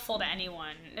not helpful to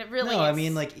anyone. It really No, I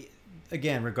mean, like,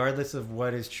 again, regardless of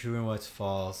what is true and what's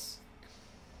false,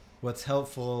 what's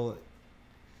helpful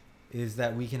is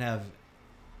that we can have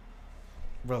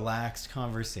relaxed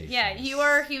conversations. Yeah, you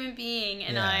are a human being,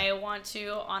 and I want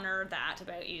to honor that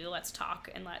about you. Let's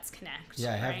talk and let's connect.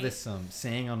 Yeah, I have this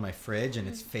saying on my fridge, and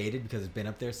it's faded because it's been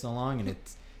up there so long, and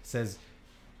it says,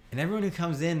 and everyone who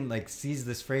comes in like sees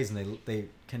this phrase and they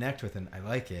connect with it, and I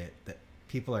like it, that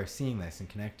people are seeing this and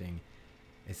connecting.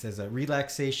 It says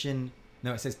relaxation.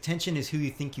 No, it says tension is who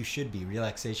you think you should be.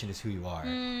 Relaxation is who you are.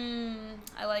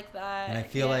 I like that. And I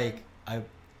feel like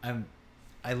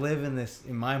I live in this,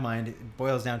 in my mind, it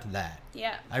boils down to that.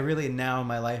 Yeah. I really, now in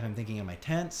my life, I'm thinking, am I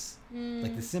tense?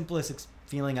 Like the simplest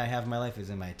feeling I have in my life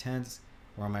is, am I tense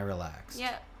or am I relaxed?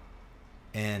 Yeah.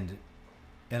 And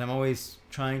I'm always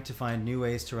trying to find new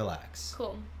ways to relax.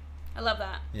 Cool. I love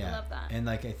that. Yeah. I love that. And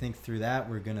like, I think through that,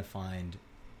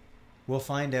 we'll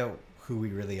find out who we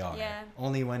really are. Yeah.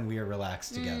 Only when we are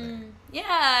relaxed together. Yeah.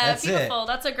 That's beautiful. It.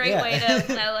 That's a great way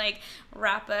to like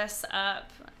wrap us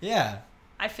up. Yeah.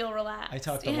 I feel relaxed. I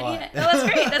talked a lot. Yeah. Oh, that's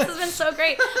great. This has been so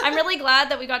great. I'm really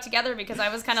glad that we got together because I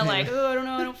was kind of like, oh, I don't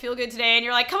know, I don't feel good today. And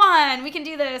you're like, come on, we can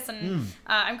do this. And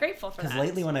I'm grateful for that. Because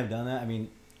lately when I've done that, I mean,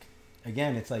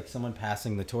 again, it's like someone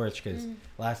passing the torch. Because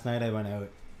last night I went out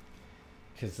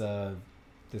because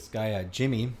this guy,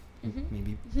 Jimmy,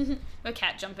 maybe. A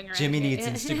cat jumping around. Jimmy needs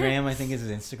Instagram, I think is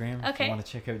his Instagram. Okay. If you want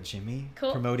to check out Jimmy.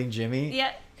 Cool. Promoting Jimmy.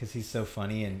 Yeah. Because he's so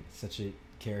funny and such a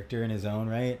character in his own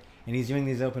right. And he's doing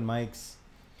these open mics.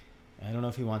 I don't know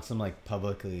if he wants them like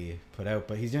publicly put out,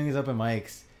 but he's doing his open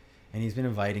mics, and he's been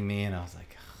inviting me, and I was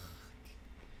like,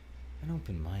 an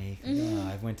open mic.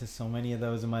 I went to so many of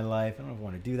those in my life. I don't know if I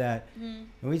want to do that. And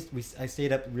I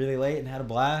stayed up really late and had a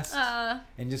blast,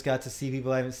 and just got to see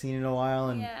people I haven't seen in a while,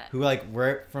 and who like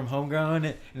work from Homegrown,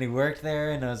 and he worked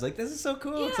there, and I was like, this is so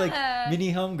cool. It's like mini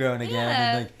Homegrown again.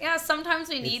 Yeah. And like, Sometimes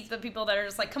we need the people that are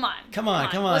just like, come on. Come on.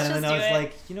 Let's And just then I was do it.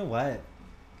 like, you know what?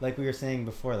 Like we were saying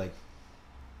before, like,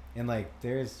 and like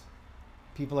there's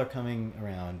people are coming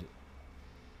around,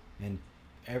 and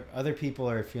other people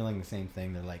are feeling the same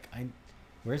thing. They're like,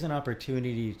 where's an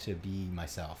opportunity to be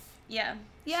myself? Yeah.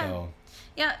 So,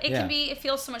 it can be, it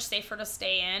feels so much safer to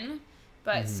stay in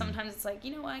But sometimes it's like,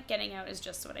 you know what, getting out is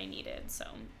just what I needed. So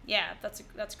yeah,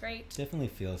 that's great. Definitely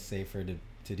feels safer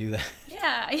to do that.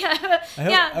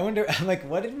 Yeah. I wonder, I'm like,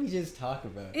 what did we just talk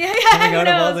about? Yeah, Coming out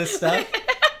who of all knows? this stuff?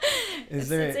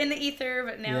 It's in the ether,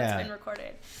 but now it's been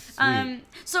recorded. Sweet.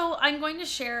 So I'm going to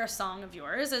share a song of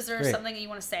yours. Is there Great. something that you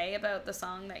want to say about the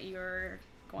song that you're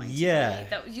going to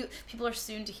Yeah. people are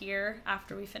soon to hear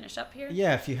after we finish up here?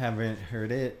 Yeah, if you haven't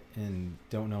heard it and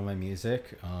don't know my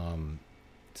music,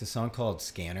 it's a song called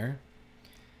Scanner,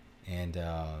 and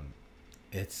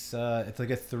it's like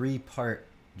a 3-part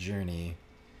journey,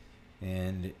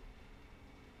 and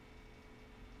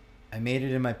I made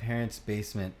it in my parents'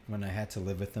 basement when I had to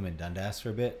live with them in Dundas for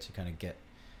a bit to kind of get,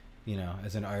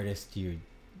 as an artist,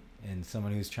 and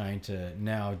someone who's trying to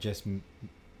now just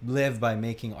live by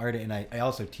making art. And I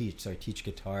also teach, so I teach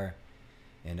guitar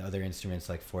and other instruments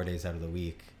like 4 days out of the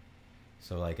week.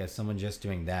 So like as someone just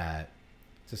doing that,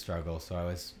 it's a struggle. So I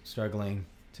was struggling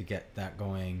to get that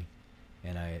going,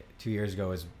 and 2 years ago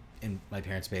was in my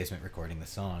parents' basement recording the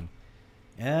song,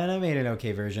 and I made an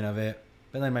okay version of it.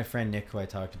 But then my friend Nick, who I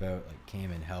talked about, like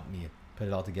came and helped me put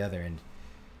it all together and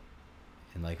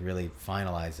like really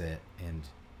finalize it. And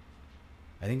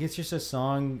I think it's just a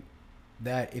song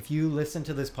that if you listen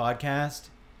to this podcast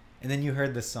and then you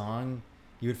heard the song,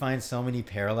 you would find so many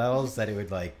parallels that it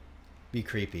would like be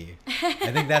creepy.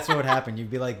 I think that's what would happen. You'd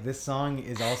be like, this song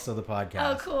is also the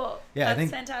podcast. Oh, cool. Yeah,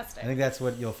 That's fantastic. I think that's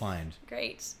what you'll find.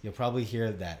 Great. You'll probably hear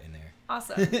that in there.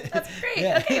 Awesome. That's great.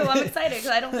 Yeah. Okay, well, I'm excited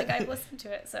because I don't think I've listened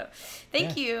to it. So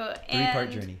thank you. 3-part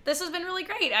And journey. this has been really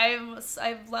great.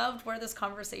 I've loved where this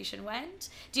conversation went.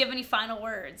 Do you have any final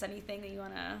words? Anything that you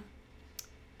want to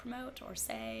promote or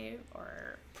say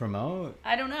or... Promote?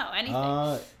 I don't know.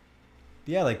 Anything.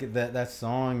 Yeah, like that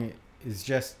song is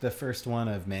just the first one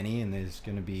of many, and there's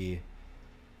going to be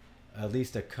at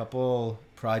least a couple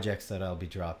projects that I'll be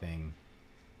dropping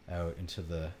out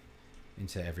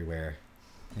into everywhere,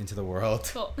 into the world.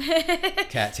 Cool.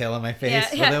 Cattail on my face.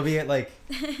 Yeah. Well, there'll be like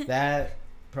that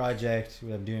project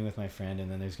what I'm doing with my friend, and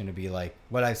then there's going to be like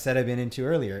what I said I've been into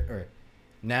earlier or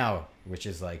now, which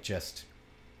is like just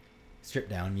stripped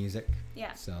down music.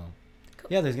 Yeah. So Cool.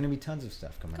 yeah, there's going to be tons of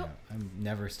stuff coming Cool. out. I'm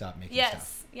never stop making Yes.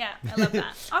 stuff. Yeah. I love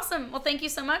that. Awesome. Well, thank you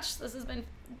so much. This has been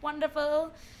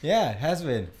wonderful. Yeah, it has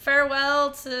been.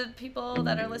 Farewell to people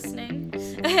that are listening.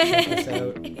 us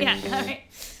out. Yeah. All right.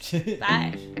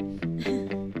 Bye.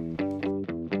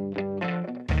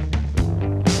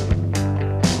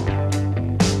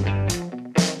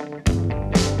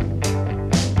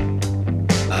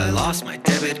 I lost my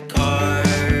debit card,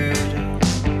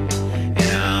 and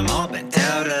I'm all bent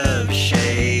out of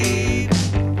shape.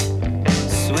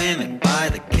 Swimming by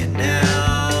the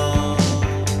canal,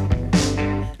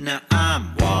 now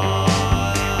I'm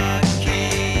walking,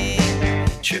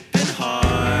 tripping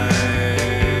hard.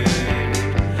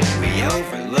 We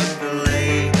overlook the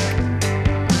lake,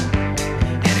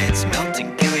 and it's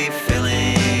melting, gooey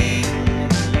filling.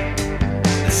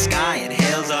 The sky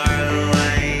inhales our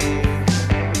light,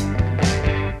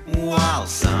 while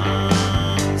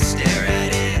some stare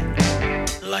at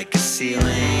it like a ceiling.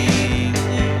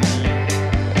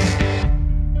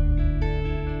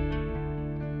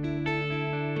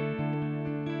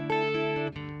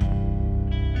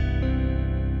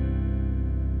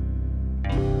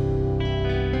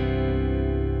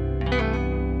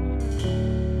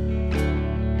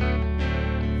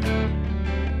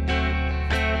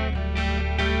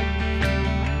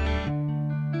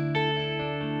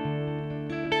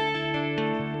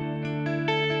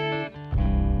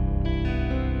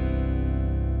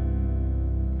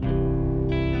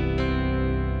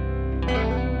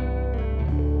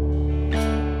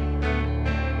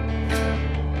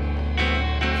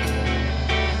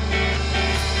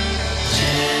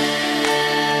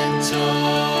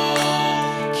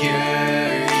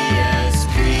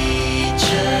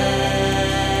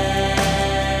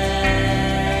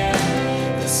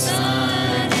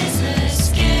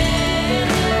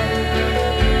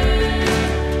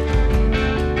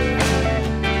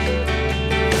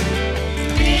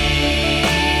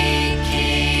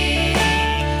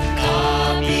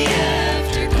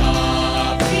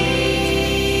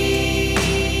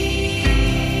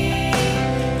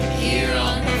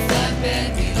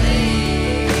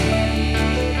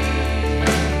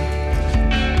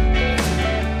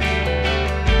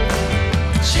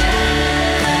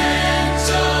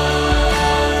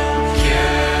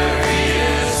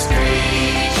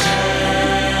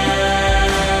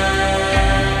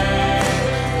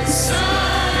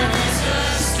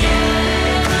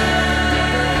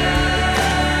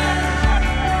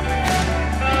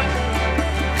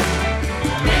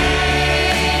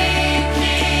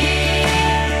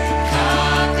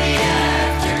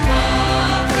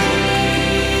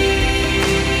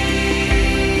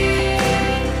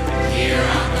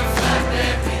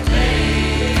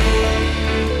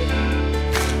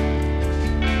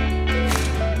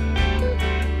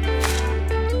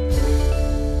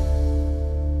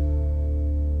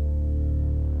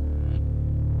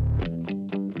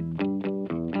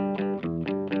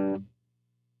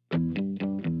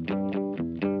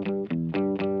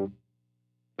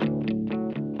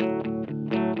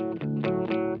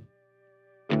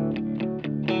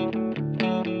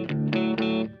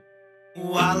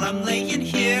 I'm laying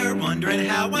here wondering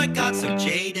how I got so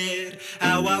jaded,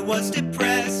 how I was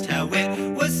depressed, how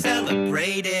it was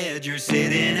celebrated. You're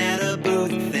sitting at